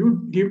 if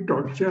you give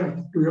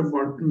torture to your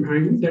body,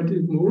 mind, that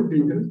is more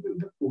dangerous than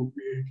the food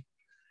we eat.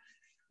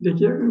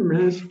 देखिए अगर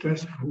मैं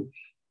stress हूँ,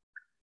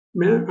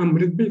 मैं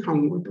अमृत भी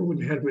खाऊंगा तो वो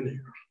जहर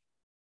बनेगा,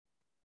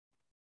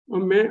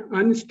 और मैं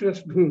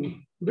अनस्ट्रेस्ड हूँ,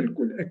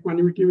 बिल्कुल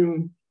इक्वानिमिटी में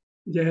हूँ,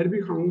 जहर भी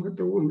खाऊंगा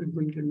तो वो अमृत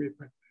बन के मेरे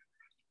पास।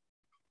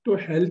 तो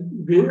हेल्थ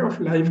वे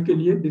ऑफ लाइफ के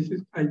लिए this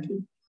is I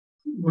think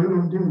one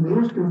of the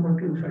most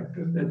important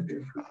factors that we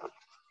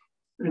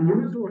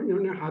and तो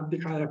इन्होंने हाथ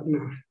दिखाया अपना,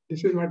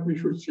 this is what we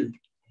should see.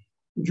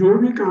 जो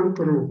भी काम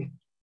करो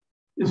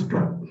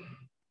स्टॉप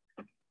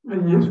और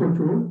ये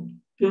सोचो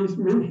कि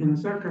इसमें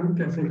हिंसा कम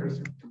कैसे कर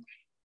सकते हो,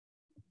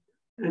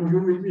 and you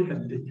will be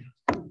healthy.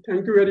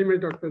 Thank you very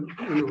much, Dr.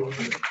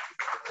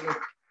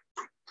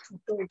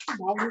 So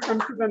now we come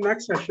to the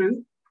next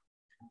session.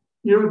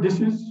 This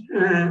is,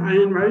 I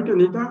invite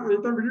Anita.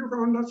 Anita, will you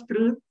come on the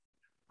screen?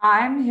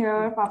 I'm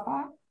here,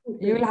 Papa.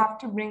 Okay. You will have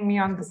to bring me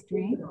on the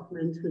screen.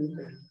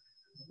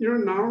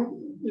 Now,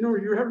 we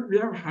have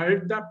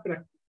heard the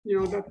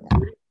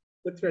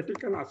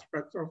theoretical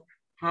aspects of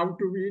how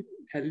to be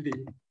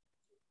healthy.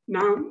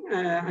 Now,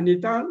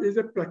 Anita is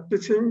a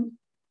practicing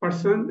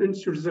person in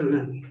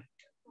Switzerland.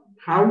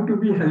 How to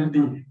be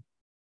healthy.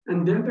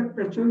 And there the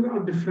questions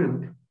are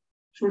different.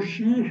 So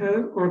she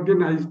has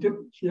organized it.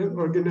 She has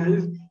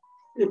organized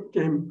a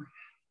camp.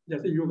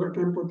 जैसे yoga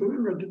camp होते हैं,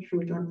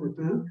 meditation camp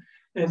होते हैं,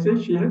 ऐसे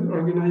she has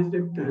organized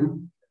a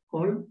camp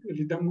called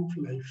Rhythm of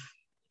Life.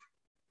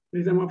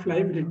 Rhythm of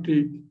Life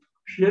retreat.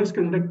 She has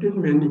conducted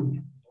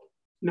many.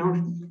 Now she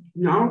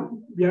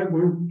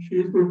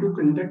is going to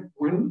conduct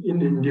one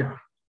in India,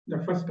 the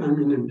first time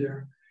in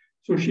India.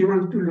 So she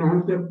wants to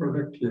launch their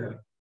product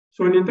here.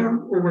 So Anita,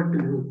 over to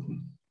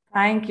you.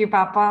 Thank you,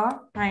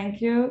 Papa.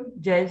 Thank you.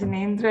 Jai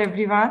Jinendra,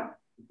 everyone.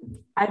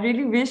 I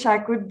really wish I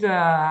could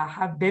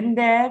have been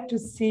there to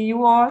see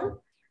you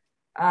all.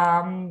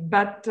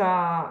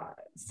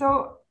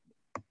 So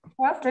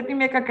first, let me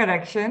make a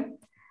correction.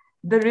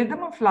 The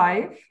Rhythm of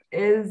Life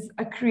is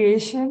a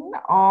creation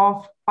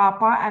of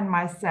Papa and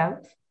myself.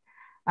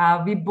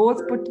 We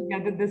both put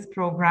together this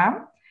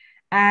program.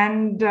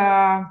 And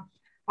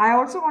I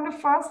also want to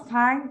first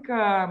thank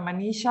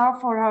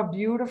Manisha for her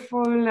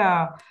beautiful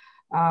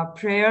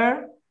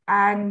prayer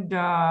and,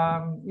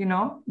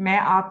 Main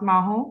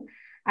Atma Hu.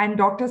 And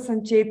Dr.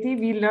 Sanchetee,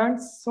 we learned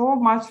so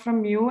much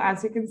from you.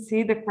 As you can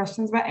see, the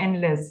questions were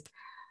endless.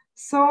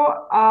 So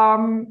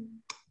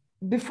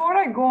before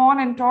I go on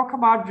and talk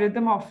about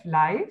Rhythm of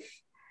Life,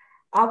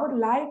 I would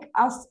like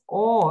us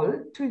all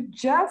to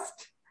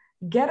just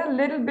get a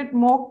little bit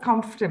more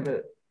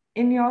comfortable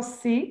in your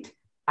seat.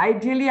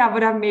 Ideally, I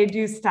would have made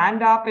you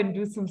stand up and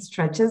do some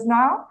stretches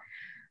now.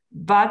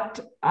 But,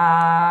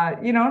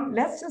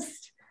 let's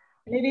just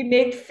maybe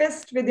make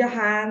fist with your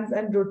hands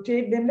and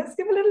rotate them. Let's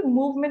give a little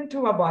movement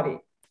to our body.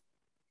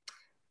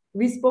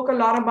 We spoke a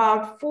lot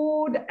about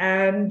food,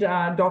 and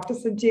Dr.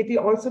 Sanchetee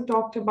also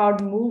talked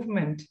about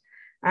movement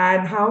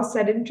and how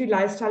sedentary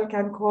lifestyle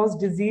can cause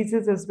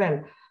diseases as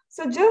well.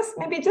 So just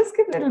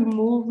give little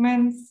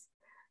movements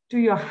to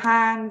your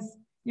hands.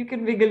 You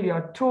can wiggle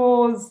your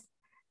toes.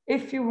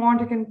 If you want,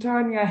 you can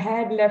turn your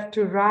head left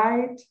to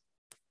right.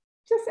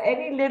 Just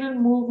any little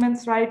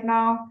movements right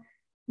now.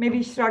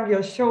 Maybe shrug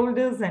your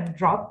shoulders and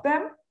drop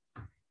them,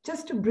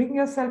 just to bring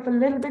yourself a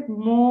little bit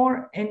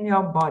more in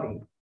your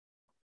body.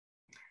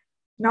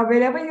 Now,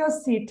 wherever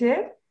you're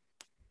seated,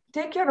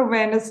 take your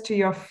awareness to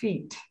your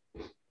feet.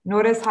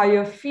 Notice how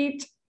your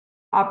feet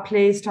are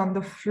placed on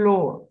the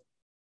floor.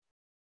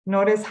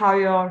 Notice how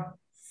your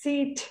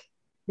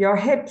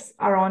hips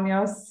are on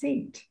your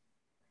seat.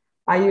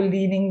 Are you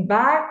leaning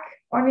back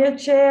on your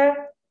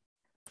chair?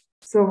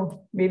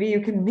 So maybe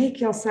you can make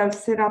yourself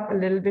sit up a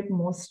little bit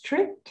more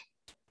straight.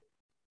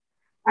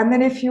 And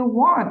then if you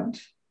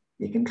want,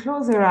 you can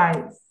close your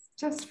eyes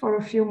just for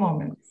a few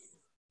moments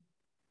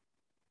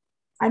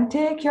and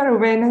take your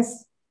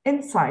awareness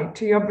inside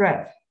to your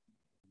breath.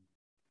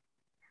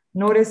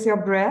 Notice your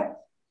breath.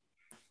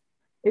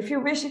 If you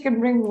wish, you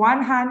can bring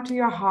one hand to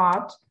your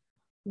heart,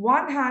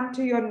 one hand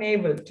to your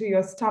navel, to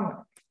your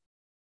stomach.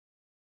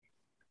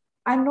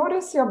 And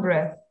notice your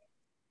breath.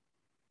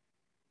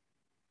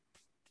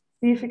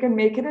 See if you can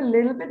make it a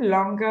little bit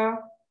longer,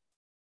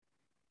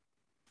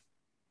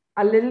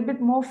 a little bit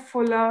more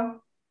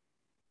fuller.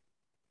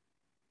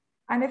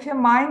 And if your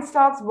mind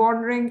starts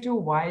wandering to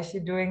why is she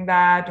doing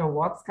that or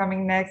what's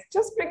coming next,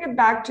 just bring it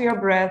back to your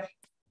breath.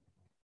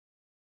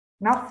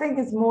 Nothing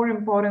is more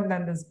important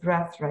than this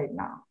breath right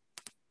now.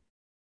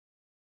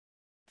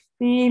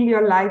 Feel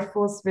your life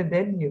force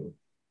within you.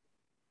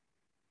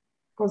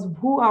 Because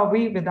who are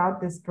we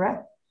without this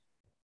breath?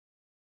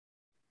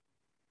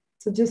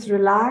 So just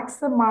relax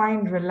the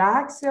mind,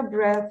 relax your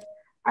breath,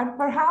 and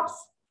perhaps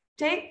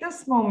take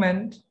this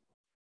moment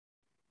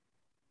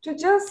to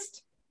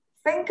just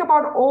think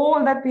about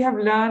all that we have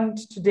learned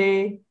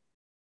today.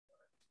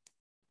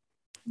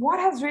 What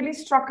has really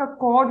struck a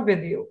chord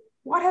with you?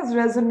 What has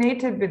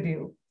resonated with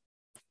you?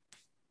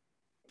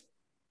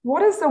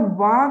 What is the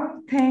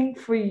one thing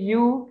for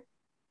you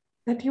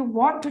that you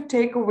want to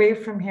take away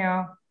from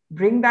here?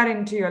 Bring that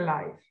into your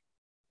life.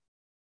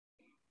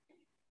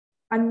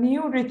 A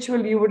new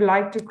ritual you would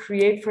like to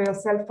create for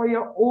yourself, for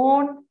your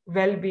own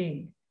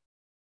well-being.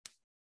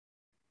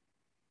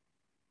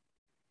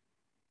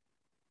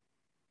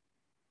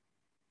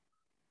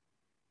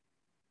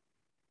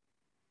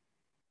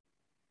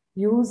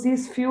 Use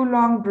these few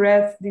long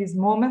breaths, these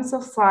moments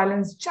of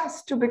silence,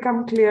 just to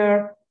become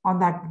clear on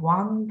that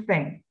one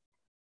thing.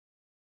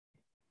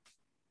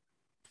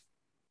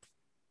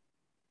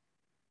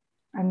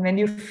 And when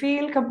you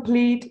feel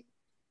complete,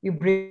 you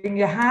bring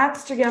your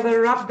hands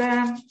together, rub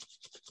them,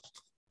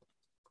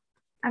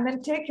 and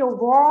then take your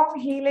warm,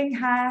 healing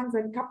hands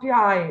and cup your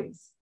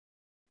eyes.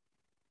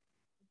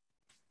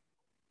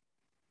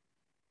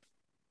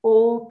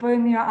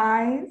 open your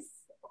eyes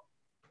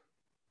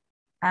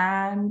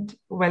and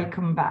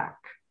welcome back.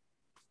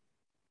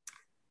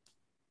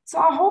 So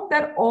I hope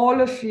that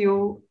all of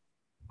you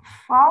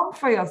found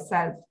for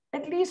yourself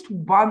at least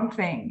one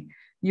thing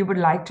you would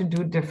like to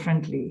do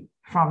differently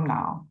from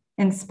now,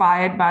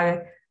 inspired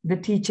by the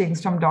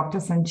teachings from Dr.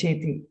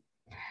 Sanchetee.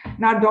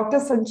 Now, Dr.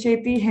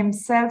 Sanchetee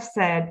himself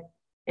said,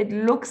 it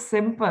looks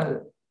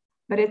simple,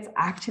 but it's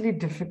actually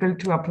difficult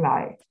to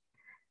apply.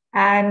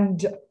 And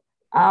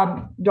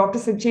Dr.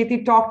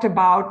 Sanchetee talked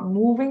about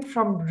moving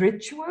from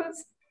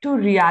rituals to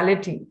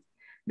reality.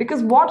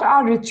 Because what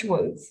are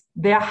rituals?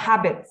 They are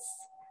habits.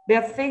 They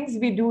are things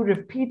we do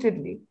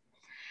repeatedly.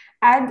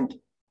 And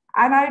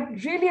I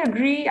really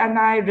agree, and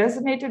I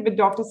resonated with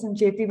Dr.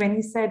 Sanchetee when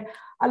he said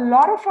a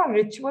lot of our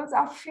rituals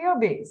are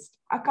fear-based,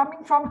 are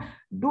coming from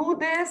do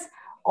this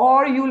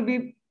or you'll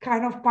be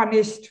kind of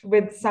punished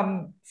with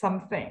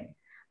something.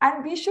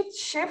 And we should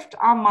shift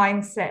our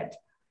mindset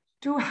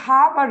to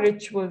have our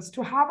rituals,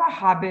 to have our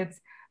habits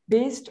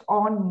based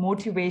on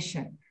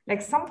motivation,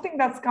 like something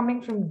that's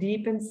coming from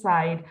deep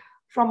inside,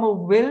 from a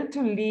will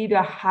to lead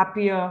a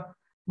happier,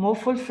 more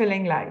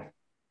fulfilling life.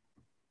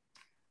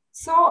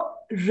 So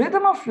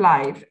Rhythm of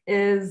Life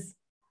is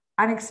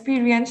an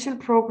experiential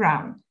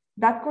program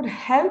that could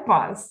help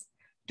us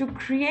to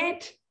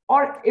create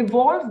or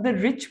evolve the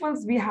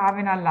rituals we have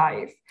in our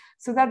life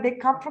so that they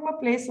come from a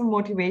place of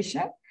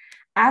motivation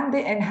and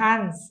they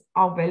enhance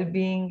our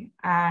well-being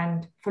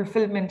and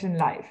fulfillment in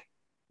life.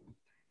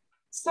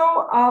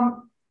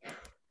 So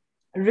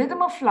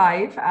Rhythm of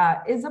Life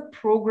is a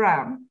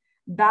program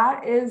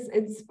that is,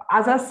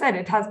 as I said,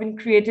 it has been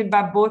created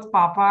by both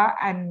Papa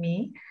and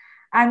me.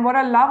 And what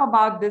I love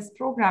about this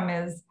program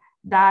is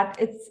that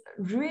it's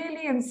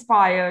really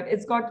inspired.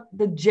 It's got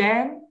the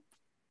Jain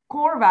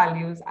core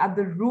values at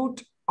the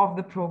root of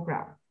the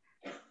program.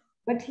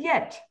 But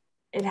yet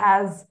it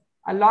has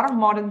a lot of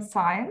modern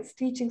science,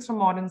 teachings from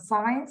modern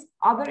science,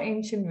 other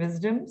ancient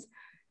wisdoms,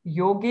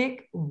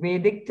 yogic,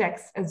 Vedic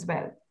texts as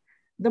well.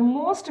 The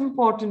most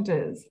important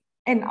is,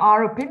 in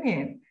our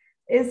opinion,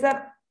 is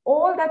that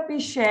all that we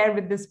share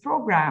with this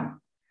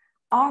program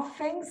are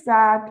things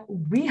that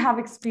we have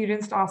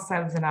experienced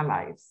ourselves in our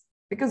lives,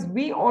 because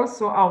we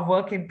also are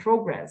work in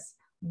progress.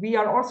 We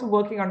are also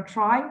working on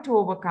trying to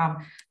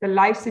overcome the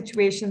life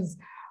situations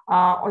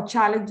or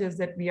challenges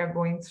that we are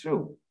going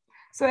through.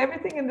 So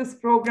everything in this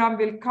program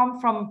will come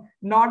from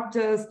not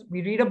just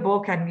we read a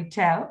book and we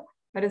tell,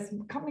 but it's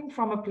coming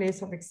from a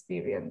place of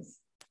experience.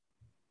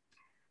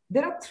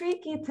 There are three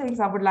key things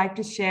I would like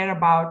to share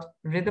about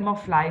Rhythm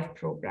of Life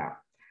program.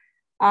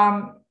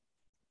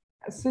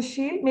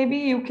 Sushil, maybe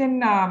you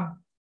can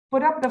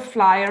put up the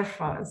flyer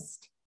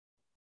first.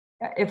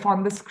 If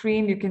on the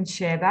screen, you can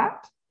share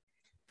that.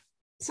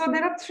 So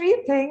there are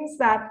three things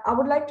that I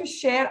would like to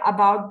share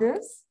about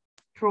this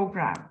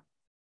program.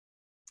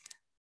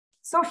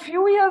 So a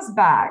few years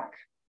back,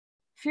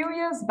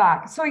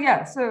 so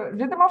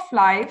Rhythm of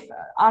Life,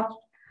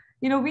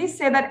 we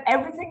say that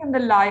everything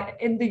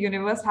in the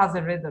universe has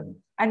a rhythm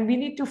and we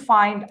need to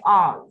find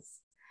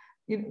ours.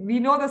 We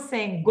know the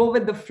saying, go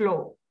with the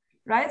flow,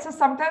 right? So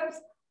sometimes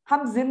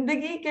हम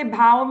जिंदगी के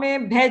भाव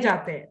में बह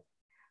जाते हैं,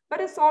 but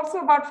it's also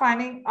about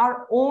finding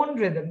our own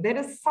rhythm. There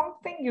is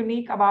something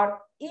unique about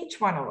each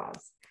one of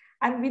us,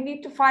 and we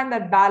need to find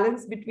that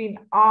balance between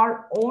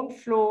our own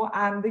flow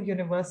and the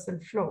universal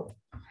flow.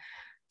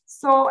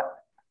 So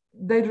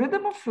the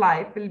Rhythm of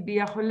Life will be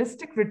a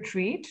holistic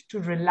retreat to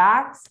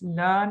relax,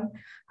 learn,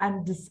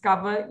 and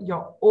discover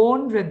your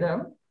own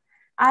rhythm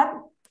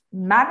and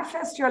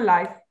manifest your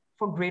life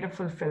for greater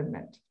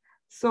fulfillment.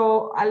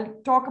 So I'll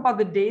talk about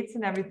the dates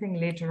and everything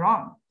later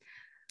on.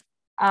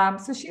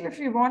 Sushil, if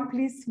you want,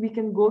 please, we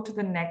can go to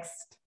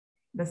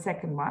the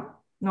second one.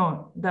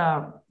 No,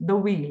 the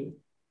wheel.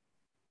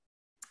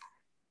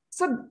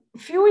 So a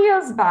few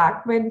years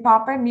back, when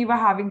Papa and me were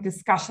having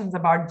discussions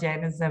about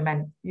Jainism,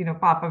 and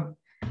Papa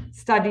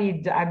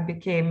studied and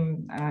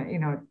became,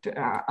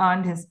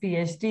 earned his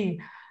PhD.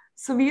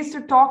 So we used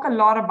to talk a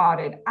lot about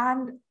it.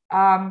 And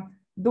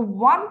the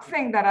one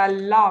thing that I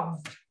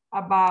loved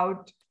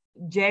about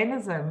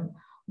Jainism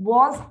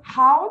was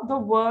how the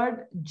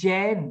word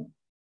Jain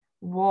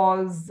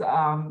was,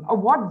 or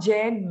what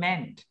Jain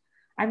meant.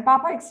 And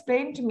Papa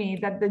explained to me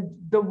that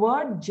the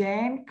word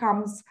Jain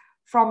comes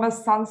from a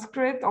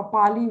Sanskrit or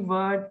Pali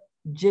word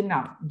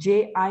Jina,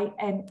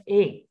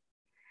 J-I-N-A.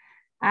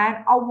 And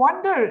I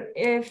wonder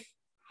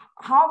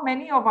how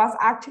many of us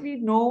actually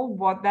know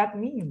what that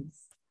means.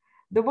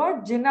 The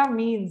word Jina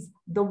means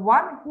the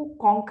one who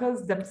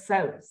conquers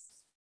themselves,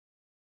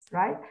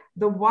 right?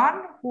 The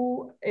one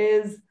who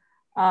is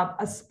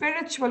a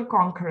spiritual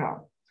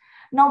conqueror.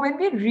 Now, when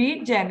we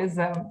read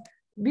Jainism,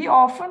 we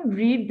often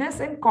read this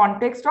in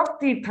context of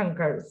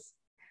Tirthankars,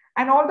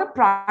 and all the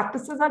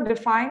practices are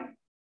defined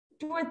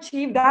to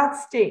achieve that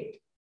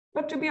state.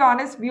 But to be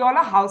honest, we all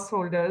are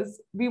householders.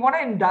 We want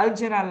to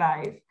indulge in our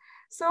life.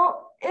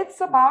 So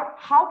it's about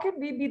how can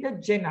we be the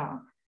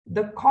Jina,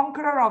 the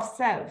conqueror of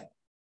self,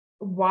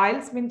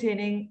 whilst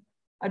maintaining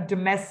a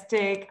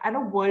domestic and a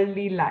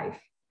worldly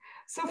life.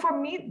 So for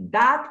me,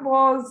 that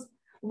was,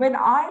 when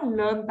I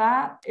learned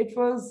that,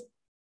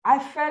 I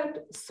felt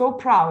so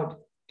proud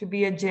to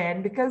be a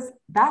Jain, because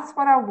that's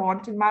what I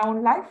want in my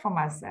own life for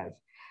myself.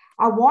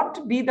 I want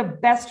to be the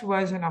best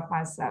version of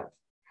myself.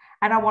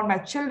 And I want my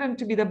children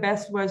to be the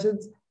best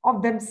versions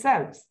of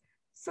themselves.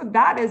 So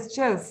that is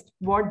just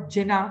what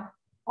Jinnah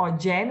or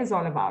Jain is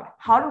all about.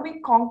 How do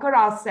we conquer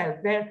ourselves,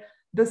 where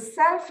the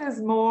self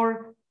is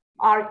more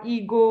our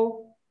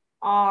ego,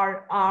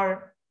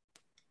 our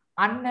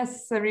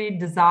unnecessary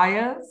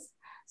desires.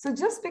 So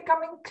just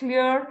becoming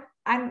clear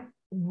and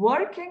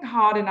working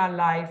hard in our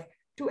life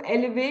to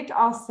elevate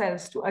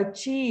ourselves, to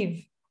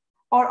achieve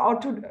or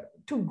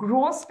to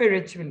grow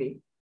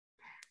spiritually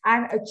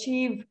and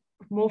achieve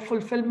more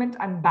fulfillment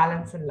and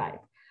balance in life.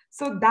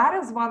 So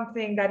that is one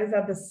thing that is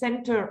at the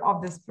center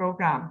of this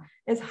program,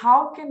 is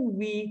how can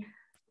we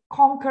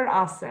conquer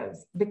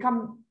ourselves,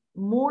 become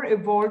more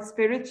evolved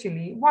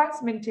spiritually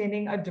whilst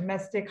maintaining a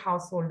domestic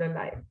householder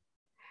life.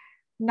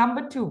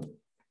 Number two,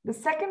 the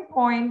second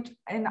point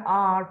in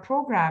our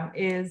program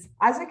is,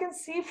 as you can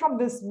see from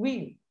this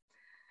wheel,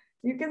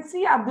 you can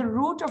see at the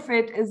root of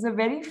it is a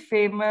very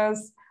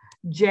famous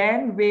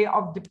Jain way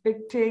of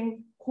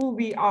depicting who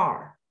we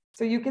are.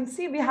 So you can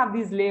see we have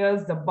these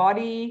layers, the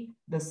body,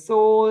 the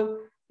soul,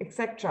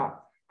 etc.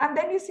 And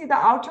then you see the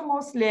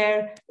outermost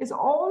layer is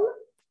all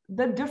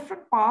the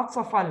different parts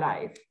of our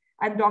life.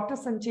 And Dr.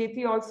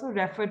 Sanchetee also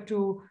referred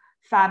to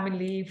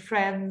family,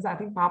 friends, I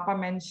think Papa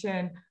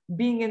mentioned,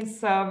 being in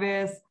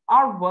service,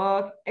 our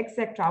work,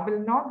 etc. I will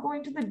not go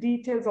into the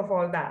details of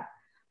all that.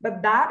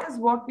 But that is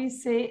what we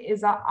say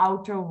is our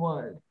outer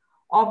world.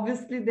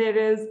 Obviously, there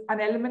is an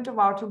element of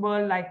outer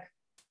world like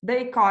the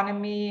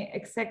economy,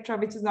 etc.,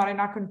 which is not in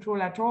our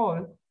control at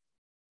all.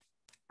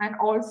 And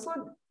also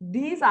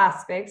these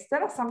aspects,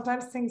 there are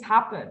sometimes things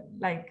happen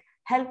like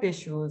health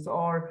issues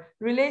or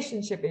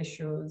relationship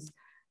issues.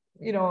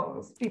 You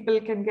know,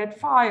 people can get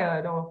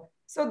fired, or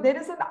so there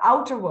is an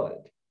outer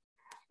world.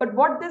 But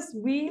what this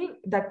wheel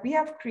that we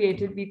have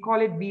created, we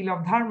call it Wheel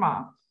of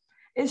Dharma,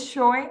 is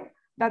showing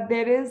that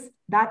there is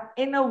that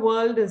inner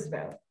world as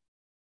well.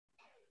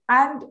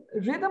 And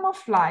rhythm of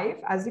life,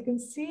 as you can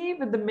see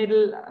with the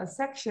middle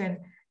section,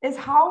 is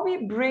how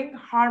we bring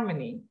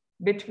harmony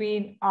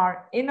between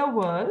our inner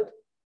world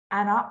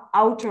and our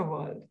outer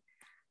world.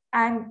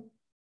 And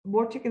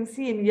what you can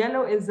see in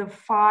yellow is the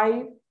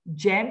 5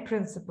 Jain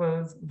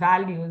principles,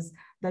 values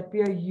that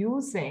we are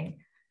using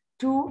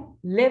to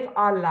live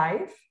our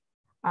life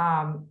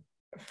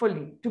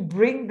fully, to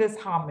bring this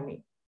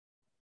harmony.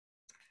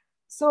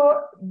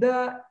 So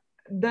the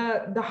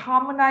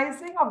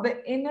harmonizing of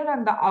the inner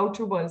and the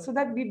outer world, so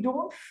that we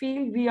don't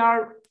feel we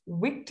are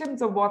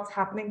victims of what's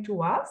happening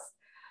to us,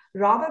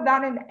 rather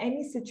than in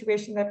any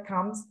situation that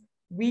comes,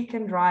 we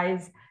can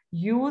rise,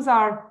 use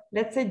our,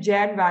 let's say,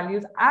 Jain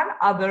values and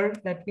other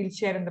that we'll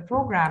share in the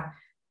program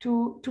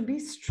to be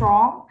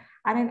strong.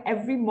 And in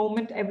every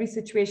moment, every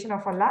situation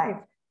of our life,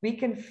 we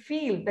can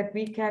feel that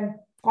we can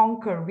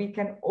conquer, we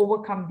can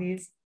overcome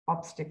these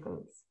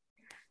obstacles.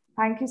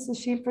 Thank you,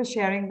 Sushil, for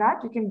sharing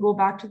that. You can go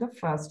back to the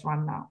first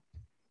one now.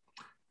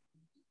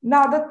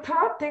 Now, the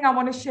third thing I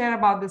want to share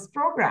about this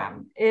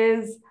program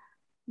is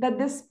that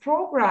this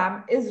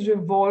program is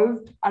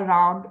revolved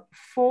around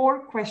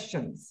 4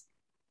 questions.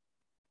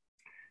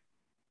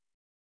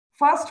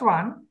 First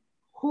one,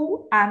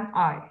 who am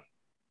I?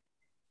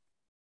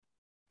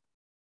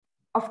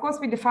 Of course,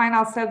 we define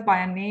ourselves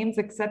by our names,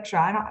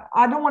 etc. And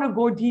I don't want to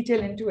go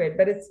detail into it,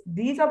 but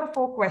these are the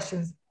 4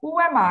 questions. Who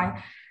am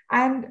I?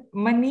 And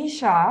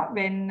Manisha,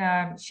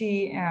 when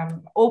she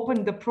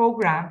opened the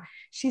program,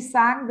 she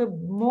sang the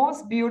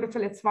most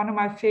beautiful, it's one of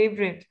my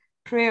favorite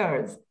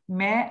prayers,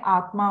 Main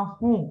Atma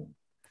Hoon,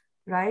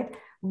 right?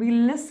 We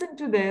listen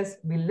to this,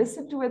 we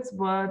listen to its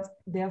words,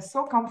 they are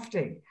so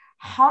comforting.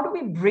 How do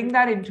we bring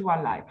that into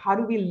our life? How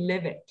do we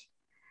live it?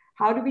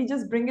 How do we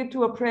just bring it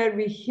to a prayer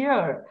we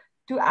hear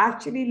to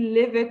actually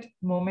live it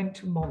moment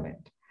to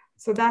moment?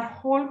 So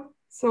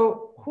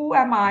so who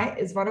am I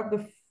is one of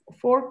the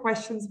 4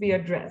 questions we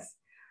address.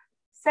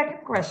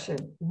 Second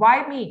question,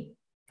 why me?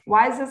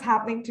 Why is this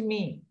happening to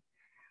me?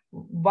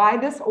 Why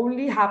this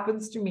only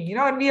happens to me? You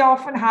know, and we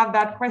often have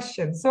that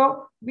question.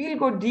 So we'll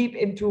go deep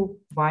into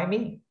why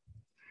me?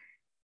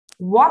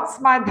 What's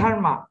my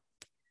dharma?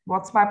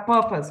 What's my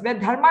purpose? Where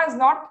dharma is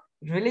not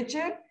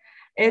religion,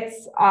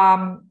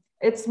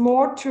 it's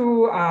more to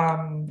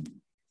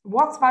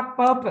what's my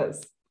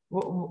purpose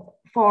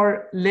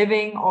for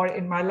living or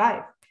in my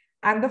life?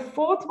 And the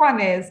 4th one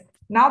is,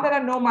 now that I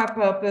know my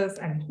purpose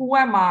and who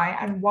am I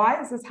and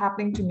why is this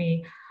happening to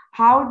me,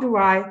 how do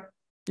I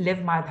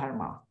live my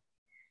dharma?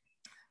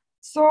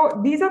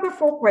 So these are the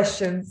 4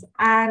 questions,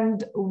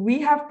 and we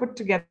have put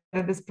together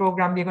this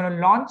program. We're going to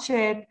launch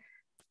it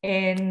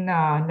in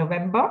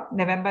November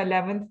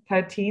 11th,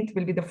 13th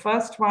will be the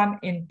first one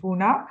in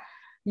Pune.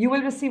 You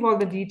will receive all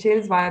the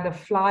details via the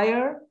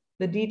flyer.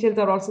 The details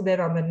are also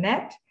there on the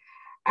net.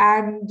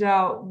 And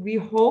we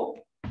hope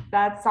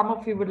that some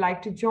of you would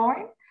like to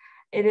join.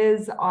 It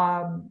is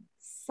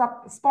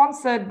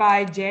sponsored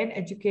by Jain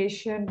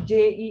Education,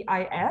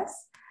 JEIS.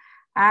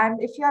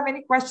 And if you have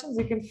any questions,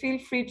 you can feel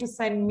free to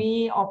send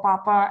me or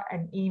Papa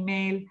an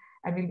email,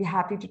 and we'll be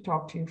happy to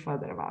talk to you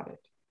further about it.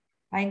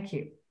 Thank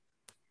you.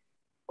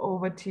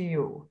 Over to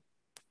you.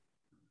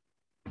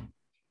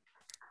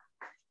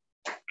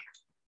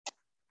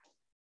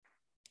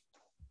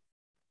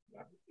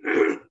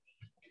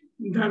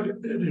 The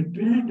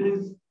retreat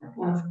is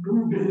of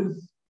 2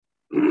 days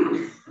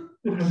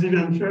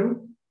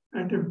residential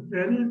at a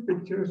very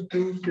picturesque,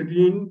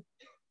 serene,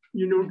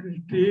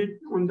 retreat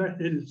on the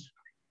hills.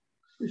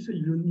 It's a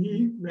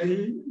unique,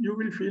 you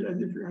will feel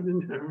as if you are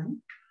in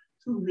heaven.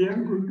 So we are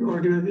going to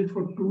organize it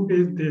for 2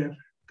 days there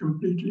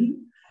completely.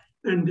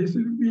 And this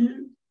will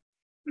be,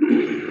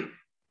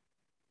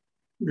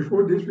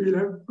 before this we'll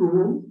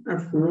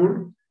have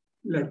 4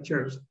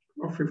 lectures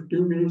of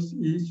 15 minutes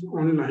each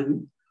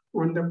online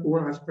on the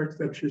 4 aspects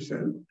that she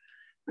said.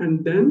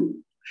 And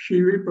then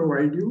she will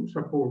provide you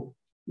support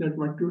that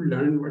what you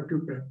learn, what you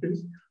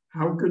practice,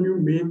 how can you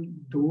make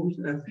those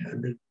as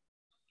habit?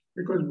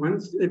 Because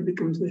once it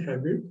becomes a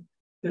habit,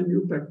 then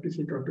you practice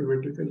it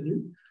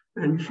automatically.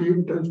 And she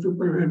intends to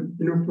provide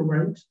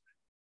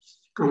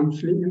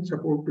counseling and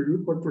support to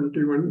you for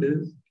 21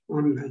 days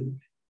online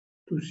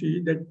to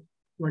see that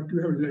what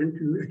you have learned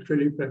you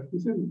actually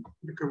practice and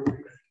become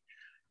online.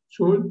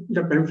 So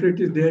the pamphlet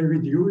is there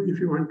with you. If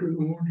you want to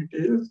know more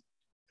details,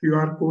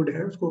 QR code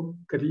है उसको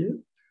करिए,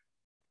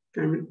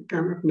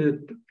 अपने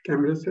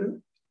camera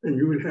से, and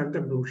you will have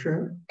the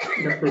brochure,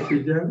 the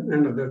procedure,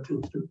 and other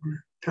things to do.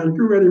 Thank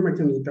you very much,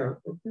 Anita.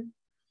 Okay.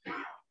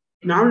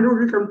 Now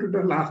we come to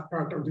the last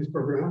part of this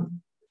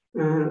program.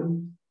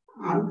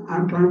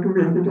 I'm trying to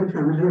make it a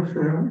family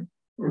affair.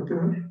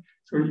 Okay.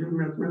 So you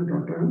met my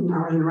daughter.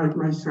 Now I invite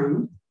my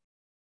son,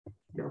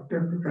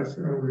 Dr.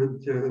 Professor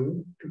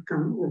Jain, to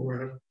come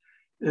over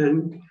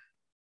and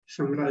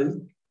summarize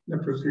the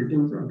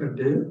proceedings of the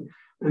day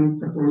and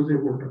propose a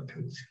vote of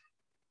thanks.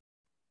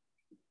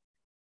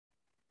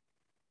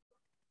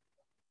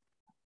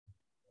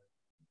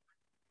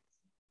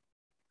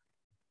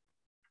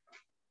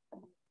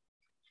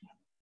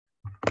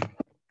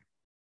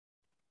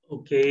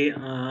 Okay,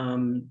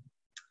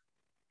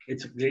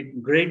 it's a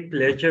great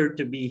pleasure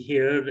to be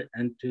here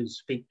and to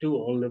speak to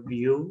all of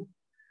you.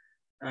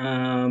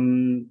 I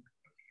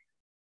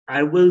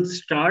will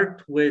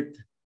start with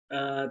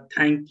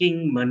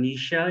thanking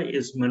Manisha.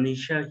 Is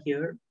Manisha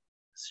here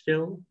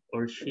still,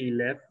 or she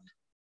left?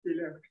 She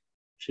left.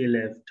 She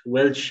left.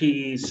 Well,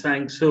 she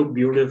sang so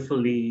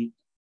beautifully.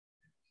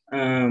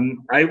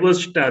 I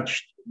was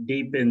touched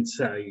deep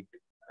inside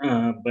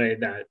by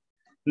that.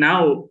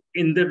 Now,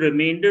 in the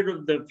remainder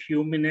of the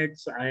few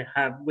minutes I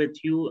have with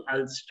you,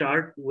 I'll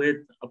start with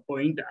a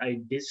point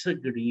I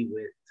disagree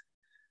with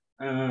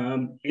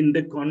in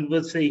the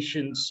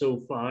conversation so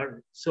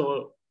far.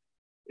 So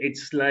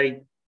it's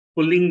like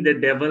pulling the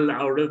devil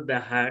out of the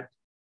hat.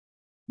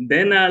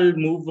 Then I'll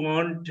move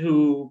on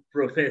to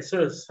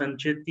Professor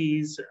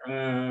Sanchetee's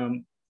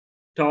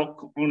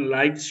talk on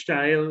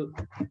lifestyle,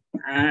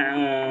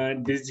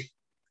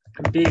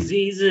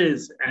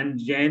 diseases, and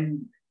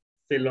Jain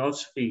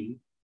philosophy.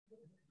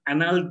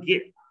 And I'll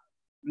get,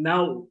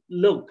 now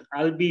look,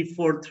 I'll be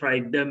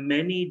forthright. There are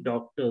many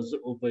doctors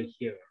over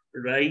here,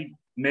 right?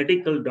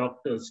 Medical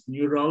doctors,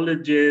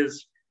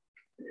 neurologists,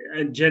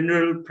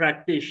 general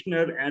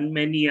practitioner, and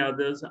many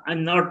others.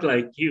 I'm not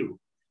like you.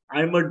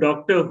 I'm a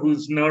doctor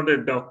who's not a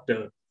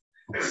doctor.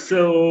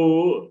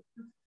 So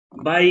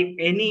by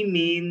any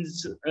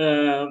means,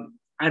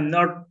 I'm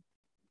not,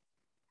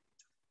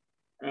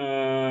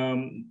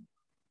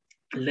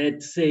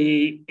 let's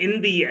say, in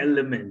the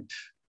element,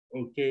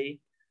 okay?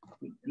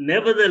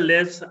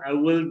 Nevertheless, I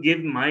will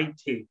give my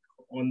take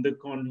on the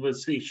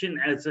conversation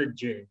as a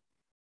Jain.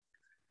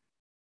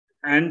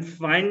 And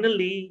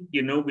finally,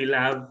 we'll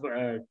have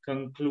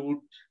conclude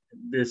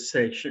this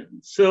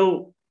session.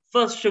 So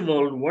first of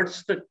all,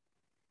 what's the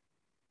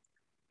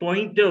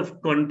point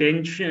of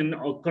contention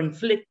or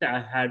conflict I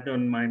had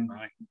on my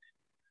mind?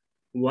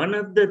 One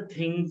of the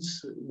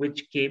things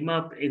which came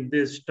up in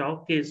this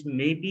talk is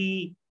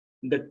maybe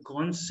the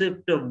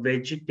concept of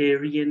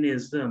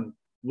vegetarianism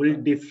will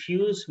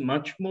diffuse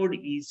much more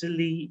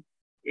easily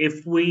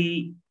if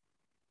we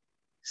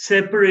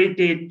separate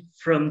it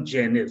from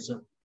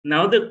Jainism.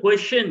 Now the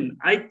question,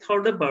 I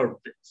thought about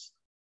this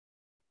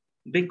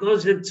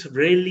because it's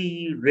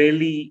really,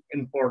 really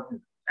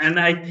important. And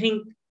I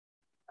think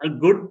a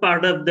good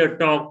part of the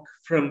talk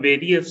from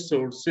various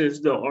sources,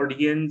 the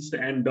audience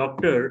and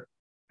doctor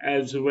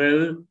as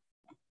well,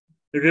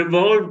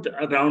 revolved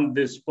around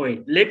this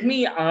point. Let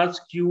me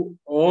ask you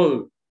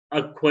all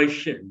a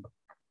question.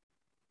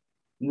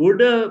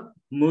 Would a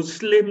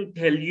Muslim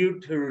tell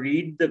you to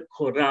read the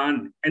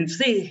Quran and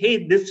say,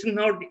 hey, this is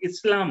not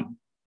Islam?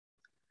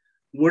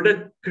 Would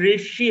a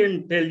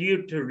Christian tell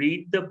you to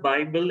read the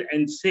Bible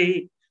and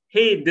say,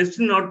 hey, this is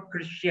not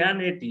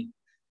Christianity?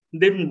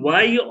 Then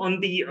why on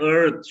the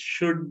earth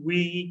should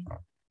we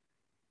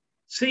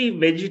say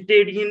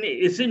vegetarian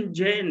isn't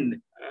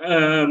Jain?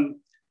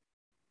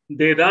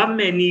 There are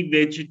many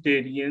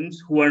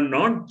vegetarians who are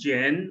not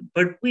Jain,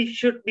 but we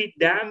should be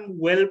damn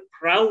well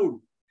proud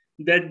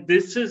that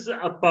this is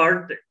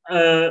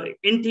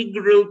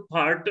integral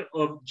part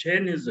of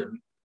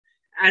Jainism.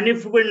 And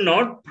if we're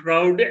not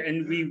proud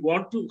and we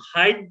want to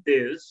hide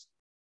this,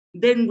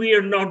 then we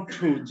are not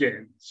true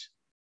Jains.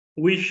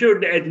 We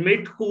should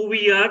admit who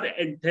we are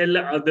and tell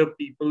other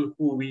people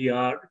who we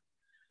are.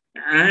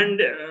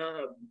 And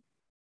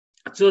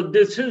so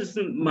this is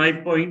my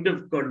point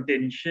of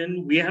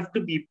contention. We have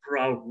to be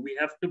proud. We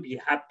have to be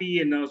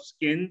happy in our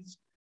skins.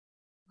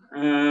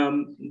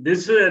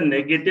 This is a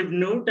negative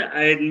note,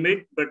 I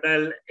admit, but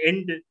I'll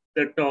end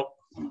the talk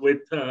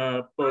with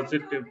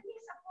positive.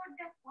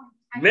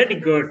 Very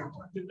good.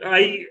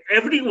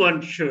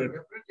 Everyone should.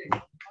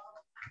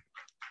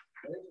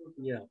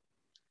 Yeah.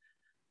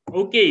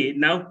 Okay,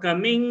 now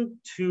coming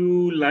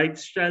to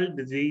lifestyle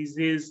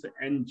diseases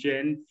and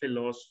Jain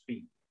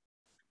philosophy.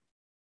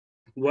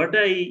 What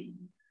I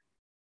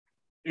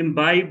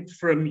imbibed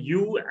from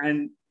you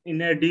and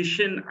in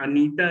addition,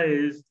 Anita,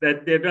 is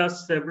that there are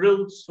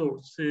several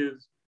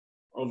sources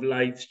of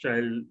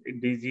lifestyle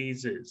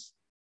diseases.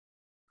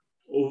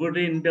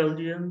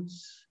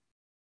 Overindulgence,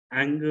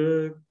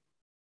 anger,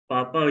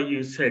 Papa,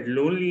 you said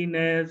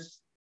loneliness.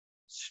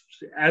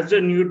 As a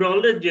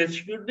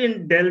neurologist, you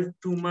didn't delve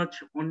too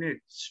much on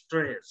it,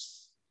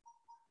 stress.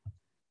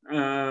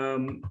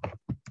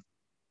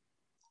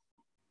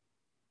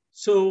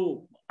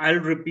 So I'll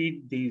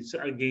repeat these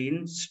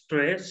again.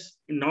 Stress,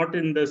 not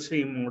in the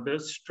same order.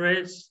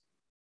 Stress,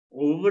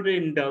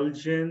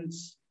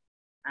 overindulgence,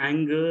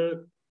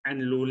 anger,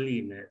 and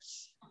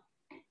loneliness.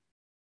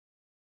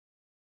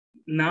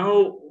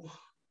 Now,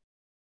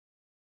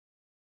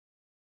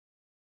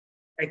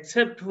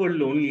 except for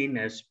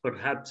loneliness,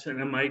 perhaps,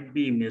 and I might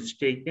be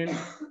mistaken,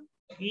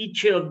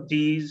 each of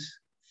these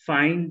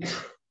finds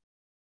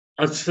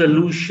a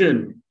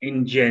solution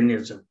in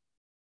Jainism.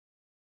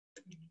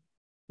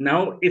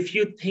 Now, if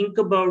you think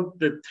about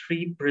the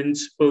three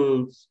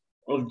principles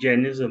of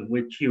Jainism,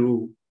 which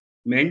you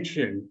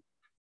mentioned,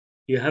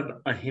 you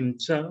have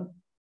ahimsa,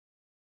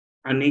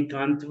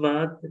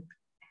 anikantvad,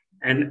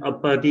 and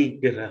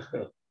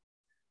aparigraha.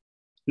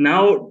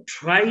 Now,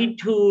 try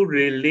to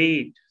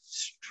relate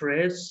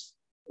stress,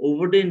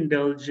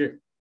 overindulgence,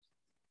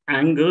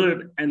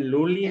 anger, and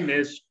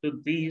loneliness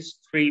to these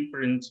three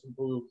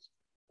principles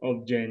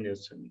of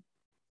Jainism.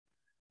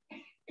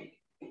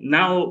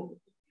 Now,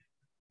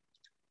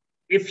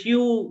 if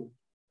you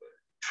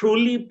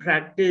truly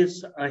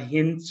practice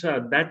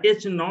ahimsa, that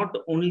is not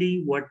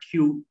only what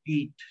you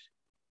eat.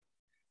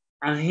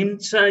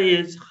 Ahimsa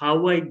is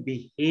how I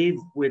behave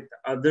with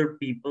other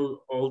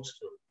people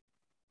also.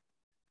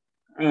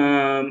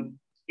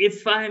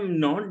 If I'm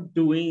not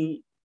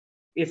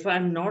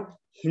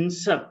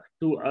hinsak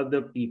to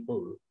other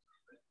people,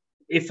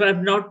 if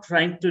I'm not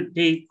trying to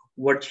take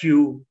what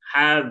you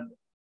have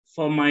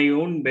for my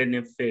own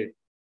benefit,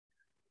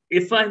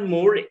 if I'm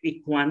more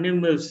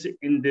equanimous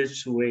in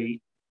this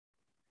way,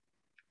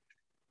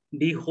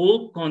 the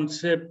whole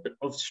concept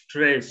of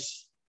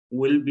stress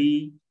will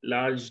be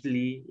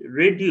largely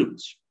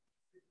reduced.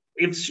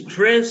 If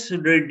stress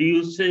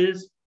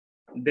reduces,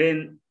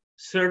 then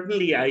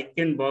certainly I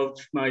can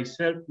vouch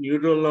myself,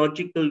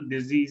 neurological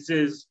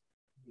diseases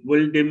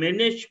will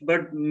diminish,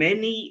 but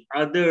many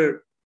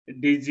other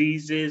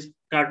diseases,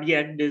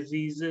 cardiac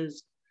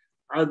diseases,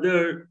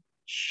 other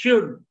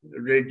should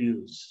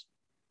reduce.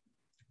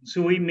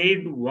 So we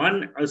made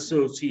one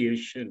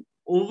association,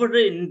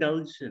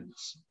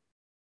 overindulgence.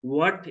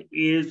 What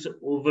is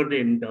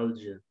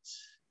overindulgence?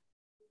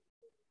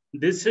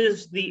 This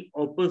is the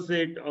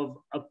opposite of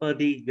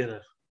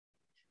aparigraha.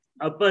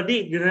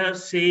 Aparigraha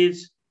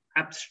says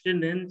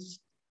abstinence.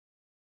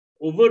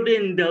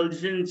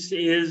 Overindulgence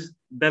is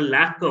the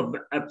lack of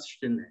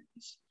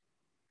abstinence.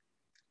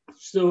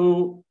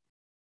 So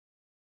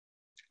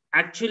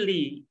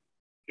actually,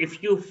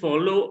 if you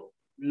follow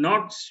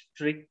not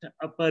strict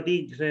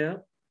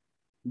aparigraha,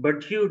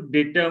 but you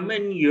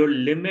determine your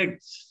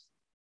limits,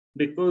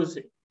 because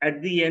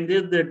at the end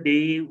of the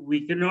day,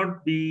 we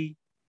cannot be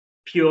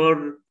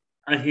pure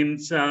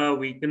ahimsa,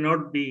 we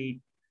cannot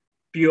be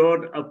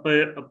pure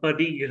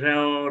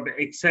aparigraha, or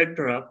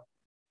etc.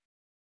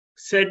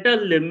 Set a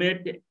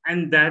limit,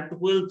 and that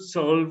will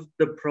solve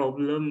the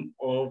problem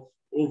of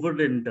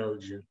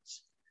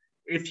overindulgence.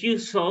 If you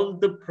solve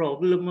the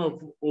problem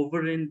of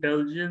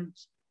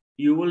overindulgence,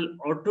 you will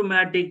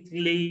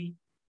automatically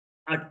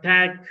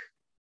attack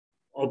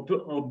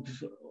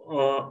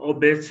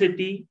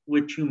obesity,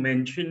 which you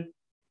mentioned.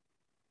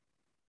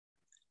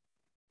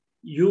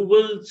 You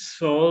will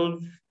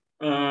solve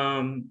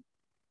the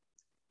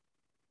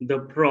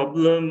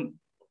problem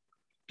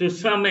to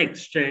some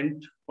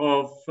extent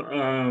of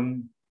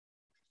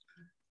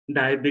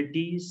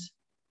diabetes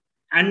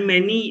and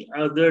many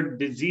other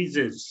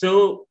diseases.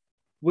 So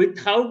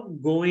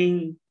without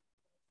going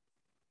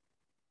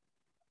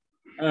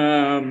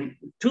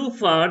too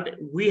far,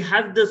 we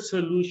have the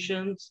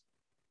solutions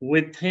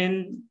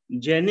within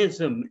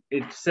Jainism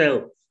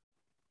itself.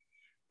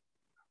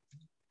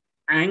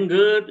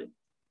 Anger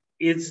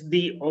is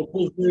the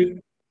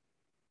opposite.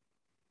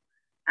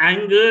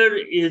 Anger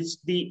is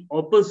the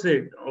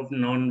opposite of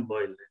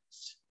non-violence.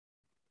 diabetes.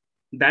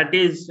 That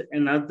is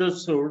another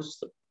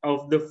source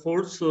of the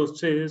 4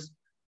 sources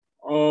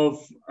of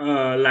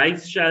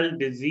lifestyle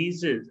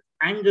diseases.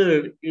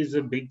 Anger is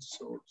a big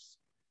source.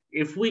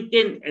 If we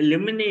can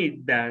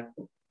eliminate that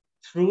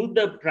through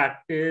the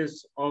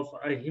practice of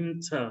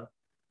ahimsa,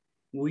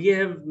 we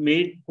have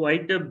made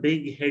quite a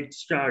big head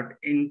start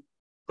in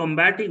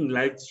combating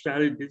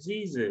lifestyle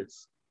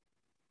diseases.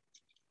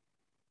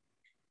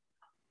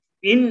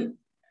 These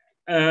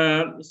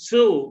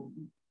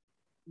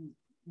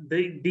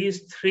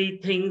 3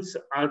 things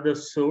are the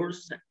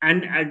source,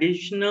 and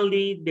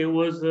additionally, there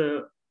was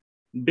a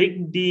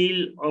big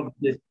deal of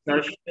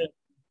discussion.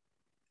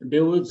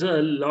 There was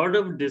a lot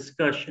of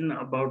discussion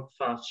about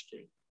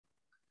fasting.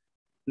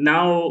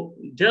 Now,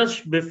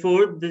 just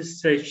before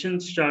this session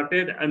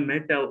started, I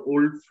met our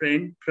old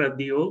friend,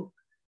 Pratap,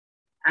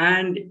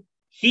 and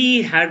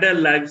he had a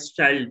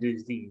lifestyle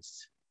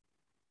disease.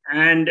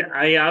 And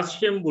I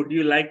asked him, would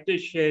you like to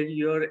share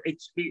your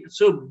experience?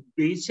 So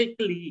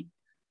basically,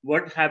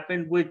 what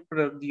happened with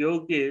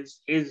Pratap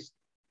is his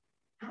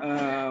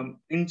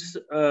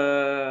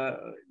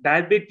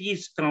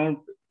diabetes count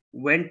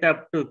went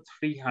up to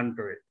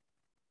 300.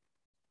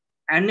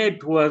 And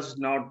it was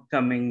not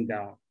coming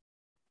down.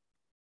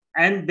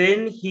 And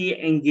then he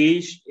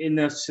engaged in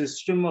a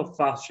system of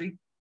fasting.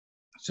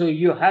 So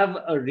you have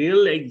a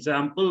real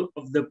example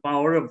of the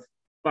power of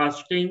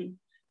fasting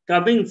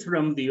coming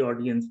from the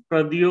audience.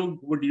 Pratap,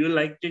 would you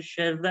like to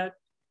share that?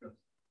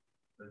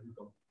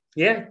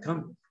 Yeah,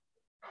 come.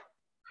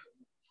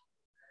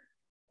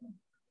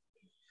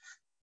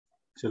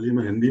 चलिए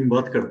मैं हिंदी में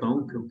बात करता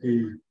हूँ क्योंकि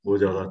वो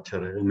ज्यादा अच्छा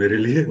रहेगा मेरे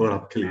लिए और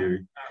आपके लिए भी।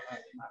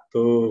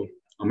 तो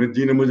अमित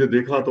जी ने मुझे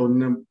देखा तो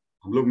उन्होंने,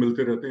 हम लोग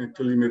मिलते रहते हैं,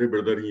 एक्चुअली मेरे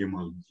ब्रदर ही है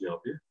मान लीजिए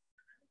आप ये।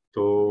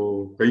 तो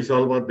कई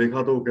साल बाद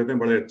देखा तो वो कहते हैं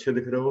बड़े अच्छे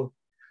दिख रहे हो।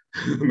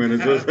 मैंने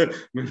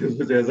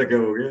सोचा ऐसा क्या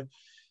हो गया।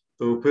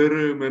 तो फिर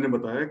मैंने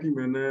बताया कि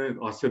मैंने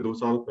आज से 2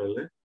 साल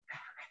पहले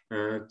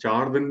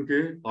 4 दिन के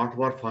 8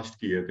 बार फास्ट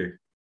किए थे।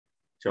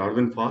 4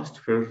 दिन फास्ट,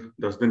 फिर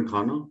 10 दिन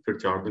खाना, फिर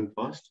 4 दिन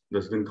फास्ट,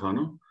 10 दिन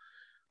खाना।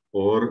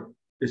 और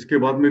इसके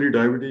बाद मेरी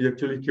डायबिटीज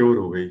एक्चुअली क्योर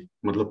हो गई,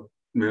 मतलब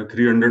मैं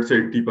 300 से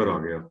 80 पर आ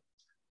गया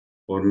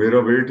और मेरा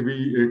वेट भी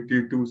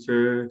 82 से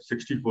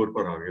 64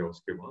 पर आ गया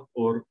उसके बाद।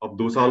 और अब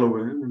 2 साल हो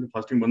गए हैं, मैंने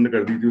फास्टिंग बंद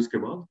कर दी थी उसके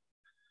बाद,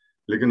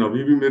 लेकिन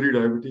अभी भी मेरी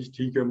डायबिटीज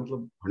ठीक है,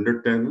 मतलब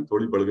 110 है,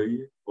 थोड़ी बढ़ गई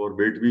है और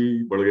वेट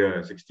भी बढ़ गया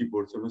है,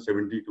 64 से मैं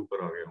 72 पर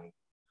आ गया हूँ।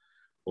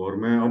 और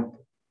मैं अब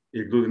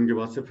 1-2 दिन के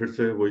बाद से फिर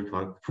से वही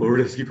 4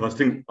 डेज की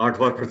फास्टिंग 8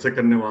 बार फिर से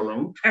करने वाला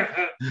हूँ।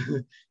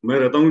 मैं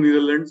रहता हूँ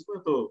नीदरलैंड्स में,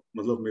 तो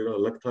मतलब मेरा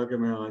लक था कि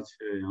मैं आज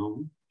यहाँ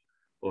हूँ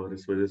और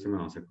इस वजह से मैं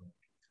आ सका।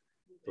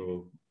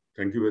 तो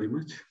thank you very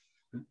much.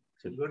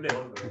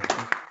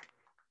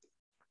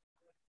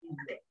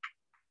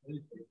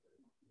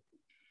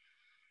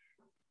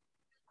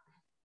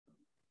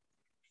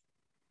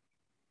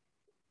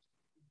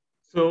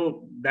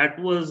 So that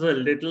was a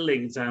little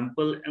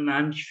example, and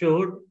I'm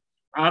sure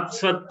आप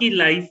सबकी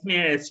लाइफ में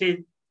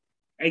ऐसे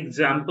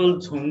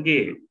एग्जाम्पल्स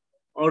होंगे।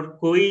 और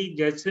कोई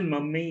जैसे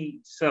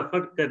मम्मी सफर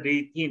कर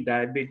रही थी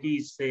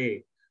डायबिटीज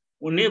से,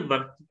 उन्हें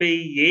वक्त पे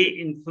ये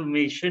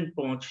इंफॉर्मेशन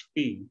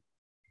पहुंचती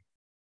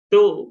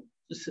तो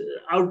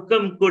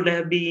outcome could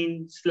have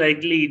been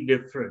slightly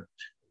different.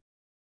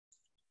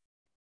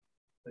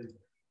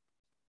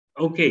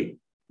 Okay,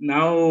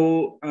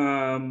 now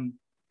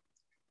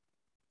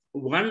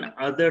one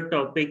other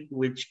topic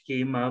which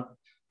came up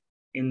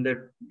in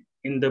the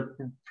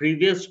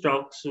previous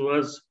talks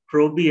was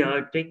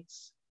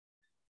probiotics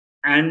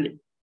and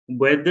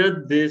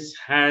whether this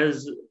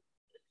has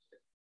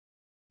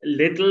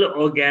little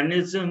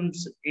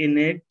organisms in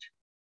it,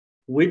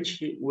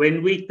 which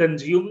when we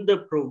consume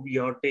the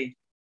probiotic,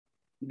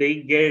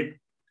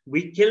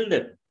 we kill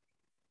them.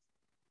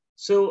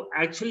 So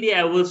actually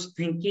I was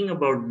thinking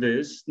about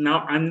this.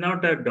 Now I'm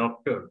not a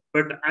doctor,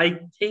 but I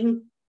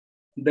think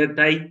the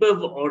type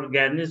of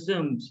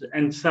organisms,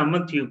 and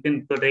Samat, you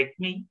can correct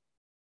me,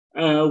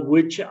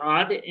 which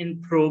are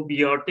in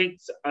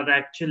probiotics are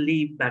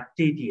actually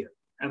bacteria.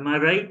 Am I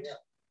right? Yeah.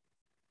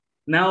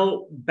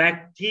 Now,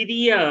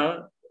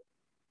 bacteria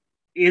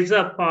is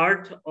a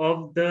part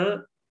of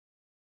the,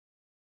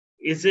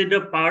 is it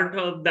a part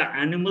of the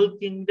animal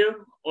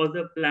kingdom or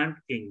the plant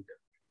kingdom?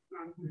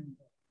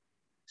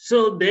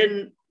 So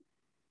then,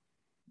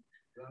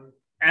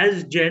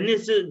 as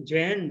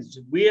Jains,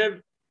 we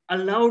are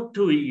allowed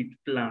to eat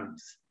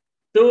plants.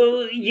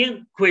 तो ये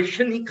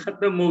question ही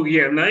खत्म हो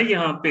गया ना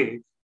यहाँ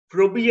पे,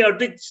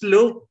 प्रोबियोटिक्स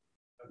लो.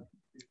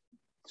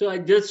 So I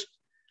just,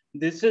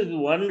 this is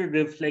one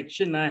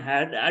reflection I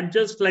had. I'd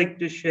just like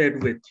to share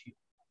with you.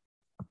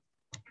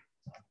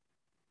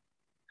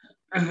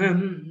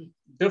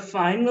 The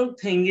final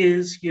thing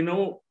is, you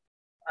know,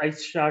 I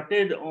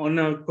started on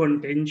a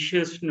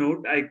contentious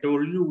note. I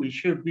told you we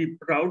should be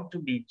proud to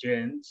be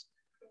Jains.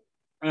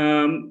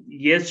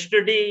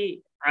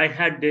 Yesterday, I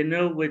had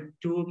dinner with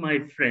 2 of my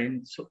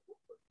friends,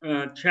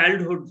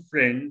 childhood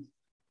friends,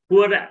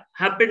 who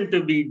happened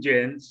to be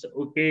Jains,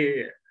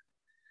 okay?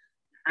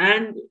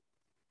 And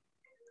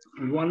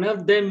one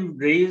of them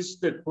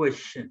raised the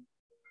question,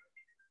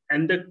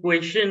 and the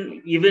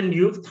question even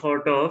you've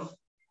thought of,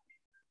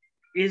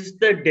 is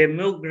the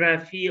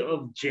demography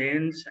of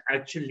Jains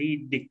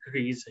actually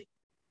decreasing?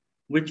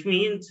 Which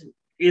means,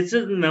 is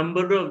the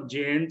number of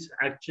Jains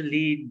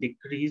actually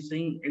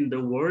decreasing in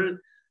the world?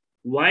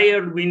 Why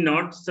are we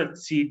not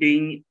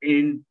succeeding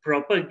in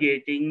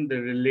propagating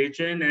the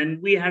religion?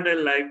 And we had a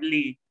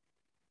lively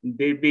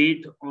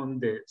debate on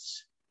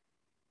this.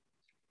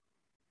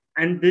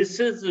 And this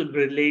is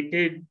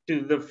related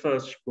to the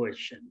first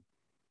question.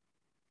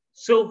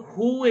 So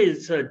who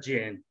is a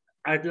Jain?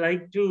 I'd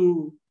like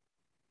to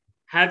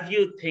have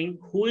you think,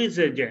 who is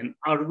a Jain?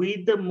 Are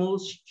we the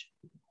most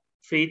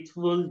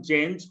faithful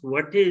Jains?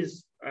 What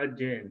is a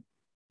Jain?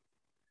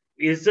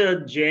 Is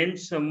a Jain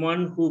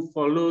someone who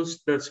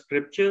follows the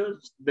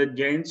scriptures, the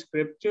Jain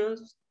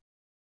scriptures?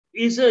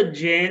 Is a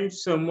Jain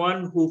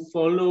someone who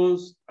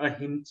follows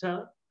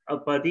ahimsa,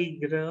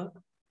 aparigraha,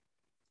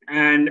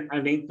 and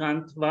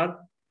anekantvad?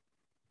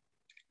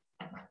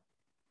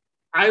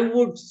 I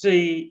would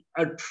say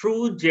a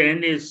true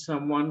Jain is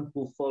someone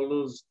who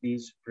follows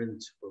these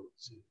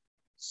principles.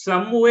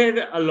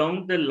 Somewhere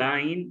along the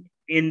line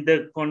in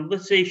the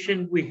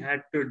conversation we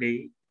had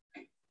today,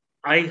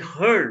 I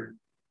heard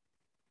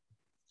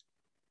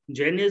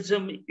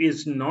Jainism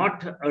is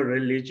not a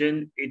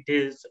religion, it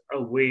is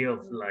a way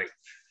of life.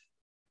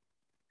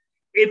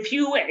 If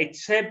you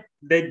accept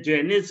that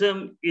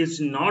Jainism is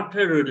not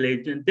a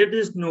religion, there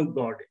is no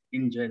God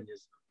in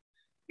Jainism,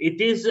 it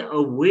is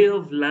a way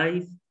of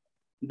life,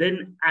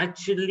 then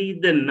actually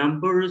the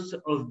numbers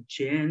of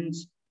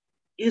Jains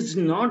is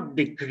not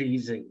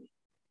decreasing.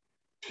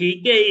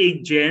 ठीक है,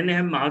 एक जैन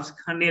है मांस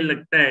खाने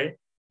लगता है,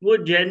 वो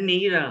जैन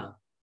नहीं रहा.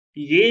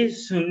 ये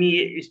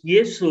सुनिए,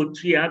 ये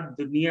सोचिए आप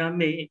दुनिया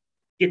में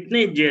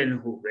कितने जैन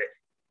हो गए.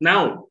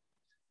 Now,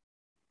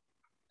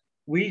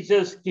 we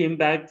just came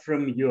back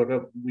from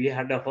Europe. We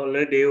had a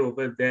holiday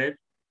over there.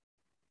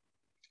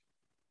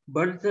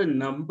 But the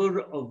number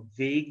of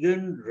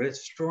vegan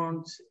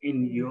restaurants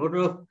in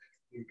Europe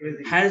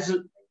has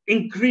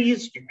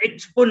increased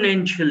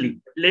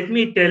exponentially. Let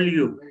me tell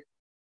you,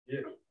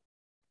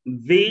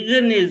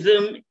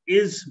 veganism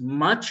is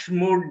much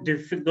more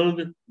difficult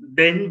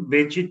than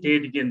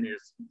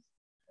vegetarianism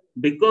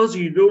because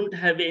you don't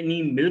have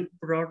any milk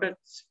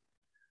products.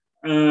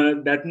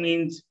 That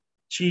means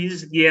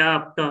cheese गया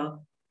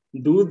आपका,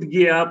 दूध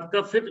गया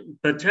आपका, फिर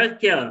बचा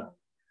क्या?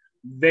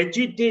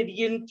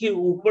 Vegetarian के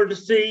ऊपर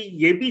से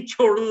ये भी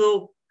छोड़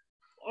दो,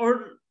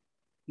 और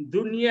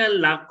दुनिया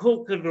लाखों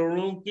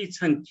करोड़ों की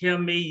संख्या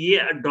में ये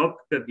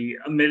अडॉप्ट कर रही है.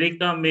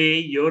 अमेरिका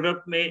में,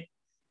 यूरोप में,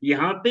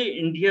 यहाँ पे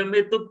इंडिया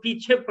में तो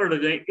पीछे पड़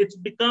गए. It's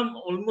become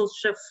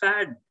almost a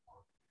fad.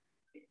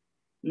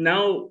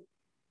 Now,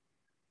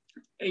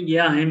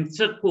 yeah,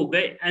 हिंसक हो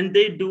गए, and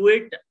they do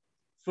it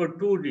for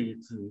two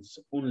reasons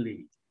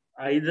only.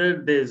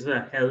 Either there's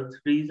a health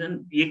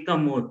reason, ये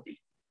कम होती,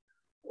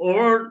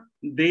 or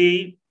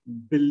they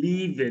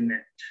believe in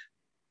it,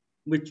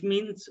 which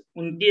means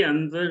उनके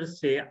अंदर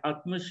से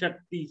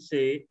आत्मशक्ति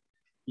से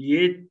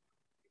ये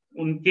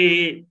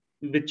उनके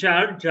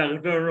विचार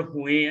जागरण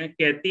हुए हैं.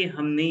 कहते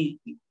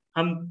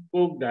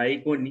हमको गाय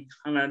को नहीं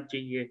खाना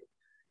चाहिए,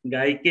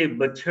 गाय के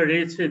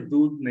बछड़े से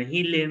दूध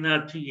नहीं लेना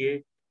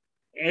चाहिए,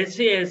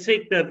 ऐसे ऐसे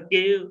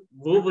करके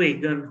वो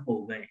वेगन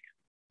हो गए.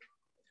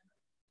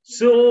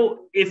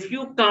 So if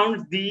you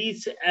count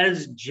these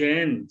as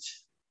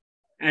Jains,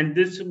 and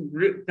this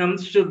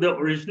comes to the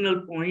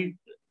original point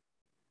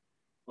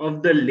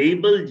of the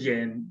label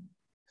Jain,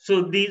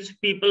 so these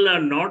people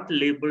are not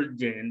labeled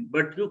Jain,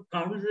 but you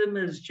count them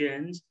as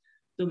Jains,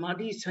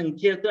 तुम्हारी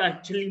संख्या तो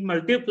actually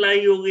multiply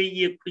हो गई.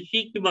 ये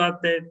खुशी की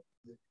बात है.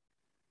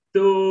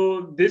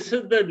 So this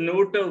is the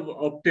note of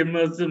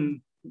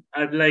optimism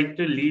I'd like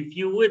to leave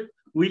you with.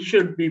 We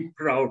should be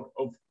proud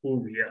of who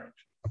we are.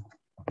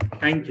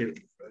 Thank you.